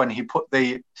fact, when he put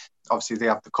obviously they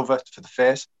have the cover for the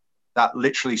face, that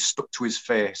literally stuck to his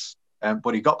face.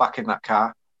 But he got back in that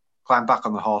car, climbed back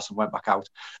on the horse and went back out.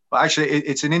 But actually,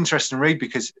 it's an interesting read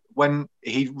because when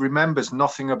he remembers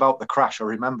nothing about the crash or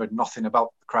remembered nothing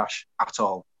about the crash at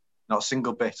all, not a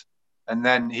single bit. And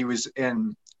then he was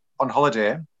on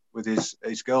holiday with his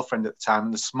girlfriend at the time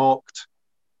and they smoked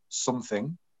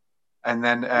something. And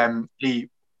then he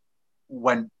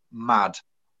went mad.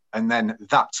 And then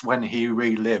that's when he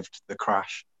relived the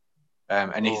crash,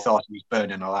 and he thought he was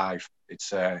burning alive. It's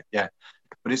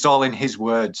but it's all in his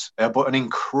words. But an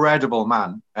incredible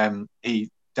man. He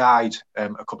died a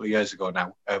couple of years ago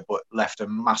now, but left a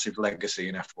massive legacy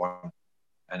in F1.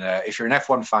 And if you're an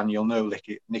F1 fan, you'll know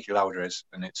Nicky Lauda is,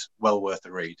 and it's well worth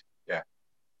a read. Yeah.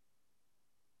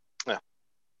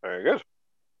 Very good.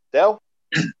 Del?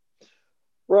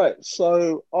 Right.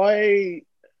 So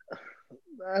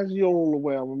as you're all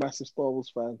aware, I'm a massive Star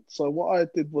Wars fan. So what I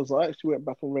did was I actually went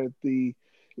back and read the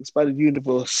Expanded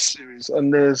Universe series,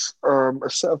 and there's a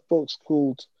set of books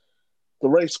called the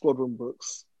Race Squadron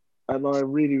books, and I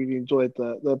really, really enjoyed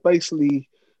that. They're basically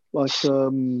like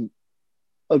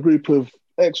a group of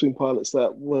X-Wing pilots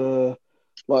that were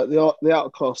like the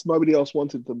outcasts. Nobody else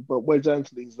wanted them, but Wedge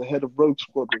Antilles, the head of Rogue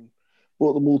Squadron,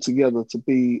 brought them all together to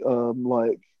be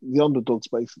like the underdogs,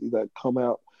 basically, that come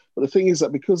out. But the thing is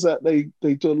that because they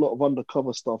do a lot of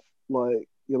undercover stuff, like,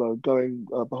 going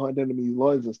behind enemy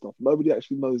lines and stuff. Nobody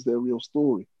actually knows their real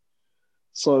story.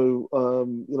 So,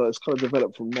 it's kind of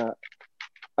developed from that.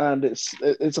 And it's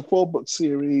a 4-book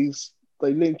series.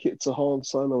 They link it to Han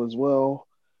Solo as well.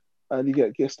 And you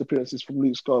get guest appearances from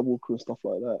Luke Skywalker and stuff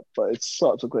like that. But it's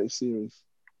such a great series.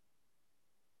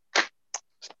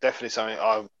 It's definitely something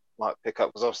I might pick up,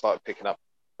 because I've started picking up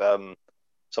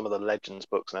some of the Legends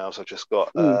books now. So I've just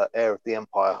got Heir of the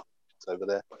Empire over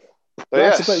there.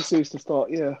 That's a great series to start,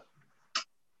 yeah.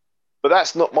 But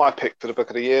that's not my pick for the book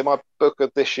of the year. My book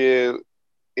of this year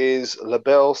is La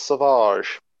Belle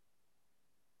Sauvage.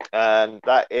 And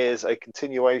that is a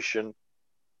continuation,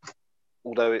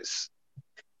 although it's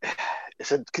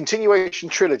a continuation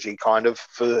trilogy kind of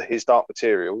for his Dark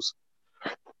Materials,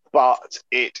 but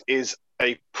it is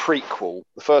a prequel.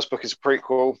 The first book is a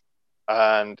prequel,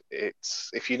 and it's,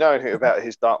 if you know anything about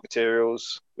his Dark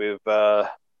Materials with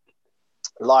Lyra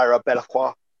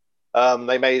Belacqua,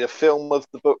 they made a film of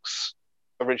the books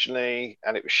originally,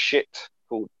 and it was shit,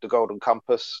 called The Golden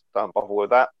Compass. Don't bother with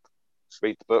that.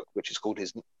 Read the book, which is called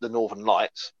The Northern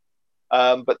Lights.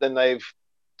 But then they've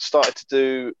started to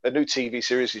do a new TV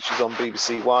series, which is on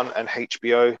BBC One and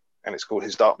HBO, and it's called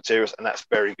His Dark Materials, and that's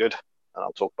very good. And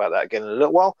I'll talk about that again in a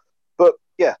little while. But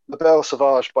yeah, La Belle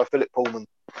Sauvage by Philip Pullman.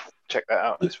 Check that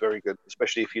out. It's very good,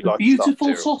 especially if you like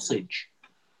beautiful sausage.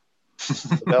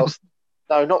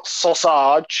 No, not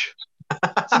sausage.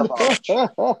 Savage.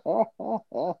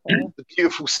 The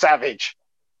beautiful savage.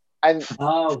 And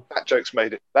that joke's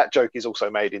made it. That joke is also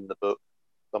made in the book.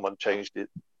 Someone changed it,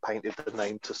 painted the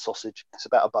name to sausage. It's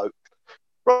about a boat.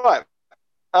 Right.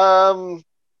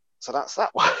 So that's that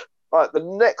one. Right. The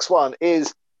next one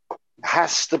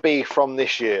has to be from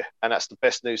this year, and that's the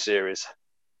best new series.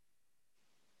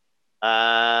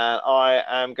 And I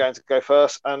am going to go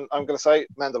first, and I'm going to say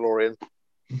Mandalorian.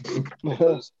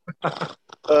 Because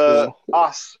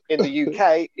us in the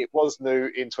UK, it was new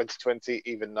in 2020,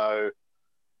 even though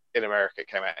in America it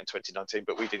came out in 2019,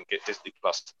 but we didn't get Disney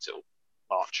Plus until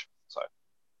March. So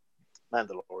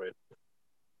Mandalorian.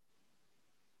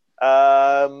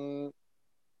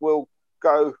 We'll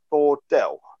go for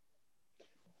Dell.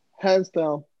 Hands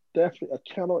down, definitely. I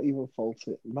cannot even fault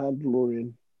it.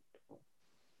 Mandalorian.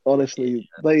 Honestly,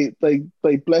 they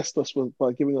blessed us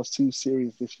by giving us 2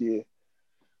 series this year.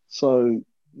 So,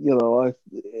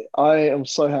 I am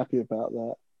so happy about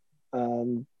that.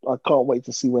 And I can't wait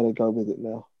to see where they go with it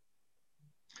now.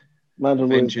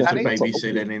 Adventures of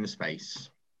babysitting in space.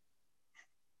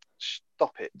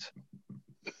 Stop it.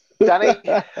 Danny?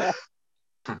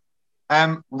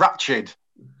 Ratched,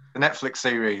 the Netflix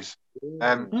series.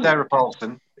 Sarah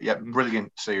Paulson. Yeah,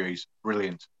 brilliant series.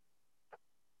 Brilliant.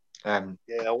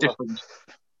 Different.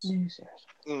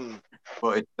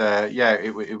 But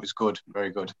it was good. Very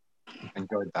good.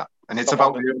 Enjoyed that. And it's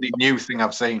about the only new thing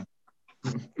I've seen.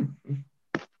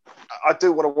 I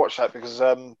do want to watch that because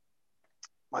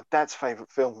my dad's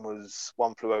favourite film was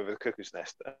One Flew Over the Cuckoo's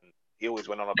Nest, and he always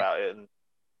went on about it, and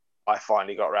I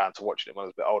finally got around to watching it when I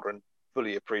was a bit older and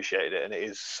fully appreciated it, and it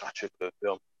is such a good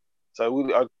film. So I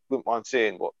wouldn't mind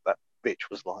seeing what that bitch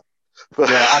was like.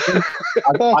 Yeah,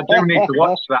 I do need to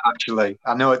watch that, actually.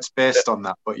 I know it's based on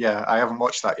that, but yeah, I haven't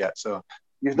watched that yet. So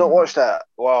you've not watched that?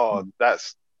 Wow,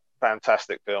 that's a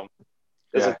fantastic film.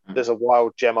 There's a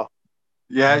wild Gemma.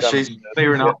 Yeah, she's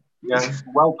clearing up. Yeah,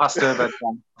 well past her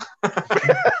bedtime.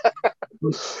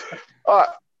 All right,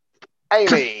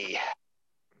 Amy.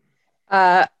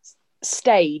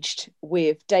 Staged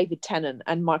with David Tennant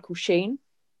and Michael Sheen.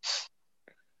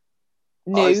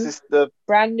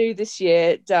 Brand new this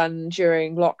year, done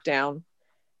during lockdown.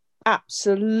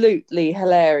 Absolutely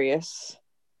hilarious.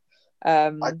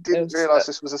 I didn't realise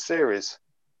this was a series.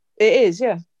 It is,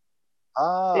 yeah.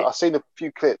 I've seen a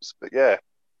few clips, but yeah.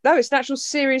 No, it's an actual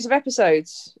series of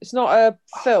episodes. It's not a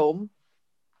film.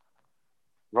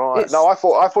 Right. No, I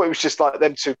thought it was just like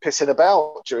them 2 pissing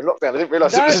about during lockdown. I didn't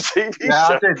realise it was a TV show.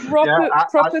 I did. Proper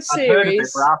I'd series. heard of it,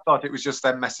 but I thought it was just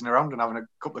them messing around and having a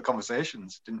couple of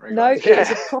conversations. Didn't realise. No,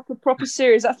 it's a proper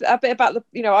series. A bit about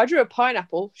I drew a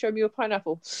pineapple. Show me your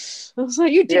pineapple. I was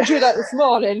like, you did draw that this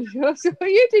morning. I was like,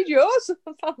 you did yours. I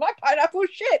was like, my pineapple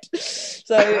shit.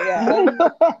 So yeah.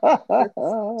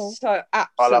 So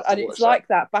absolutely, and it's like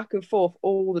that back and forth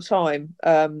all the time.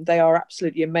 They are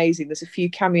absolutely amazing. There's a few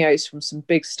cameos from some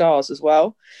big stars as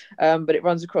well, but it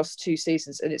runs across 2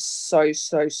 seasons, and it's so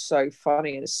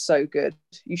funny, and it's so good.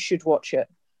 You should watch it.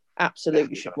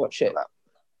 Absolutely should watch it.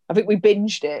 I think we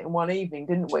binged it in one evening,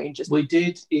 didn't we? We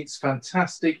did. It's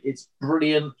fantastic. It's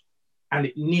brilliant, and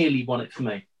it nearly won it for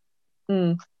me.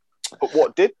 But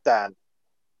what did Dan?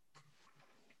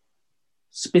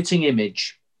 Spitting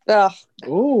Image.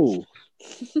 Oh,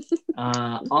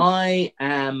 I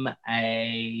am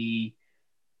a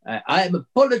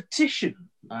politician.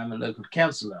 I'm a local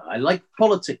councillor. I like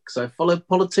politics. I follow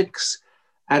politics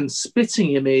and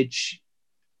Spitting Image.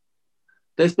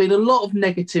 There's been a lot of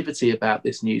negativity about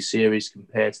this new series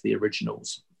compared to the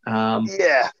originals.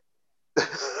 Yeah.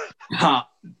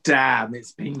 Damn,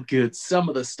 it's been good. Some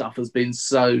of the stuff has been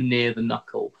so near the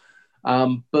knuckle.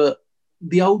 But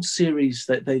the old series,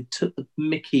 that they took the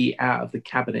Mickey out of the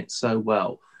cabinet so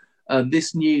well.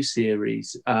 This new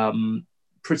series,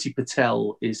 Priti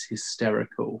Patel is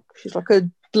hysterical. She's like a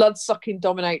blood-sucking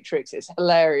dominatrix. It's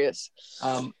hilarious.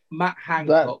 Matt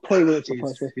Hancock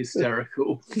is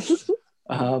hysterical.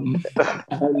 And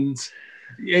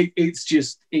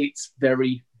it's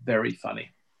very, very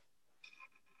funny.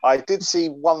 I did see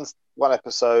one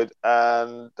episode,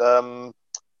 and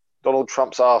Donald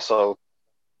Trump's arsehole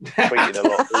tweeting a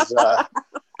lot.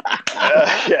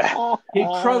 Yeah. He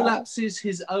prolapses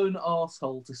his own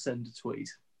arsehole to send a tweet.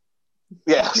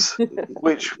 Yes,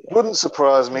 which wouldn't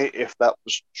surprise me if that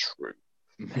was true.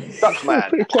 Duckman.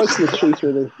 Pretty close to the truth,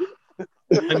 really.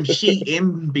 I'm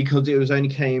cheating because it only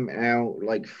came out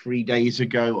like 3 days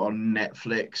ago on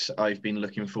Netflix. I've been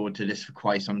looking forward to this for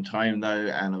quite some time though,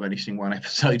 and I've only seen one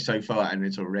episode so far, and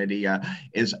it's already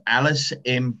is Alice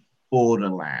in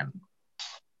Borderland.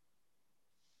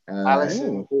 Alice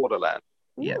in Borderland.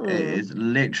 Yeah, it is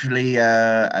literally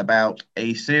about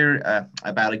a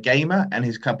gamer and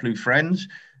his couple of friends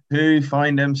who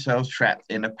find themselves trapped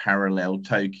in a parallel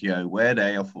Tokyo where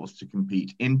they are forced to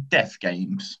compete in death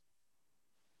games.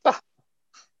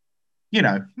 You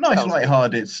know, nice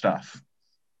light-hearted stuff.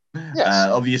 Yes.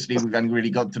 Obviously, we've only really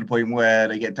got to the point where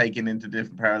they get taken into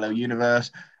different parallel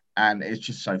universe, and it's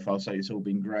just so far, so it's all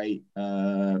been great.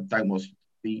 Don't watch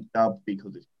the dub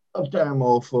because it's damn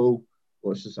awful.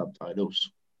 Watch the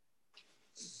subtitles.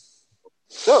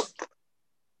 So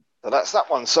that's that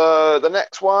one. So the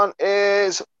next one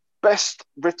is Best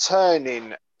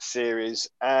Returning Series,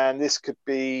 and this could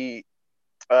be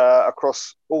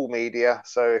across all media.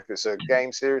 So if it's a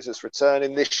game series that's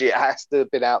returning this year, it has to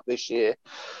have been out this year.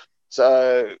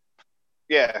 So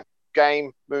yeah,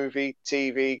 game, movie,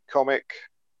 TV, comic,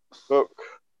 book,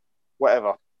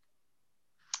 whatever,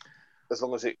 as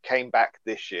long as it came back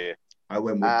this year. I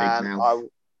went with Big Mouth.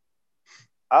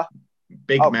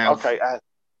 Big Mouth. Okay.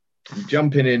 I'm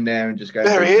jumping in there and just going.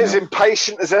 There he is,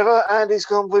 impatient as ever, and he's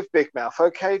gone with Big Mouth.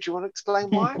 Okay, do you want to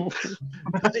explain why?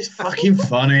 Because it's fucking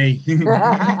funny. We've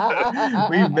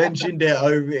mentioned it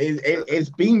over.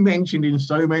 It's been mentioned in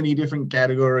so many different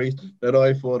categories that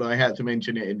I thought I had to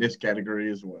mention it in this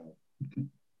category as well.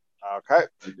 Okay.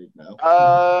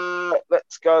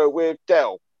 Let's go with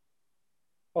Dell.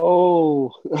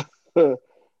 Oh, right.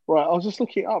 I was just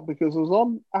looking it up because it was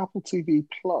on Apple TV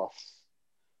Plus.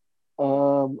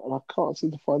 And I can't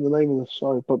seem to find the name of the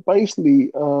show, but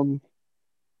basically,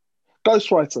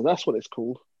 Ghostwriter, that's what it's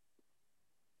called.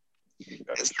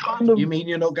 It's kind of, you mean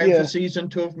you're not going for season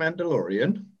 2 of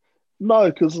Mandalorian?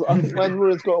 No, because I think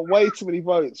Mandalorian's got way too many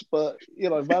votes, but you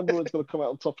know, Mandalorian's going to come out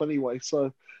on top anyway.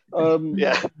 So,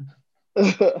 yeah.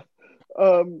 The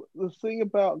thing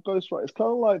about Ghostwriter, it's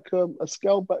kind of like a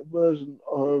scaled back version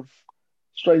of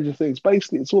Stranger Things.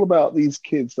 Basically, it's all about these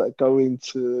kids that go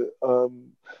into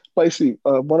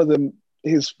one of them,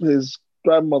 his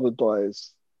grandmother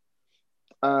dies,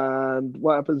 and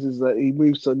what happens is that he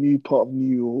moves to a new part of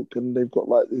New York, and they've got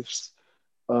like this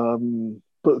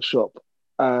bookshop,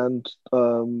 and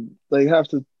they have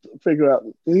to figure out,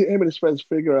 him and his friends have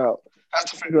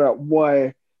to figure out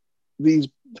why these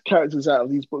characters out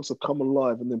of these books have come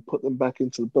alive, and then put them back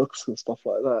into the books and stuff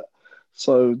like that.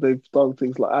 So they've done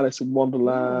things like Alice in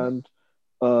Wonderland.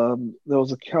 There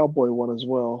was a cowboy one as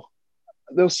well.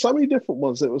 There were so many different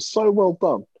ones. It was so well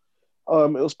done.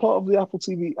 It was part of the Apple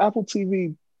TV. Apple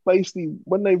TV, basically,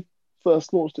 when they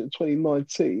first launched it in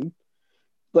 2019,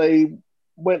 they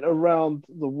went around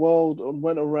the world and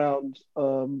went around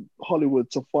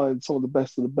Hollywood to find some of the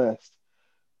best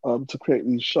to create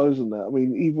these shows and that. I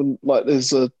mean, even like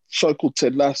there's a show called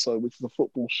Ted Lasso, which is a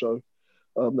football show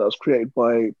that was created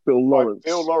by Bill Lawrence.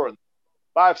 Bill Lawrence.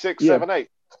 5, 6, 7, 8.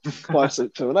 5,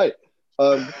 6, 7, 8.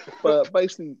 But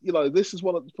basically, you know, this is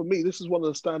one of the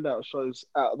standout shows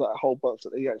out of that whole bunch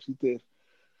that he actually did.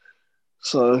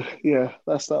 So yeah,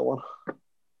 that's that one.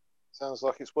 Sounds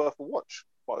like it's worth a watch.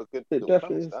 Quite a good. It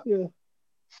definitely is. Yeah.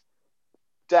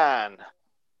 Dan.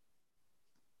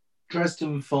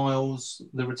 Dresden Files,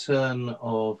 the return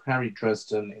of Harry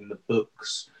Dresden in the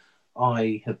books.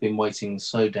 I have been waiting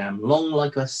so damn long.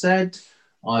 Like I said,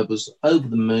 I was over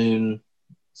the moon,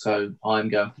 so I'm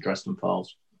going for Dresden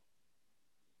Files.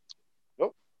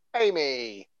 Oh,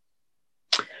 Amy.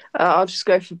 I'll just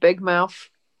go for Big Mouth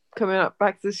coming up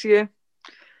back this year.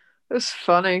 It was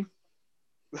funny.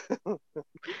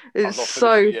 It's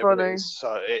so funny.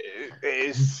 It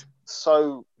is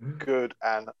so good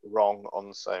and wrong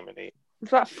on so many.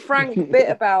 That Frank bit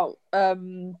about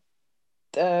when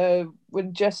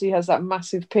Jessie has that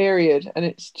massive period, and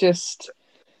it's just,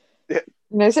 it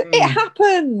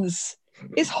happens.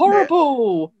 It's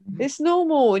horrible. It's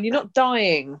normal, and you're not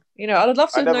dying. I'd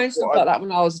love to have known stuff like that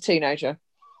when I was a teenager.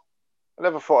 I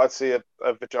never thought I'd see a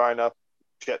vagina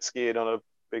jet skiing on a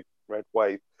big red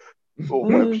wave.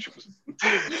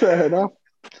 Fair enough.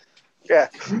 Yeah.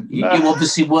 You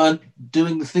obviously weren't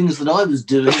doing the things that I was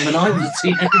doing when I was a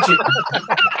teenager.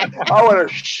 I want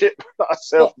to shit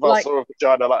myself if I saw a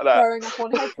vagina like that.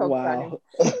 Throwing up on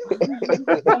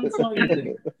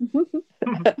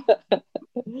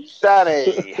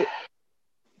Danny.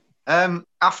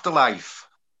 Afterlife,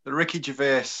 the Ricky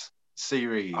Gervais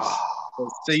series.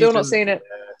 Still not seen it.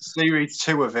 Series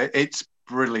 2 of it. It's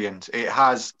brilliant.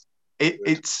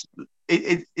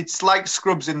 It's like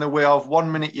Scrubs in the way of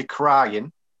 1 minute you're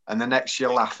crying and the next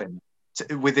you're laughing.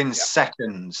 Within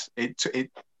seconds, it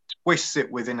twists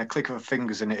it within a click of a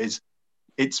fingers, and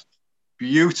it's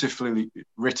beautifully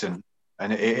written,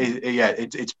 and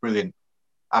it's brilliant,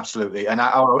 absolutely. And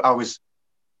I was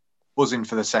buzzing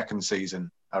for the second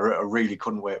season. I really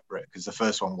couldn't wait for it because the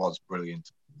first one was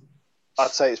brilliant.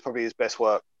 I'd say it's probably his best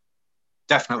work.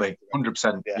 Definitely,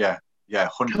 100%. Yeah,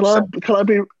 100%. Can I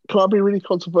be really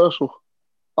controversial?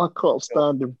 I can't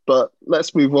stand him, but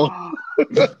let's move on.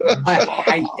 I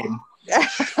hate him.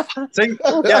 See,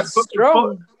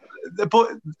 but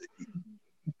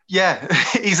yeah,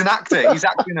 he's an actor. He's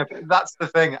acting. That's the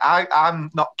thing. I'm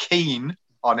not keen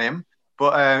on him,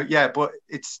 but but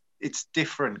it's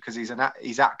different because he's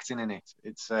acting in it.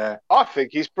 It's. I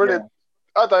think he's brilliant. Yeah.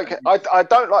 I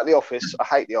don't like The Office. I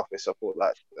hate The Office. I thought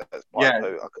that's my poo.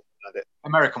 I couldn't stand it.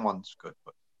 American one's good,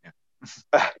 but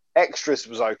yeah. Extras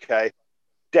was okay.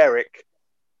 Derek,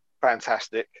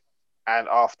 fantastic, and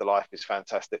Afterlife is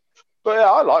fantastic. But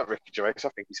yeah, I like Ricky Gervais. I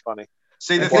think he's funny.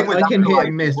 See, the thing I can hit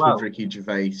and miss with Ricky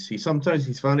Gervais. Sometimes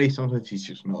he's funny, sometimes he's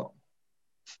just not.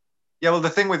 Yeah, well, the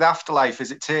thing with Afterlife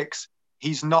is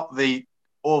he's not the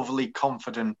overly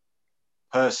confident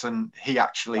person he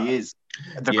actually is.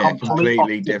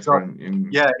 Completely different.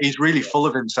 He's really full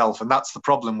of himself, and that's the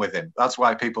problem with him. That's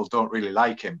why people don't really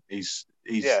like him. He's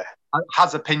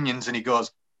has opinions, and he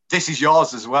goes, "This is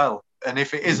yours as well." And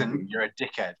if it isn't, you're a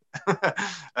dickhead.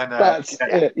 And that's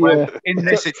it. Yeah. In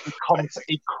this,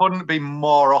 he couldn't be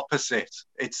more opposite.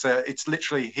 It's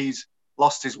literally he's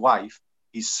lost his wife,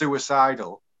 he's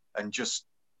suicidal, and just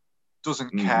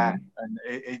doesn't care, and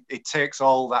it takes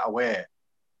all that away.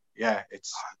 Yeah,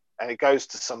 and it goes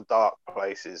to some dark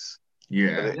places.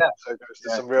 Yeah, but it also goes to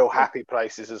some real happy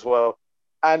places as well.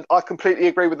 And I completely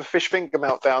agree with the fish finger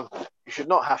meltdown. You should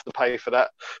not have to pay for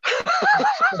that.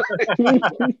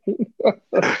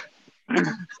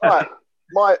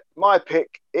 Right. My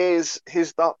pick is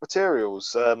his Dark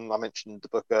Materials. I mentioned the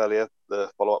book earlier,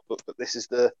 the follow-up book, but it's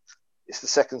the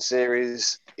second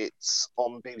series. It's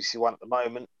on BBC One at the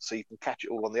moment, so you can catch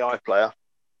it all on the iPlayer.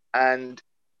 And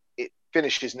it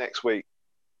finishes next week,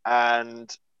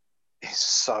 and it's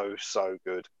so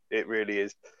good. It really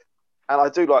is. And I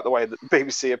do like the way that the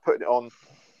BBC are putting it on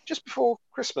just before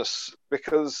Christmas,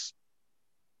 because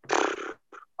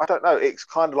I don't know, it's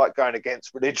kind of like going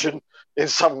against religion in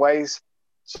some ways.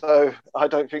 So I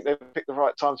don't think they picked the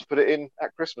right time to put it in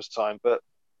at Christmas time, but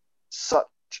such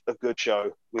a good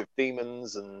show with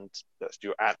demons, and that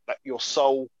your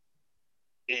soul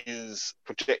is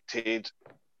projected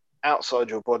outside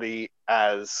your body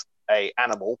as a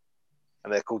animal,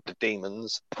 and they're called the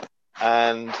demons.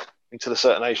 And until a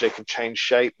certain age, they can change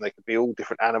shape, and they can be all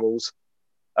different animals.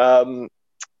 So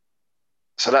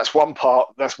that's one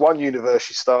part. That's one universe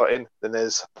you start in. Then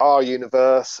there's our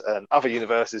universe and other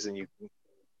universes, and you can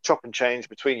chop and change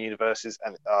between universes.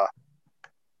 And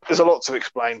there's a lot to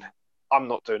explain. I'm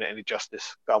not doing it any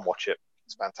justice. Go and watch it.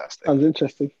 It's fantastic. Sounds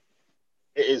interesting.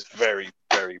 It is very,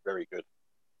 very, very good.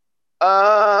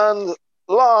 And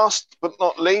last but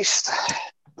not least,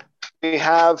 we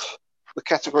have the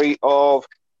category of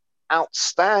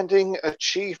Outstanding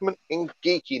Achievement in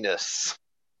Geekiness.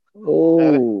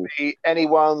 Oh,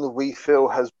 anyone we feel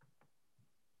has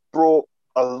brought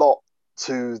a lot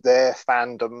to their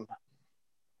fandom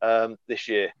this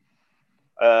year.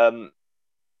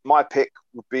 My pick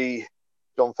would be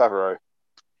Jon Favreau.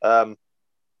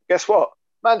 Guess what?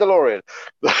 Mandalorian.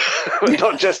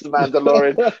 Not just the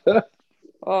Mandalorian.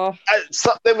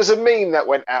 So there was a meme that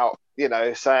went out,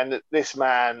 saying that this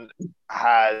man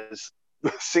has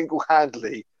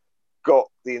single-handedly got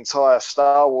the entire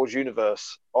Star Wars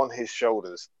universe on his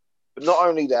shoulders. But not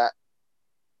only that,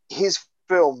 his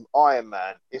film Iron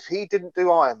Man, if he didn't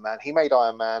do Iron Man, he made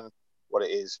Iron Man what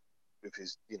it is with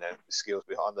his, his skills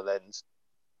behind the lens.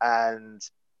 And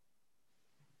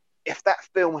if that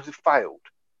film had failed,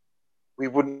 we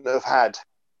wouldn't have had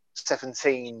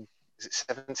 17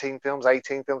 films,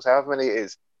 18 films, however many it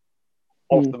is,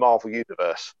 of the Marvel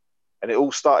Universe. And it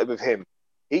all started with him.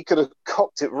 He could have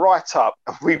cocked it right up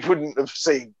and we wouldn't have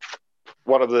seen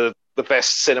one of the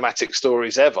best cinematic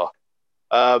stories ever.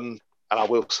 And I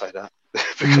will say that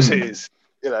because it is,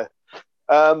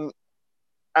 and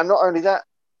not only that,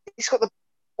 he's got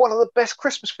one of the best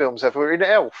Christmas films ever in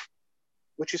Elf,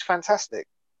 which is fantastic.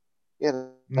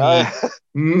 The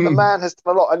man has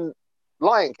done a lot. And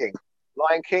Lion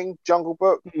King, Jungle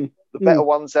Book, the better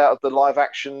ones out of the live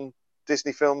action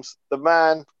Disney films. The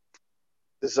man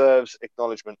deserves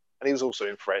acknowledgement. And he was also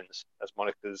in Friends as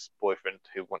Monica's boyfriend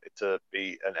who wanted to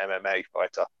be an MMA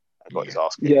fighter and got his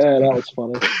ass kicked. Yeah, that was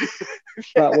funny.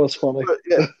 That was funny. But,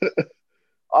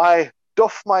 I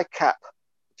doff my cap to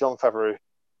Jon Favreau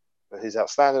for his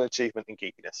outstanding achievement in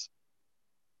geekiness.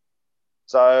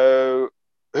 So,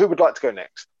 who would like to go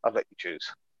next? I'd let you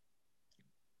choose.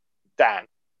 Dan.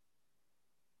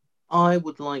 I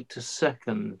would like to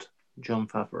second Jon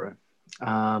Favreau.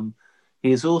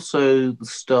 He is also the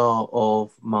star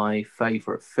of my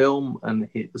favourite film, and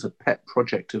it was a pet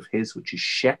project of his, which is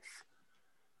Chef.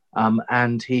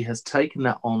 And he has taken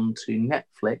that on to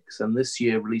Netflix, and this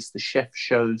year released the Chef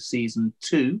Show Season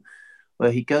 2,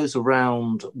 where he goes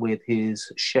around with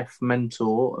his chef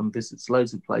mentor and visits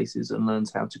loads of places and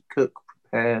learns how to cook,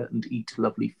 prepare, and eat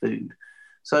lovely food.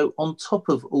 So on top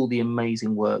of all the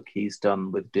amazing work he's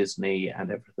done with Disney and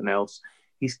everything else,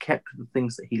 he's kept the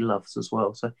things that he loves as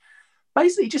well. So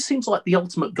basically, it just seems like the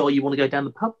ultimate guy you want to go down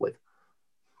the pub with.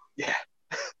 Yeah,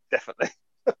 definitely.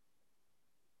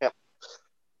 Yep.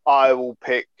 I will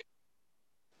pick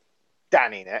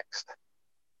Danny next.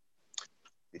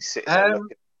 He's sitting there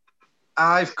looking.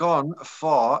 I've gone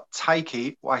for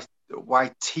Taiki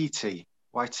Waititi.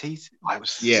 I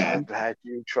was so glad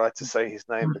you tried to say his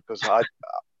name because Taiki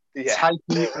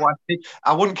Waititi.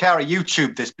 I wouldn't care. I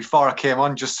YouTubed this before I came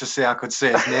on just to see I could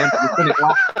say his name.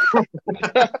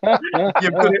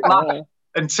 You've done it last.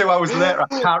 And 2 hours later,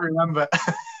 I can't remember.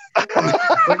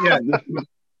 But yeah,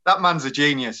 that man's a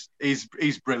genius. He's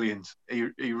brilliant.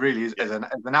 He really is. As an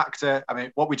actor, I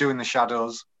mean, What We Do in the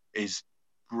Shadows is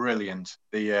brilliant.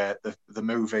 The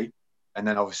movie, and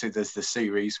then obviously there's the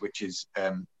series, which is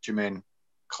Jermaine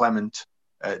Clement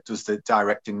does the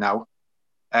directing now.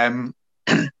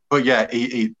 But yeah,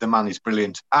 the man is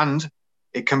brilliant, and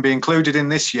it can be included in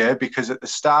this year because at the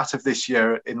start of this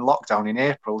year in lockdown in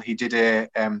April, he did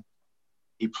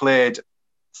he played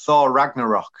Thor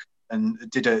Ragnarok and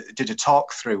did a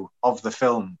talk through of the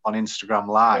film on Instagram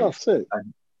Live,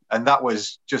 and that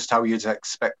was just how you'd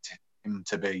expect him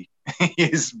to be. He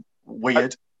is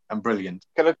weird and brilliant.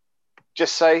 Can I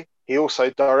just say he also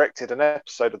directed an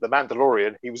episode of The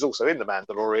Mandalorian. He was also in The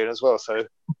Mandalorian as well. So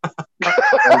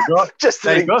just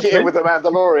to link it in with The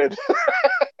Mandalorian.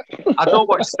 I don't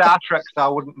watch Star Trek, so I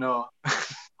wouldn't know.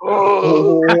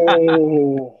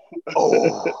 Oh.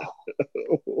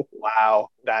 Wow,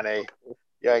 Danny.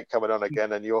 You ain't coming on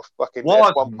again, and you're fucking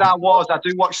Star Wars. I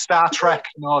do watch Star Trek.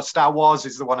 No, Star Wars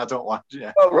is the one I don't watch.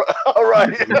 Yeah. All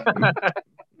right.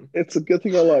 It's a good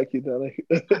thing I like you, Danny.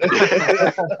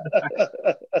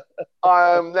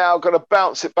 I'm now going to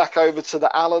bounce it back over to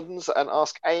the Allens and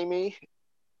ask Amy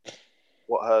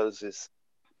what hers is.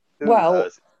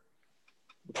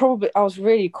 Probably I was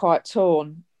really quite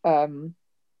torn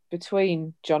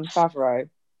between Jon Favreau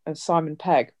and Simon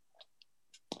Pegg.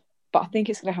 But I think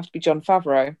it's going to have to be Jon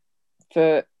Favreau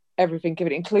for everything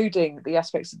given, including the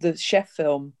aspects of the Chef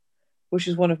film, which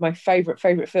is one of my favourite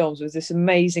films with this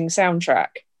amazing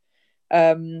soundtrack.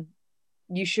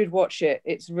 You should watch it.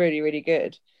 It's really, really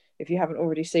good if you haven't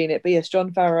already seen it. But yes,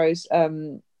 Jon Favreau's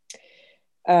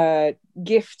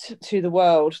gift to the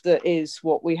world that is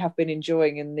what we have been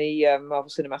enjoying in the Marvel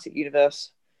Cinematic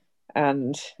Universe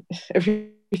and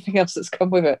everything else that's come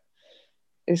with it.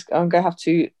 I'm going to have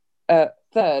to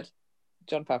third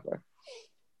Jon Favreau.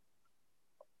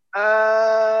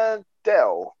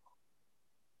 Del.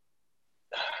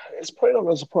 It's probably not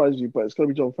going to surprise you, but it's going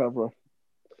to be Jon Favreau.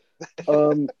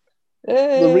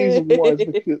 The reason why is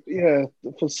because,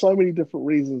 for so many different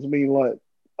reasons. I mean, like,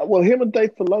 well, him and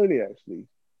Dave Filoni actually.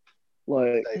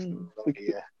 Like,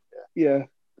 yeah.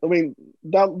 I mean,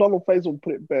 Donald Faison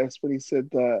put it best when he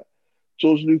said that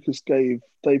George Lucas gave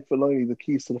Dave Filoni the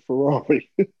keys to the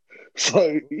Ferrari.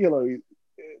 So,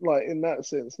 like in that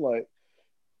sense, like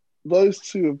those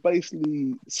two have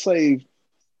basically saved.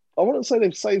 I wouldn't say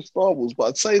they've saved Star Wars, but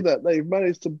I'd say that they've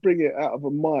managed to bring it out of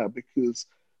a mire because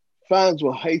fans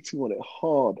were hating on it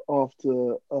hard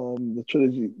after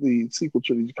the sequel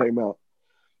trilogy came out.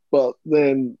 But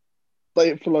then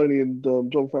Dave Filoni and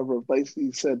Jon Favreau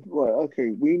basically said, right, okay,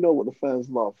 we know what the fans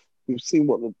love. We've seen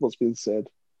what's been said.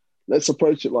 Let's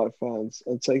approach it like fans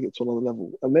and take it to another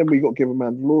level. And then we got given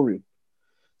Mandalorian.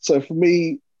 So for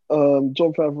me, Jon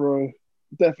Favreau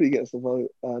definitely gets the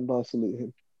vote, and I salute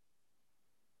him.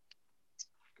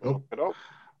 Oh.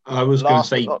 I was going to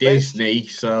say Disney,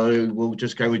 least. So we'll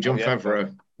just go with Jon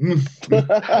Favreau.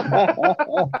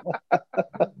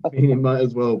 It might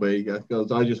as well be,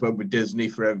 because I just went with Disney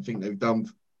for everything they've done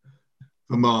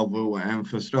for Marvel and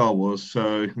for Star Wars.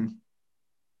 So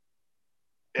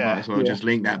might as well just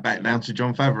link that back down to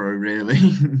Jon Favreau, really.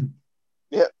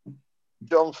 Yep.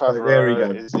 Jon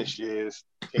Favreau is this year's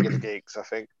King of the Geeks, I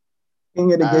think.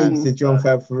 King of the Geeks is Jon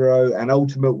Favreau, and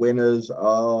ultimate winners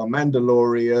are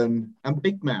Mandalorian and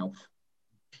Big Mouth.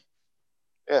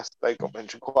 Yes, they got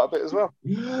mentioned quite a bit as well.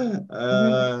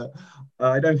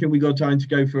 I don't think we got time to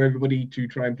go for everybody to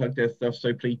try and plug their stuff,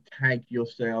 so please tag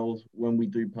yourselves when we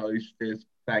do post this.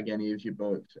 Tag any of your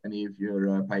books, any of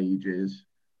your pages,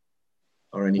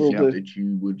 or anything that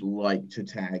you would like to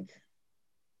tag.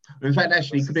 In fact,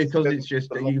 actually, because it's just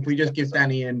if we just give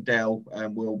Danny and Del,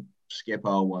 we'll skip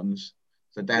our ones.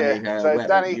 So Danny,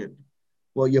 Danny,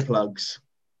 what are your plugs?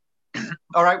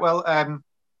 All right, well,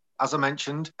 as I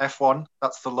mentioned, F1,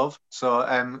 that's the love. So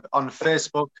on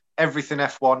Facebook, everything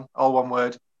F1, all one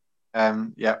word.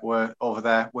 We're over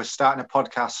there. We're starting a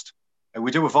podcast.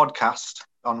 We do a vodcast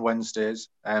on Wednesdays,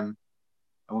 and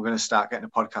we're going to start getting a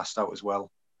podcast out as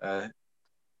well. If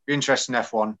you're interested in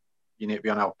F1, you need to be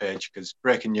on our page because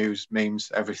breaking news,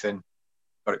 memes, everything,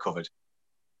 got it covered.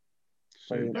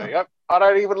 There you go. I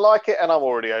don't even like it, and I'm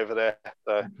already over there.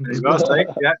 So.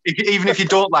 Yeah. Even if you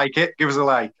don't like it, give us a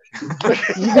like.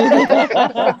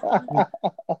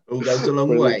 All goes a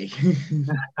long way.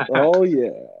 Oh yeah.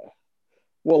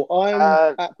 Well,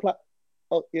 I'm at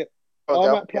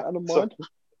Platinum Mind,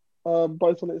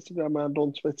 both on Instagram and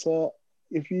on Twitter.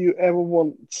 If you ever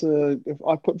want to, if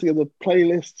I put together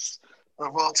playlists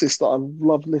of artists that I've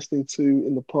loved listening to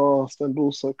in the past and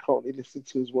also currently listening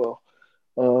to as well.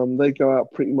 They go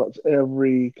out pretty much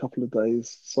every couple of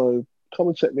days. So come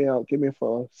and check me out. Give me a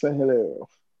follow. Say hello.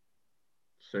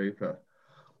 Super.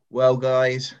 Well,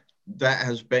 guys, that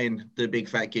has been the Big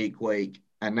Fat Geek Week,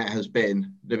 and that has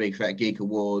been the Big Fat Geek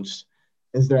Awards.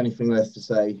 Is there anything left to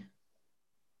say?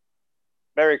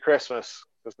 Merry Christmas,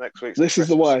 because next week's this is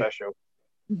the way. Special.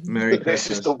 Merry Christmas.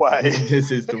 This is the way.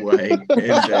 This is the way.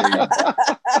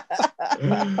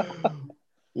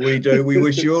 Indeed. We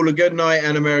wish you all a good night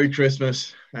and a Merry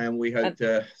Christmas, and we hope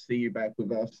to see you back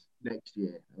with us next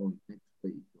year or next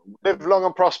week. Live long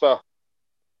and prosper.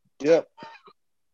 Yep.